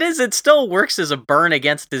 Because it still works as a burn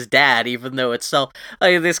against his dad, even though it's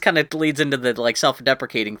this kind of leads into the like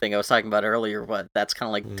self-deprecating thing I was talking about earlier, but that's kind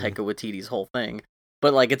of like Taika Waititi's whole thing.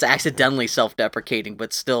 But like it's accidentally self-deprecating,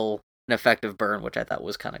 but still an effective burn, which I thought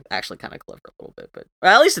was actually kind of clever a little bit. But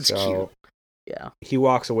at least it's cute. Yeah. He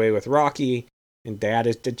walks away with Rocky, and Dad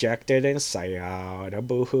is dejected and sad.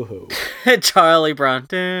 Boo-hoo-hoo. Charlie Brown,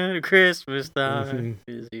 Christmas time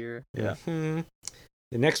is here. Yeah.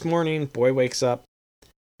 The next morning, Boy wakes up,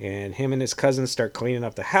 and him and his cousins start cleaning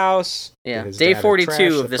up the house. Yeah, day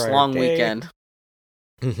 42 of this long weekend.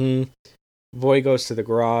 Boy goes to the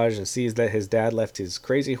garage and sees that his dad left his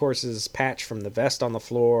Crazy Horse's patch from the vest on the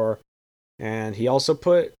floor, and he also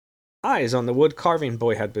put eyes on the wood carving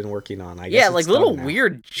Boy had been working on. I guess like little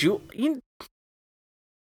weird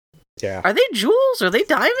Yeah. Are they jewels? Are they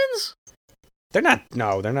diamonds? They're not.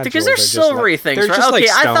 No, they're not. Because jewels. they're silvery things, right? Okay, like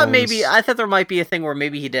I thought there might be a thing where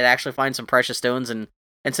maybe he did actually find some precious stones, and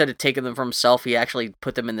instead of taking them for himself, he actually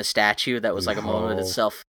put them in the statue. That was like a moment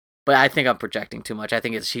itself. But I think I'm projecting too much. I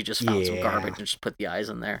think he just found some garbage and just put the eyes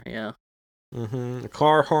in there. Yeah. The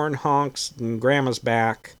car horn honks, and Grandma's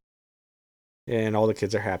back, and all the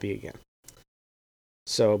kids are happy again.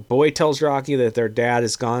 So Boy tells Rocky that their dad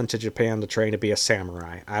has gone to Japan to train to be a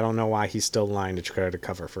samurai. I don't know why he's still lying to try to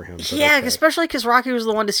cover for him. Yeah, okay. Especially because Rocky was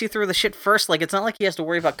the one to see through the shit first. Like, it's not like he has to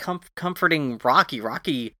worry about comforting Rocky.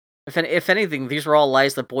 Rocky, if anything, these were all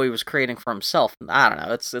lies that Boy was creating for himself. I don't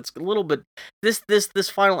know. It's a little bit. This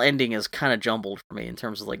final ending is kind of jumbled for me in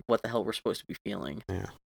terms of like what the hell we're supposed to be feeling.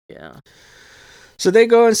 Yeah. So they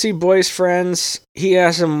go and see Boy's friends. He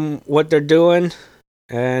asks them what they're doing,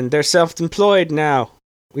 and they're self-employed now.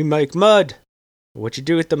 We make mud. What you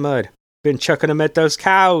do with the mud? Been chucking them at those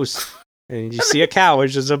cows. And you see a cow,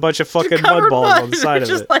 which is a bunch of fucking mud balls on the side of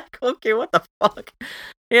it. Just like, okay, what the fuck?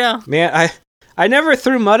 Yeah. Man, I never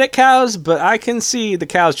threw mud at cows, but I can see the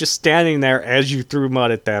cows just standing there as you threw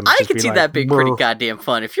mud at them. I can see that being pretty goddamn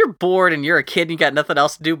fun. If you're bored and you're a kid and you got nothing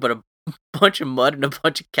else to do but a bunch of mud and a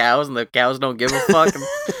bunch of cows, and the cows don't give a fuck.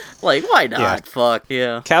 Like, why not? Yeah. Fuck,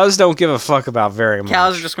 yeah. Cows don't give a fuck about very much.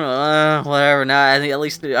 Cows are just going, whatever. Now, I think at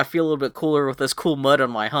least I feel a little bit cooler with this cool mud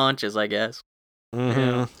on my haunches, I guess.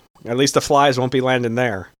 Yeah. At least the flies won't be landing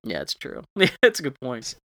there. Yeah, it's true. It's a good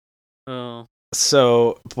point. Oh.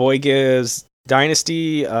 So, Boy gives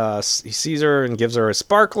Dynasty, he sees her and gives her a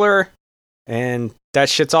sparkler, and that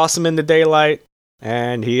shit's awesome in the daylight,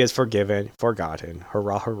 and he is forgotten.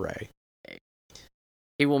 Hurrah, hooray.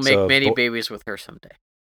 He will make many babies with her someday.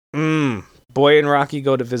 Boy and Rocky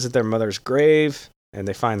go to visit their mother's grave, and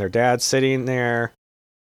they find their dad sitting there.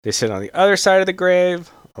 They sit on the other side of the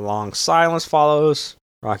grave, A long silence follows.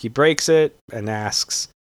 Rocky breaks it and asks,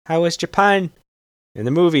 "How is Japan?" And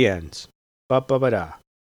the movie ends. Ba-ba-ba-da.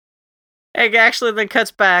 It actually then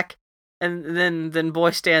cuts back, and then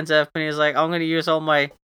Boy stands up and he's like, "I'm gonna use all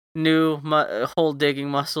my new hole digging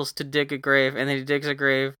muscles to dig a grave," and then he digs a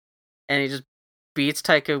grave, and he just beats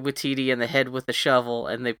Taika Waititi in the head with a shovel,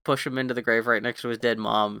 and they push him into the grave right next to his dead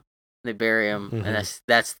mom. And they bury him, and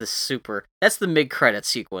that's the mid-credit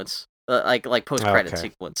sequence, like post-credit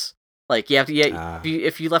sequence. Like you have to,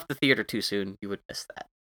 if you left the theater too soon, you would miss that.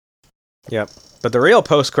 Yep, but the real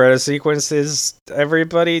post-credit sequence is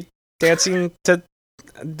everybody dancing to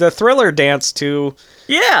the Thriller dance to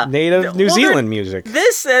native New Zealand music.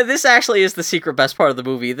 This actually is the secret best part of the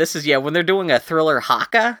movie. This is when they're doing a Thriller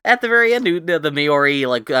haka at the very end, the Maori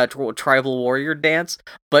tribal warrior dance,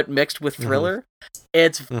 but mixed with Thriller.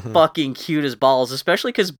 It's fucking cute as balls,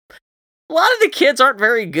 especially because a lot of the kids aren't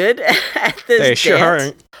very good at this dance. Sure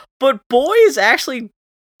aren't. But Boy is actually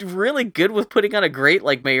really good with putting on a great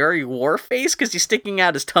Maori war face, because he's sticking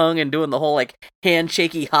out his tongue and doing the whole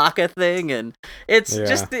handshaky haka thing, and it's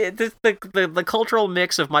just the cultural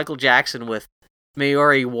mix of Michael Jackson with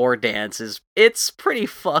Maori war dances. It's pretty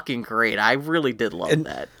fucking great. I really did love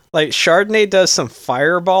that. Chardonnay does some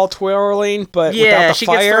fireball twirling, but without the she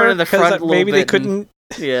fire, gets thrown in the front maybe they couldn't.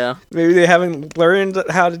 Yeah, maybe they haven't learned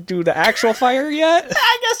how to do the actual fire yet.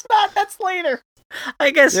 I guess not. That's later.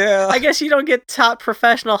 I guess you don't get taught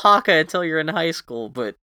professional haka until you're in high school,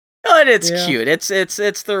 but it's cute.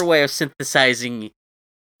 It's their way of synthesizing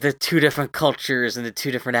the two different cultures and the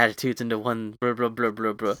two different attitudes into one blah blah blah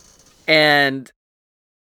blah blah. And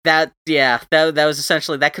that was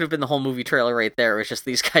essentially, that could have been the whole movie trailer right there. It was just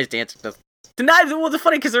these guys dancing to the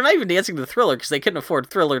funny, because they're not even dancing to Thriller, because they couldn't afford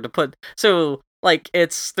Thriller to put, so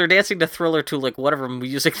they're dancing to Thriller to whatever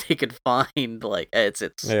music they could find.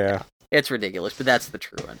 It's ridiculous, but that's the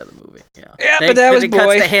true end of the movie. Yeah, but that was Boy.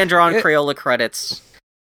 Cuts the hand-drawn Crayola credits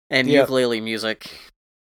and ukulele music.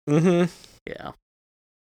 Mm-hmm. Yeah.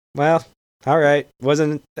 Well, all right.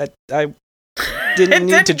 Wasn't that I didn't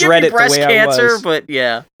need to dread it the way cancer, I was. But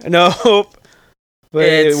yeah. Nope. But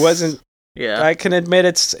it wasn't. Yeah. I can admit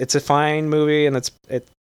it's a fine movie, and it's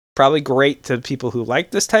probably great to people who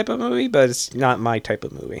like this type of movie, but it's not my type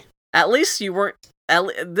of movie. At least you weren't.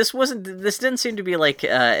 This didn't seem to be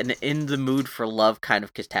an in the mood for love kind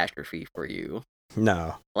of catastrophe for you.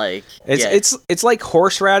 No. It's like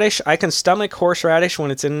horseradish. I can stomach horseradish when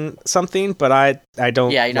it's in something, but I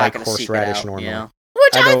don't like horseradish normally. Yeah.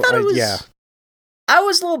 Which I thought it was. Yeah. I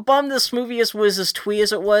was a little bummed this movie was as twee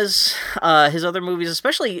as it was. His other movies,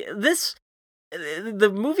 especially this. The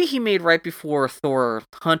movie he made right before Thor: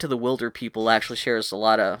 Hunt of the Wilder People actually shares a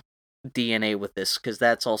lot of DNA with this, because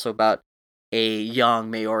that's also about a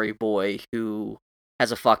young Maori boy who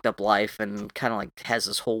has a fucked up life and kind of has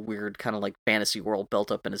this whole weird kind of fantasy world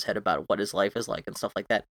built up in his head about what his life is like and stuff like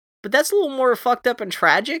that. But that's a little more fucked up and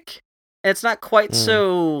tragic, and it's not quite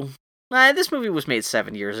so. This movie was made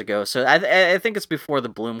 7 years ago, so I think it's before the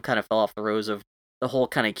bloom kind of fell off the rose of the whole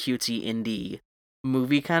kind of cutesy indie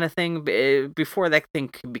movie kind of thing. Before that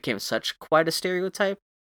thing became quite a stereotype.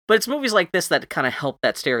 But it's movies like this that kind of help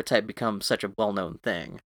that stereotype become such a well-known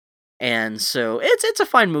thing. And so it's a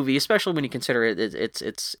fine movie, especially when you consider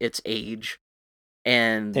its age.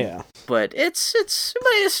 And but it's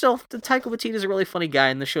still, Taika Waititi is a really funny guy,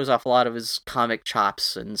 and this shows off a lot of his comic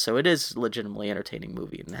chops, and so it is a legitimately entertaining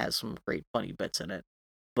movie and has some great funny bits in it.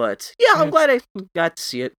 But I'm glad I got to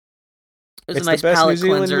see it. It was a nice the best palate New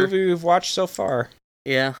Zealand cleanser. movie we've watched so far.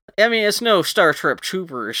 Yeah, I mean, it's no Star Trek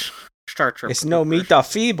Troopers. It's no Meet the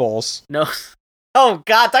Feebles. No. Oh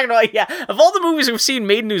God, talking about of all the movies we've seen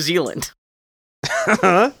made in New Zealand,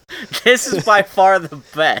 this is by far the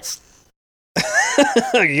best.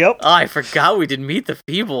 Yep. Oh, I forgot we did Meet the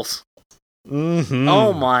Feebles. Mm-hmm.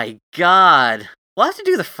 Oh my God. We'll have to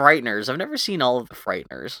do the Frighteners. I've never seen all of the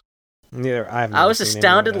Frighteners. Yeah, I was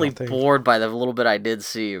astoundingly bored by the little bit I did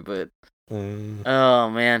see, but oh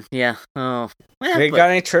man, yeah. Oh, got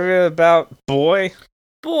any trivia about Boy?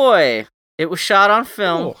 Boy, it was shot on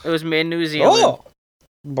film. Oh. It was made in New Zealand. Oh.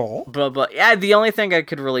 But yeah, the only thing I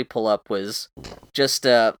could really pull up was just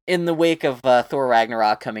in the wake of Thor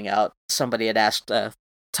Ragnarok coming out, somebody had asked Taika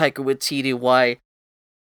Waititi why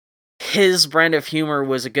his brand of humor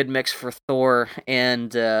was a good mix for Thor,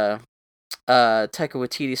 and Taika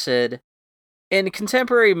Waititi said, "In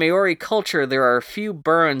contemporary Maori culture, there are a few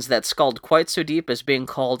burns that scald quite so deep as being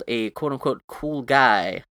called a quote-unquote cool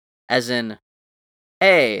guy, as in,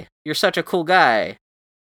 hey, you're such a cool guy.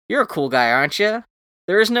 You're a cool guy, aren't you?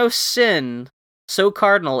 There is no sin so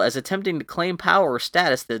cardinal as attempting to claim power or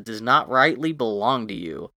status that does not rightly belong to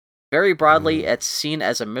you. Very broadly, it's seen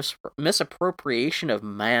as a misappropriation of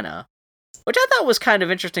mana, which I thought was kind of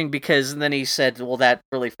interesting because then he said, well, that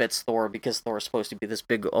really fits Thor because Thor is supposed to be this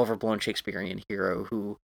big, overblown Shakespearean hero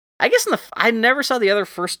who, I guess I never saw the other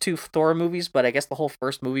first 2 Thor movies, but I guess the whole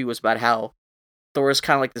first movie was about how Thor is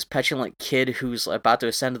kind of like this petulant kid who's about to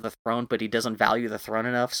ascend to the throne, but he doesn't value the throne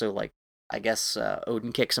enough, so, like, I guess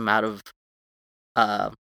Odin kicks him out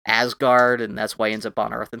of Asgard, and that's why he ends up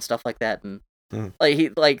on Earth and stuff like that, and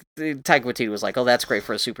Taika Waititi was like, oh, that's great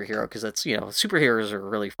for a superhero, because that's, superheroes are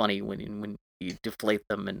really funny when you deflate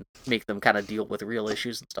them and make them kind of deal with real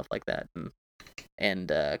issues and stuff like that, and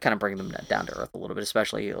kind of bring them down to earth a little bit,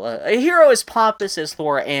 especially a hero as pompous as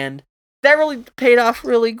Thor, and that really paid off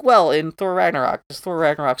really well in Thor Ragnarok, because Thor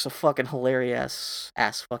Ragnarok's a fucking hilarious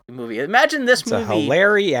ass fucking movie. Imagine this movie. It's a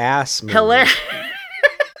hilarious movie. Hilarious.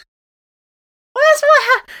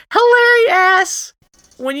 Hilarious.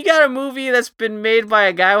 When you got a movie that's been made by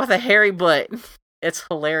a guy with a hairy butt, it's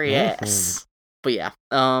hilarious. But yeah,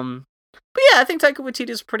 I think Taika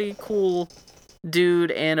Waititi is a pretty cool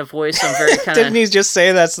dude and a voice. I'm very kind of. Didn't he just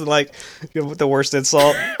say that's like the worst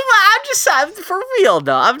insult? I'm for real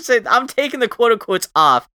though. I'm taking the quote unquotes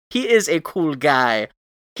off. He is a cool guy.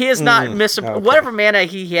 He is not whatever mana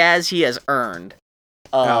he has earned.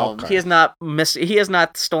 He has not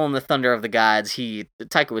stolen the thunder of the gods. Taika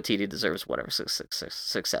Waititi deserves whatever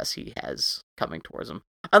success he has coming towards him.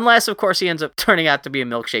 Unless, of course, he ends up turning out to be a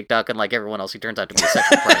milkshake duck, and like everyone else, he turns out to be a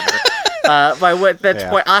sexual predator. By that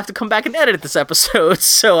point, I'll have to come back and edit this episode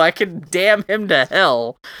so I can damn him to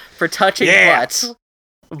hell for touching butts.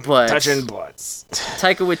 But touching butts.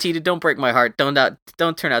 Taika Waititi, don't break my heart.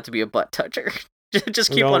 Don't turn out to be a butt toucher. Just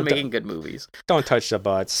keep on making good movies. Don't touch the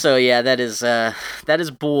butts. So yeah, that is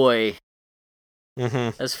Boy.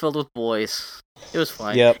 Mm-hmm. That's filled with boys. It was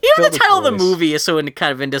fun. Yep, even the title of the movie is so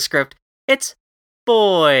kind of indescript. It's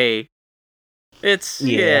Boy. It's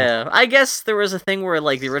yeah. I guess there was a thing where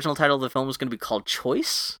like the original title of the film was going to be called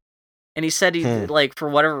Choice, and he said like for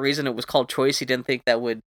whatever reason it was called Choice. He didn't think that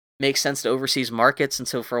would make sense to overseas markets, and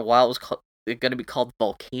so for a while it was going to be called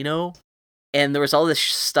Volcano. And there was all this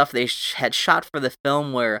stuff they had shot for the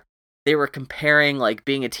film where they were comparing like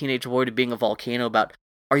being a teenage boy to being a volcano. About,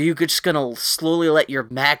 are you just gonna slowly let your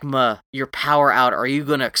magma, your power out? Are you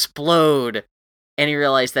gonna explode? And he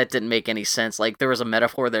realized that didn't make any sense. Like there was a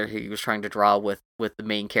metaphor there he was trying to draw with the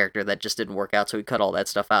main character that just didn't work out. So he cut all that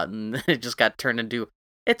stuff out, and it just got turned into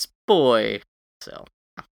it's Boy. So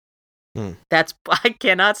I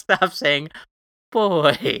cannot stop saying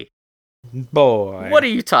Boy. Boy. What are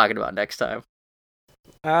you talking about next time?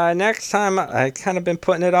 Next time, I kind of been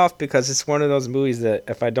putting it off because it's one of those movies that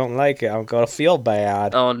if I don't like it, I'm going to feel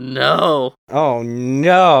bad. Oh, no. Oh,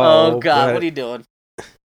 no. Oh, God. What are you doing?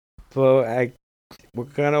 But we're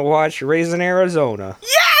going to watch Raising Arizona.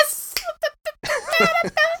 Yes!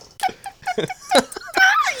 Yeah.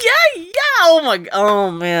 Oh, my.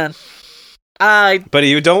 Oh, man. But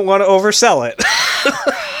you don't want to oversell it.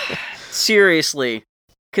 Seriously.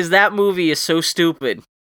 Because that movie is so stupid.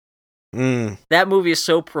 That movie is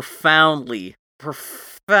so profoundly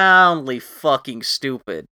fucking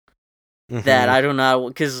stupid that I don't know.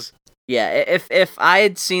 Because, yeah, if I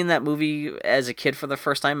had seen that movie as a kid for the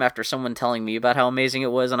first time after someone telling me about how amazing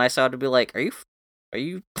it was, and I saw it to be like, are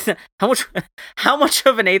you, how much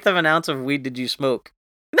of an eighth of an ounce of weed did you smoke?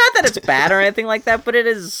 Not that it's bad or anything like that, but it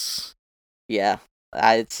is, yeah,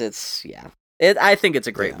 it's yeah. I think it's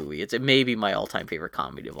a great movie. It may be my all-time favorite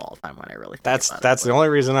comedy of all time when I really think about it. That's the only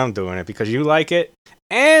reason I'm doing it, because you like it,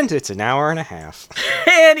 and it's an hour and a half.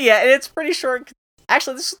 And yeah, it's pretty short.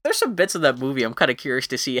 Actually, there's some bits of that movie I'm kind of curious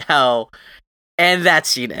to see how, and that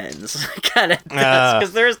scene ends. Kind of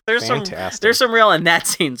because there's some real and that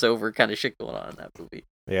scene's over kind of shit going on in that movie.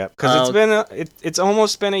 Yeah, because it's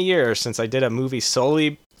almost been a year since I did a movie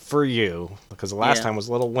solely for you, because the last time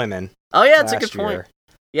was Little Women. Oh yeah, that's a good point.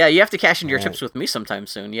 Yeah, you have to cash in your chips with me sometime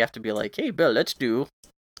soon. You have to be like, hey, Bill, let's do.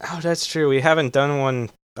 Oh, that's true. We haven't done one.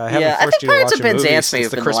 I haven't forced you to watch a movie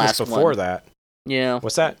since the Christmas before that. Yeah.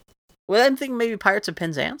 What's that? Well, I'm thinking maybe Pirates of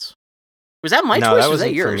Penzance. Was that my choice or was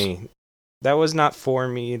that yours? For me. That was not for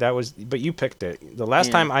me. But you picked it. The last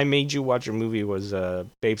time I made you watch a movie was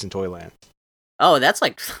Babes in Toyland. Oh, that's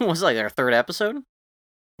was like our third episode?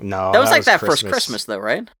 No, that was like that first Christmas, though,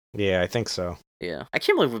 right? Yeah, I think so. Yeah, I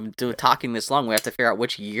can't believe we've been talking this long. We have to figure out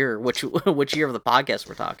which year of the podcast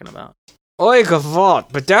we're talking about. Oi,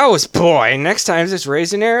 Gavalt, but that was Boy. Next time it's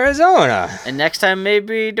Raising Arizona. And next time,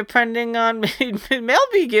 maybe, depending on...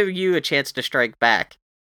 maybe give you a chance to strike back.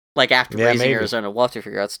 Like, after Raising Arizona. We'll have to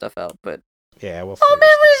figure out stuff out, but... Yeah, we'll figure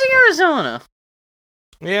Raising Arizona!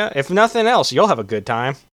 Yeah, if nothing else, you'll have a good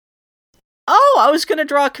time. Oh, I was gonna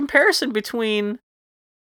draw a comparison between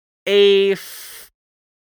that's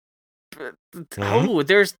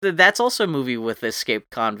also a movie with escaped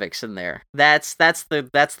convicts in there. That's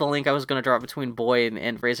the link I was gonna draw between Boy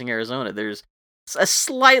and Raising Arizona. There's a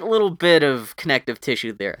slight little bit of connective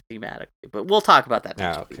tissue there thematically, but we'll talk about that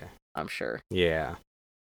next week, I'm sure. Yeah.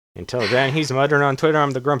 Until then, he's Muttering on Twitter.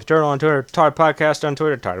 I'm the Grumpy Turtle on Twitter. Tard Podcast on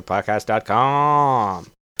Twitter.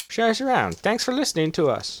 TardPodcast.com. Share us around. Thanks for listening to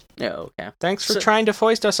us. Oh, okay. Thanks for trying to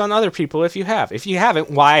foist us on other people if you have. If you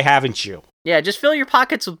haven't, why haven't you? Yeah, just fill your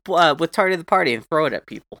pockets with Tardy the Party and throw it at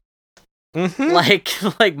people. Mm-hmm.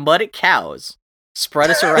 Like mud at cows. Spread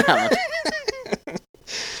us around.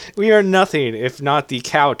 We are nothing if not the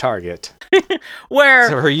cow target.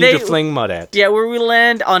 Where you to fling mud at. Yeah, where we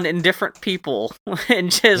land on indifferent people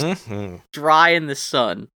and just dry in the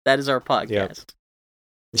sun. That is our podcast.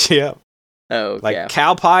 Yep. Oh, like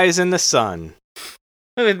cow pies in the sun.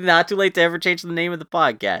 Not too late to ever change the name of the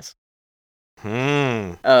podcast.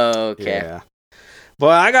 Okay. Yeah.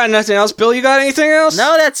 Well, I got nothing else. Bill, you got anything else?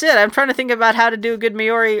 No, that's it. I'm trying to think about how to do a good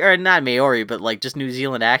Maori, or not Maori, but like just New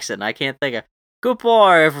Zealand accent. I can't think of.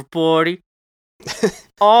 Goodbye, everybody.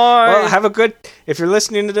 Well, have a good. If you're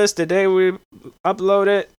listening to this the day we upload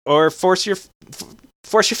it, or force your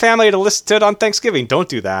family to listen to it on Thanksgiving. Don't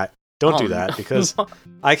do that. Don't do that, because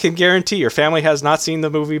I can guarantee your family has not seen the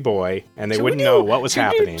movie Boy, and they wouldn't know what was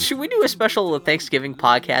happening. Should we do a special Thanksgiving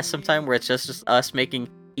podcast sometime where it's just us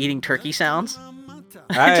eating turkey sounds?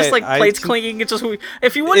 Just like plates clinking. It's just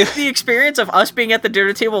if you want the experience of us being at the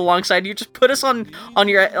dinner table alongside you, just put us on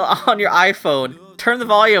your iPhone. Turn the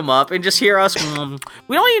volume up and just hear us.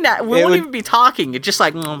 We won't even be talking. It's just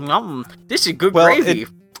like this is good gravy.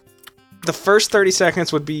 The first 30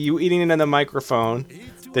 seconds would be you eating into the microphone.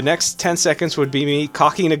 The next 10 seconds would be me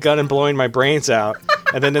cocking a gun and blowing my brains out.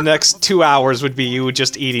 And then the next 2 hours would be you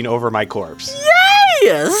just eating over my corpse.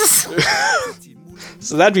 Yes!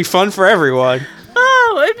 So that'd be fun for everyone.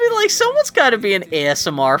 Oh, it'd be like someone's got to be an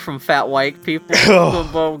ASMR from fat white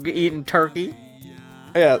people eating turkey.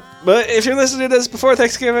 Yeah, but if you're listening to this before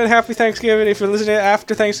Thanksgiving, happy Thanksgiving. If you're listening to it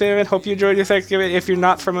after Thanksgiving, hope you enjoyed your Thanksgiving. If you're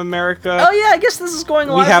not from America... Oh, yeah, I guess this is going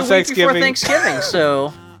live the week before Thanksgiving,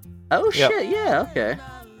 so... Oh, shit, yeah, okay.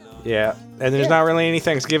 Yeah, and there's not really any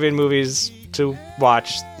Thanksgiving movies to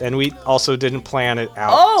watch, and we also didn't plan it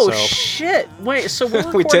out. Oh, shit! Wait, so we're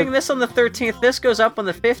recording this on the 13th, this goes up on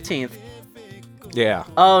the 15th. Yeah.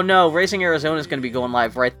 Oh, no, Raising Arizona is going to be going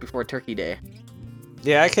live right before Turkey Day.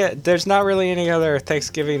 Yeah, there's not really any other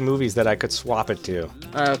Thanksgiving movies that I could swap it to.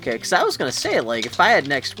 Okay, because I was going to say, like, if I had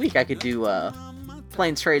next week, I could do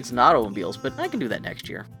Planes, Trades, and Automobiles, but I can do that next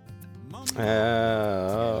year. We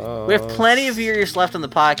have plenty of years left on the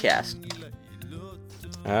podcast.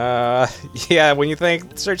 Yeah, when you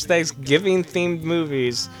search Thanksgiving themed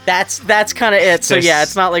movies, that's kind of it. So yeah,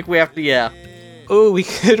 it's not like we have to. Yeah. Oh, we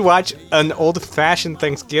could watch an old-fashioned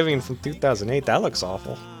Thanksgiving from 2008. That looks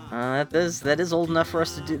awful. That is old enough for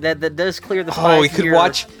us to do. That does clear the. Oh, we could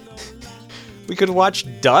watch. We could watch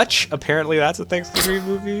Dutch. Apparently, that's a Thanksgiving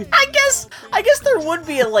movie. I guess there would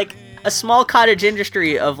be a small cottage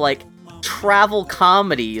industry of like travel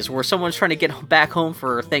comedies where someone's trying to get back home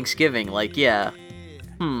for Thanksgiving. Like, yeah.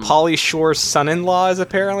 Pauly Shore's Son-in-Law is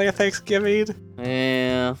apparently a Thanksgiving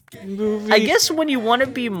movie. I guess when you want to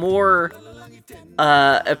be more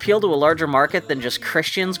appeal to a larger market than just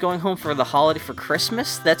Christians going home for the holiday for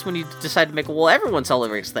Christmas, that's when you decide to make everyone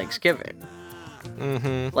celebrates Thanksgiving.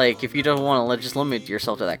 Mm-hmm. Like, if you don't want to just limit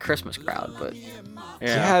yourself to that Christmas crowd, but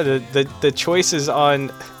yeah, the choices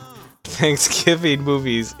on Thanksgiving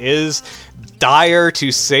movies is dire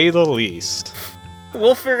to say the least.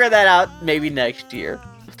 We'll figure that out maybe next year.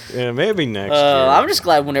 Yeah, maybe next year. I'm just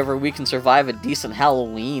glad whenever we can survive a decent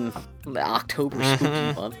Halloween, the October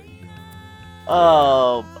spooky month.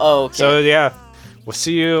 Oh, okay. So yeah, we'll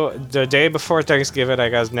see you the day before Thanksgiving, I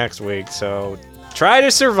guess, next week. So try to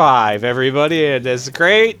survive, everybody, in this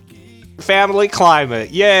great family climate.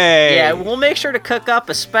 Yay! Yeah, we'll make sure to cook up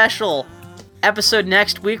a special episode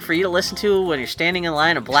next week for you to listen to when you're standing in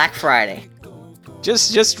line on Black Friday.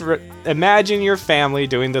 Just imagine your family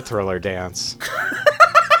doing the Thriller dance.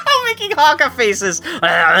 Making honka faces.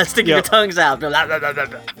 Sticking your tongues out.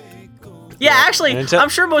 Yeah, actually, I'm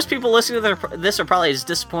sure most people listening to this are probably as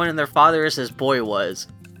disappointed in their father as his boy was.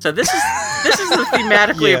 So this is the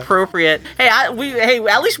thematically appropriate. Hey, at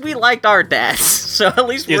least we liked our dads. So at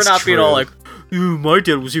least we're not being all like, my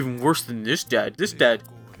dad was even worse than this dad. This dad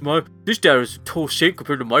was a total shit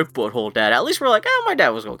compared to my butthole dad. At least we're like, my dad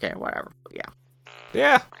was okay, whatever. But yeah.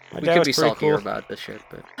 Yeah, we could be saltier about this shit,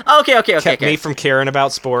 but okay. Kept me from caring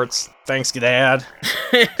about sports. Thanks, Dad.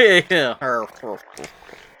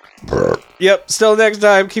 Yep, still next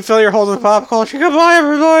time. Keep filling your holes with pop culture. Goodbye,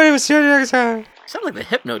 everybody. We'll see you next time. Sound like the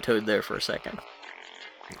Hypnotoad there for a second.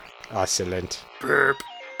 Excellent. Burp.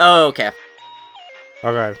 Oh, okay.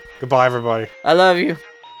 Okay. Goodbye, everybody. I love you.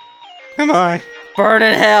 Goodbye. Burn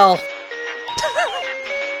in hell.